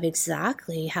direction of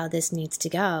exactly how this needs to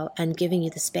go, and giving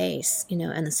you the space,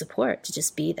 and the support to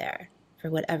just be there for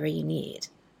whatever you need,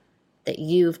 that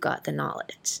you've got the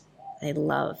knowledge. I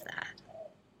love that.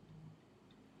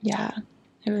 Yeah,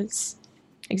 it was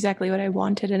exactly what I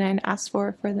wanted and I asked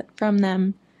from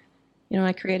them.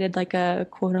 I created like a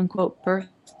quote unquote birth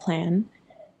plan.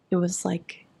 It was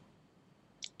like,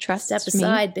 trust Step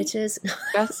aside, bitches.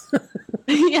 Trust.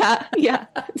 Yeah,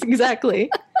 exactly.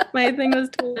 My thing was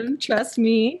to them, trust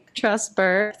me, trust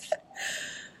birth,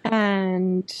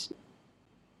 and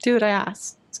do what I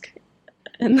ask.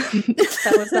 And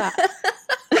that was that.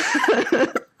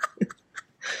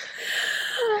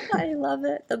 I love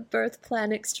it. The birth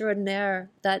plan extraordinaire.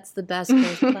 That's the best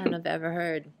birth plan I've ever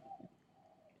heard.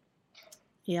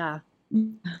 Yeah.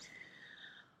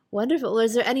 Wonderful.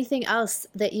 Was there anything else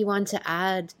that you want to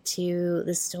add to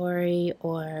the story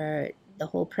or the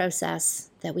whole process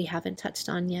that we haven't touched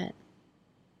on yet?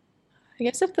 I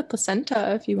guess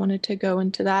if you wanted to go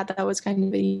into that, that was kind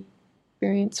of the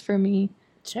experience for me.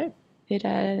 Sure.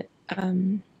 I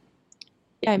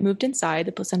moved inside.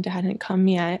 The placenta hadn't come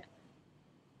yet.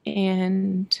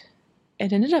 And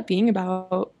it ended up being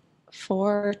about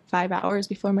 4 or 5 hours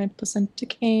before my placenta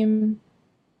came,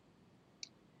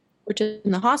 which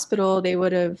in the hospital, they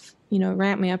would have,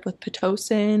 ramped me up with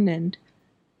Pitocin and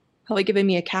probably given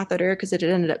me a catheter, because it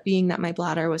ended up being that my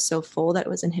bladder was so full that it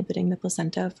was inhibiting the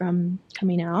placenta from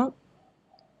coming out.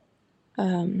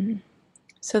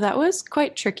 So that was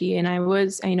quite tricky. And I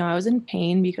was in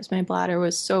pain because my bladder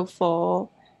was so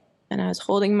full, and I was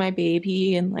holding my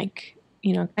baby and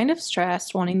kind of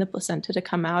stressed, wanting the placenta to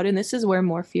come out. And this is where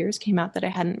more fears came out that I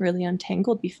hadn't really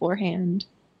untangled beforehand,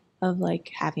 of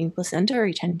having placenta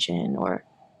retention or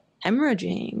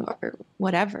hemorrhaging or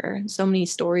whatever. So many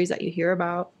stories that you hear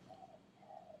about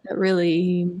that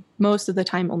really most of the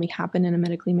time only happen in a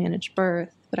medically managed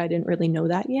birth, but I didn't really know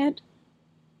that yet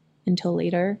until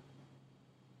later.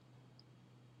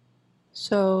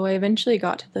 So I eventually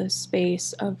got to the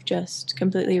space of just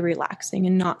completely relaxing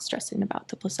and not stressing about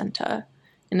the placenta.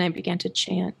 And I began to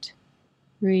chant,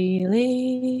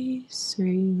 release,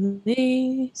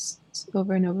 release,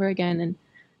 over and over again. And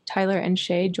Tyler and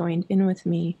Shay joined in with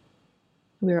me.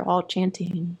 We were all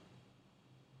chanting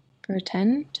for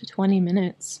 10 to 20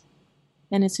 minutes.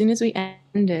 And as soon as we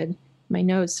ended, my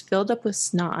nose filled up with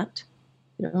snot.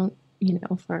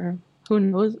 For who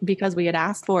knows, because we had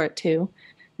asked for it to.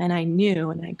 And I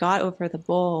knew, and I got over the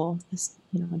bowl, just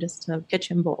a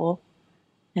kitchen bowl,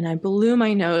 and I blew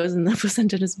my nose, and the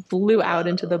placenta just blew out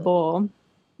into the bowl.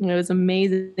 And it was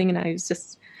amazing. And I was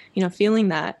just, feeling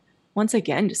that, once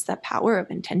again, just that power of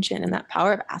intention and that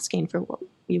power of asking for what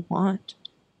we want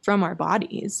from our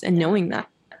bodies, and knowing that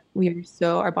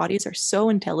our bodies are so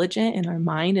intelligent, and our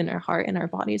mind and our heart and our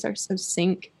bodies are so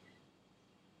sync,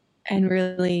 and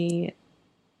really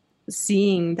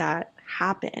seeing that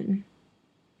happen.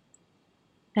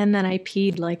 And then I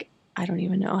peed I don't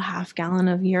even know, half gallon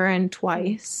of urine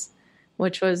twice,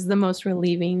 which was the most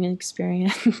relieving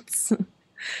experience.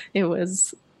 It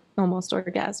was almost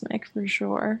orgasmic for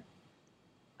sure.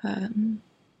 And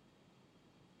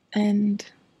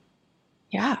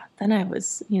yeah, then I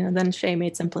was, then Shay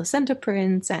made some placenta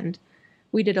prints and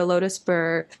we did a lotus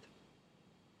birth.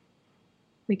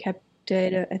 We kept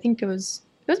it, I think it was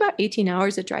about 18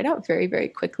 hours. It dried out very, very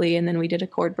quickly. And then we did a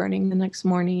cord burning the next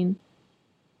morning.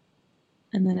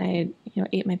 And then I,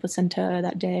 ate my placenta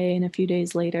that day and a few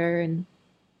days later, and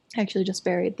actually just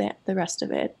buried the rest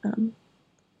of it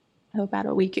about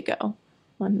a week ago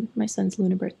on my son's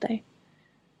lunar birthday.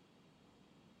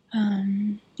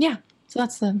 Yeah, so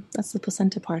that's the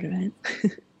placenta part of it.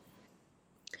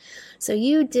 So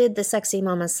you did the Sexy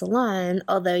Mama Salon,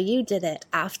 although you did it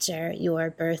after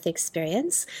your birth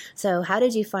experience. So how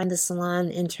did you find the salon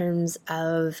in terms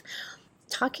of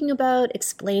talking about,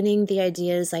 explaining the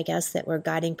ideas, I guess, that were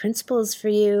guiding principles for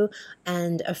you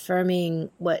and affirming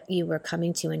what you were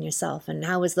coming to in yourself? And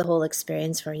how was the whole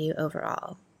experience for you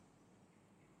overall?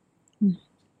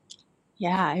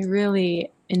 Yeah, I really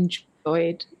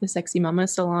enjoyed the Sexy Mama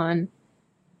Salon,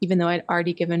 even though I'd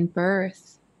already given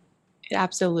birth. It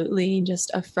absolutely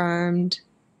just affirmed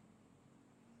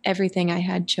everything I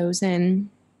had chosen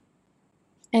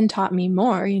and taught me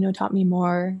more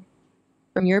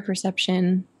from your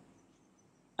perception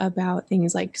about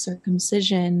things like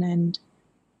circumcision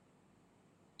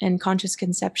and conscious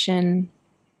conception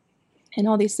and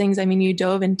all these things. I mean, you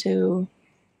dove into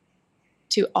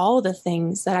all the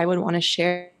things that I would want to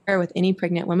share with any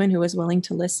pregnant woman who was willing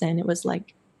to listen. It was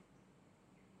like,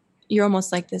 you're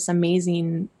almost like this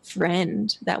amazing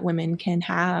friend that women can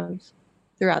have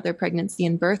throughout their pregnancy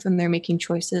and birth when they're making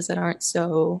choices that aren't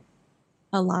so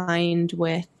aligned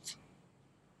with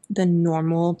the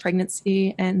normal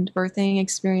pregnancy and birthing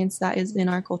experience that is in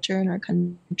our culture, in our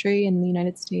country, in the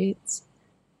United States.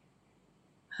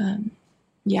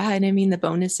 Yeah, and I mean, the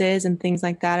bonuses and things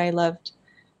like that. I loved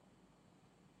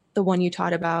the one you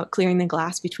taught about clearing the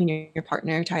glass between your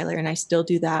partner, Tyler, and I still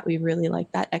do that. We really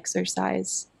like that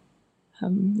exercise.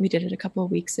 We did it a couple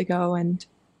of weeks ago, and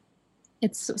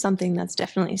it's something that's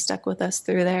definitely stuck with us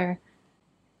through there.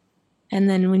 And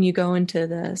then when you go into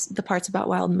the parts about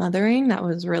wild mothering, that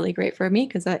was really great for me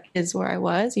because that is where I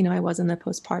was. I was in the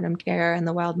postpartum care and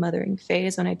the wild mothering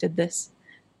phase when I did this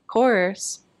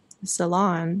course, the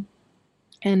salon,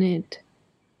 and it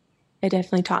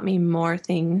definitely taught me more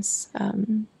things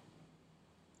than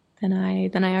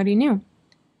I already knew.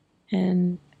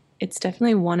 And it's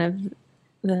definitely one of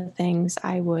the things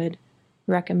I would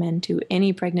recommend to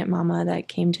any pregnant mama that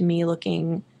came to me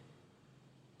looking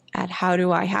at how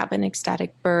do I have an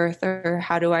ecstatic birth, or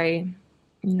how do I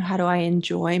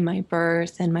enjoy my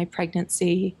birth and my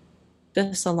pregnancy.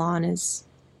 The salon is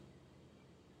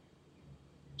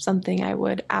something I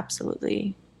would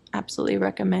absolutely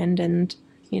recommend and,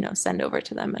 send over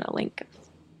to them in a link.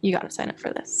 You got to sign up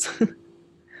for this.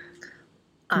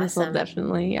 Awesome. This will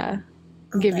definitely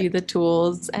give you the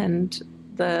tools and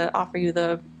offer you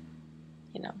the,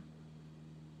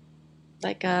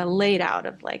 like a laid out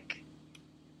of like,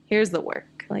 here's the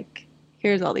work, like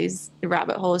here's all these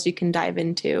rabbit holes you can dive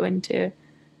into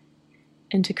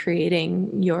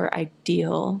creating your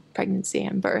ideal pregnancy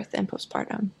and birth and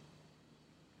postpartum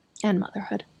and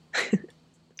motherhood.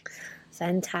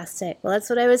 Fantastic. Well, that's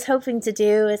what I was hoping to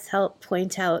do, is help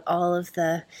point out all of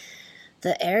the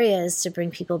areas to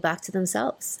bring people back to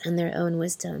themselves and their own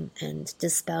wisdom and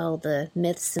dispel the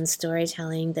myths and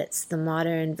storytelling that's the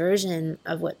modern version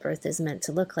of what birth is meant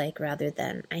to look like, rather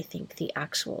than, I think, the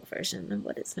actual version of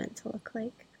what it's meant to look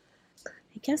like.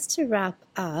 I guess to wrap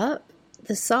up,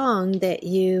 the song that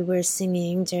you were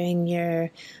singing during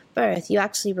your birth, you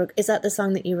actually, is that the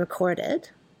song that you recorded?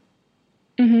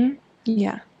 Mm-hmm.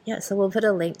 Yeah. Yeah, so we'll put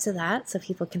a link to that so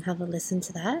people can have a listen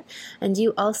to that. And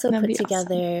you also That'd put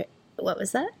together... Awesome. What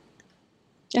was that?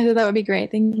 I thought that would be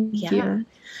great. Thank you.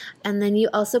 And then you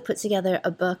also put together a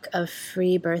book of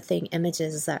free birthing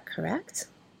images. Is that correct?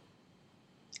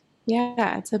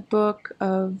 Yeah, it's a book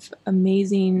of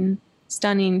amazing,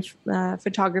 stunning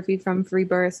photography from free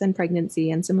birth and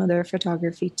pregnancy, and some other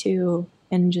photography too,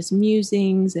 and just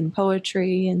musings and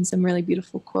poetry and some really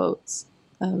beautiful quotes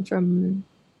from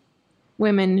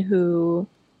women who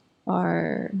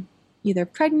are either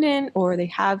pregnant or they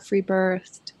have free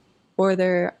birthed, or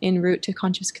they're en route to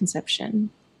conscious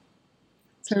conception.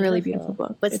 It's a really beautiful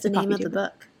book. What's the name of the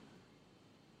book?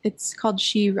 It's called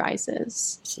She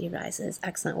Rises. She Rises.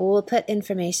 Excellent. Well, we'll put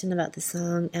information about the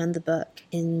song and the book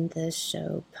in the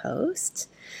show post.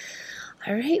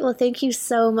 All right. Well, thank you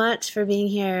so much for being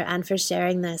here and for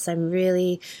sharing this. I'm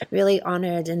really, really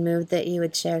honored and moved that you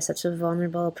would share such a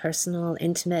vulnerable, personal,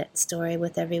 intimate story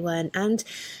with everyone, and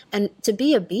to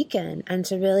be a beacon and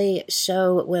to really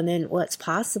show women what's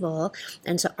possible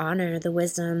and to honor the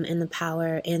wisdom and the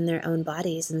power in their own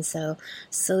bodies. And so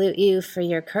salute you for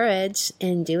your courage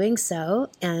in doing so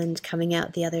and coming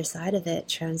out the other side of it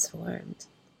transformed.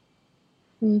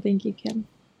 Thank you, Kim.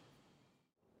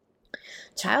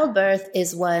 Childbirth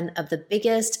is one of the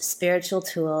biggest spiritual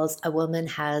tools a woman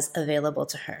has available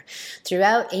to her.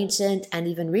 Throughout ancient and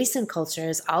even recent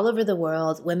cultures all over the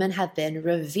world, women have been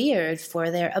revered for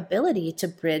their ability to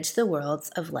bridge the worlds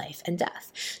of life and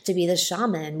death, to be the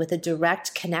shaman with a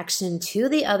direct connection to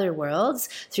the other worlds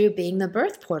through being the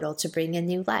birth portal to bring in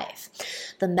new life.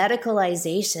 The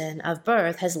medicalization of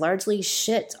birth has largely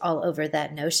shit all over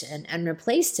that notion and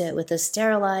replaced it with a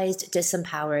sterilized,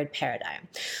 disempowered paradigm.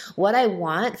 What I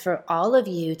want for all of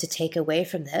you to take away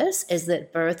from this is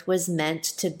that birth was meant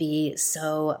to be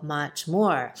so much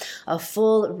more. A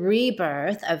full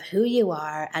rebirth of who you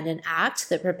are and an act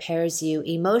that prepares you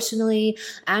emotionally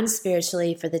and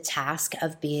spiritually for the task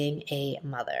of being a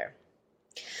mother.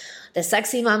 The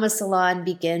Sexy Mama Salon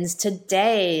begins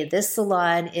today. This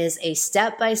salon is a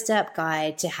step-by-step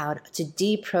guide to how to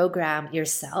deprogram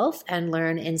yourself and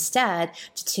learn instead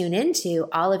to tune into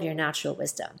all of your natural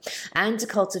wisdom and to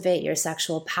cultivate your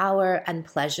sexual power and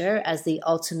pleasure as the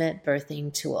ultimate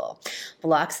birthing tool.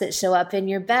 Blocks that show up in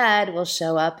your bed will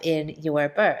show up in your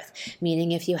birth,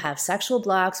 meaning if you have sexual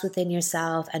blocks within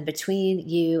yourself and between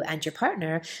you and your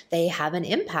partner, they have an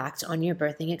impact on your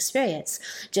birthing experience,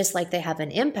 just like they have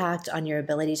an impact on your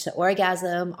ability to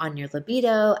orgasm, on your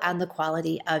libido, and the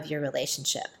quality of your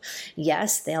relationship.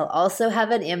 Yes, they'll also have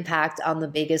an impact on the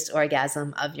biggest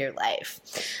orgasm of your life.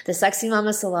 The Sexy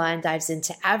Mama Salon dives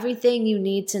into everything you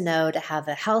need to know to have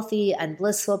a healthy and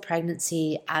blissful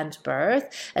pregnancy and birth,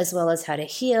 as well as how to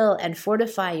heal and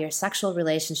fortify your sexual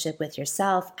relationship with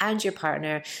yourself and your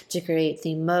partner to create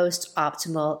the most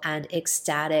optimal and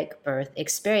ecstatic birth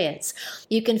experience.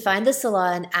 You can find the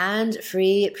salon and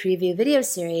free preview video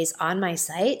series on my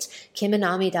site,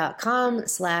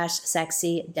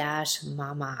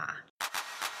 kiminami.com/sexy-mama.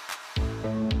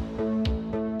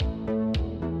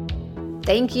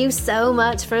 Thank you so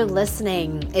much for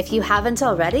listening. If you haven't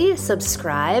already,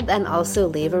 subscribe and also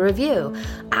leave a review.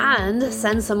 And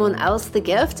send someone else the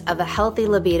gift of a healthy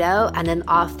libido and an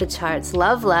off-the-charts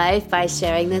love life by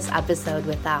sharing this episode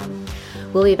with them.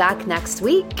 We'll be back next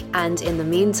week, and in the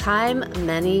meantime,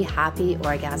 many happy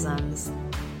orgasms.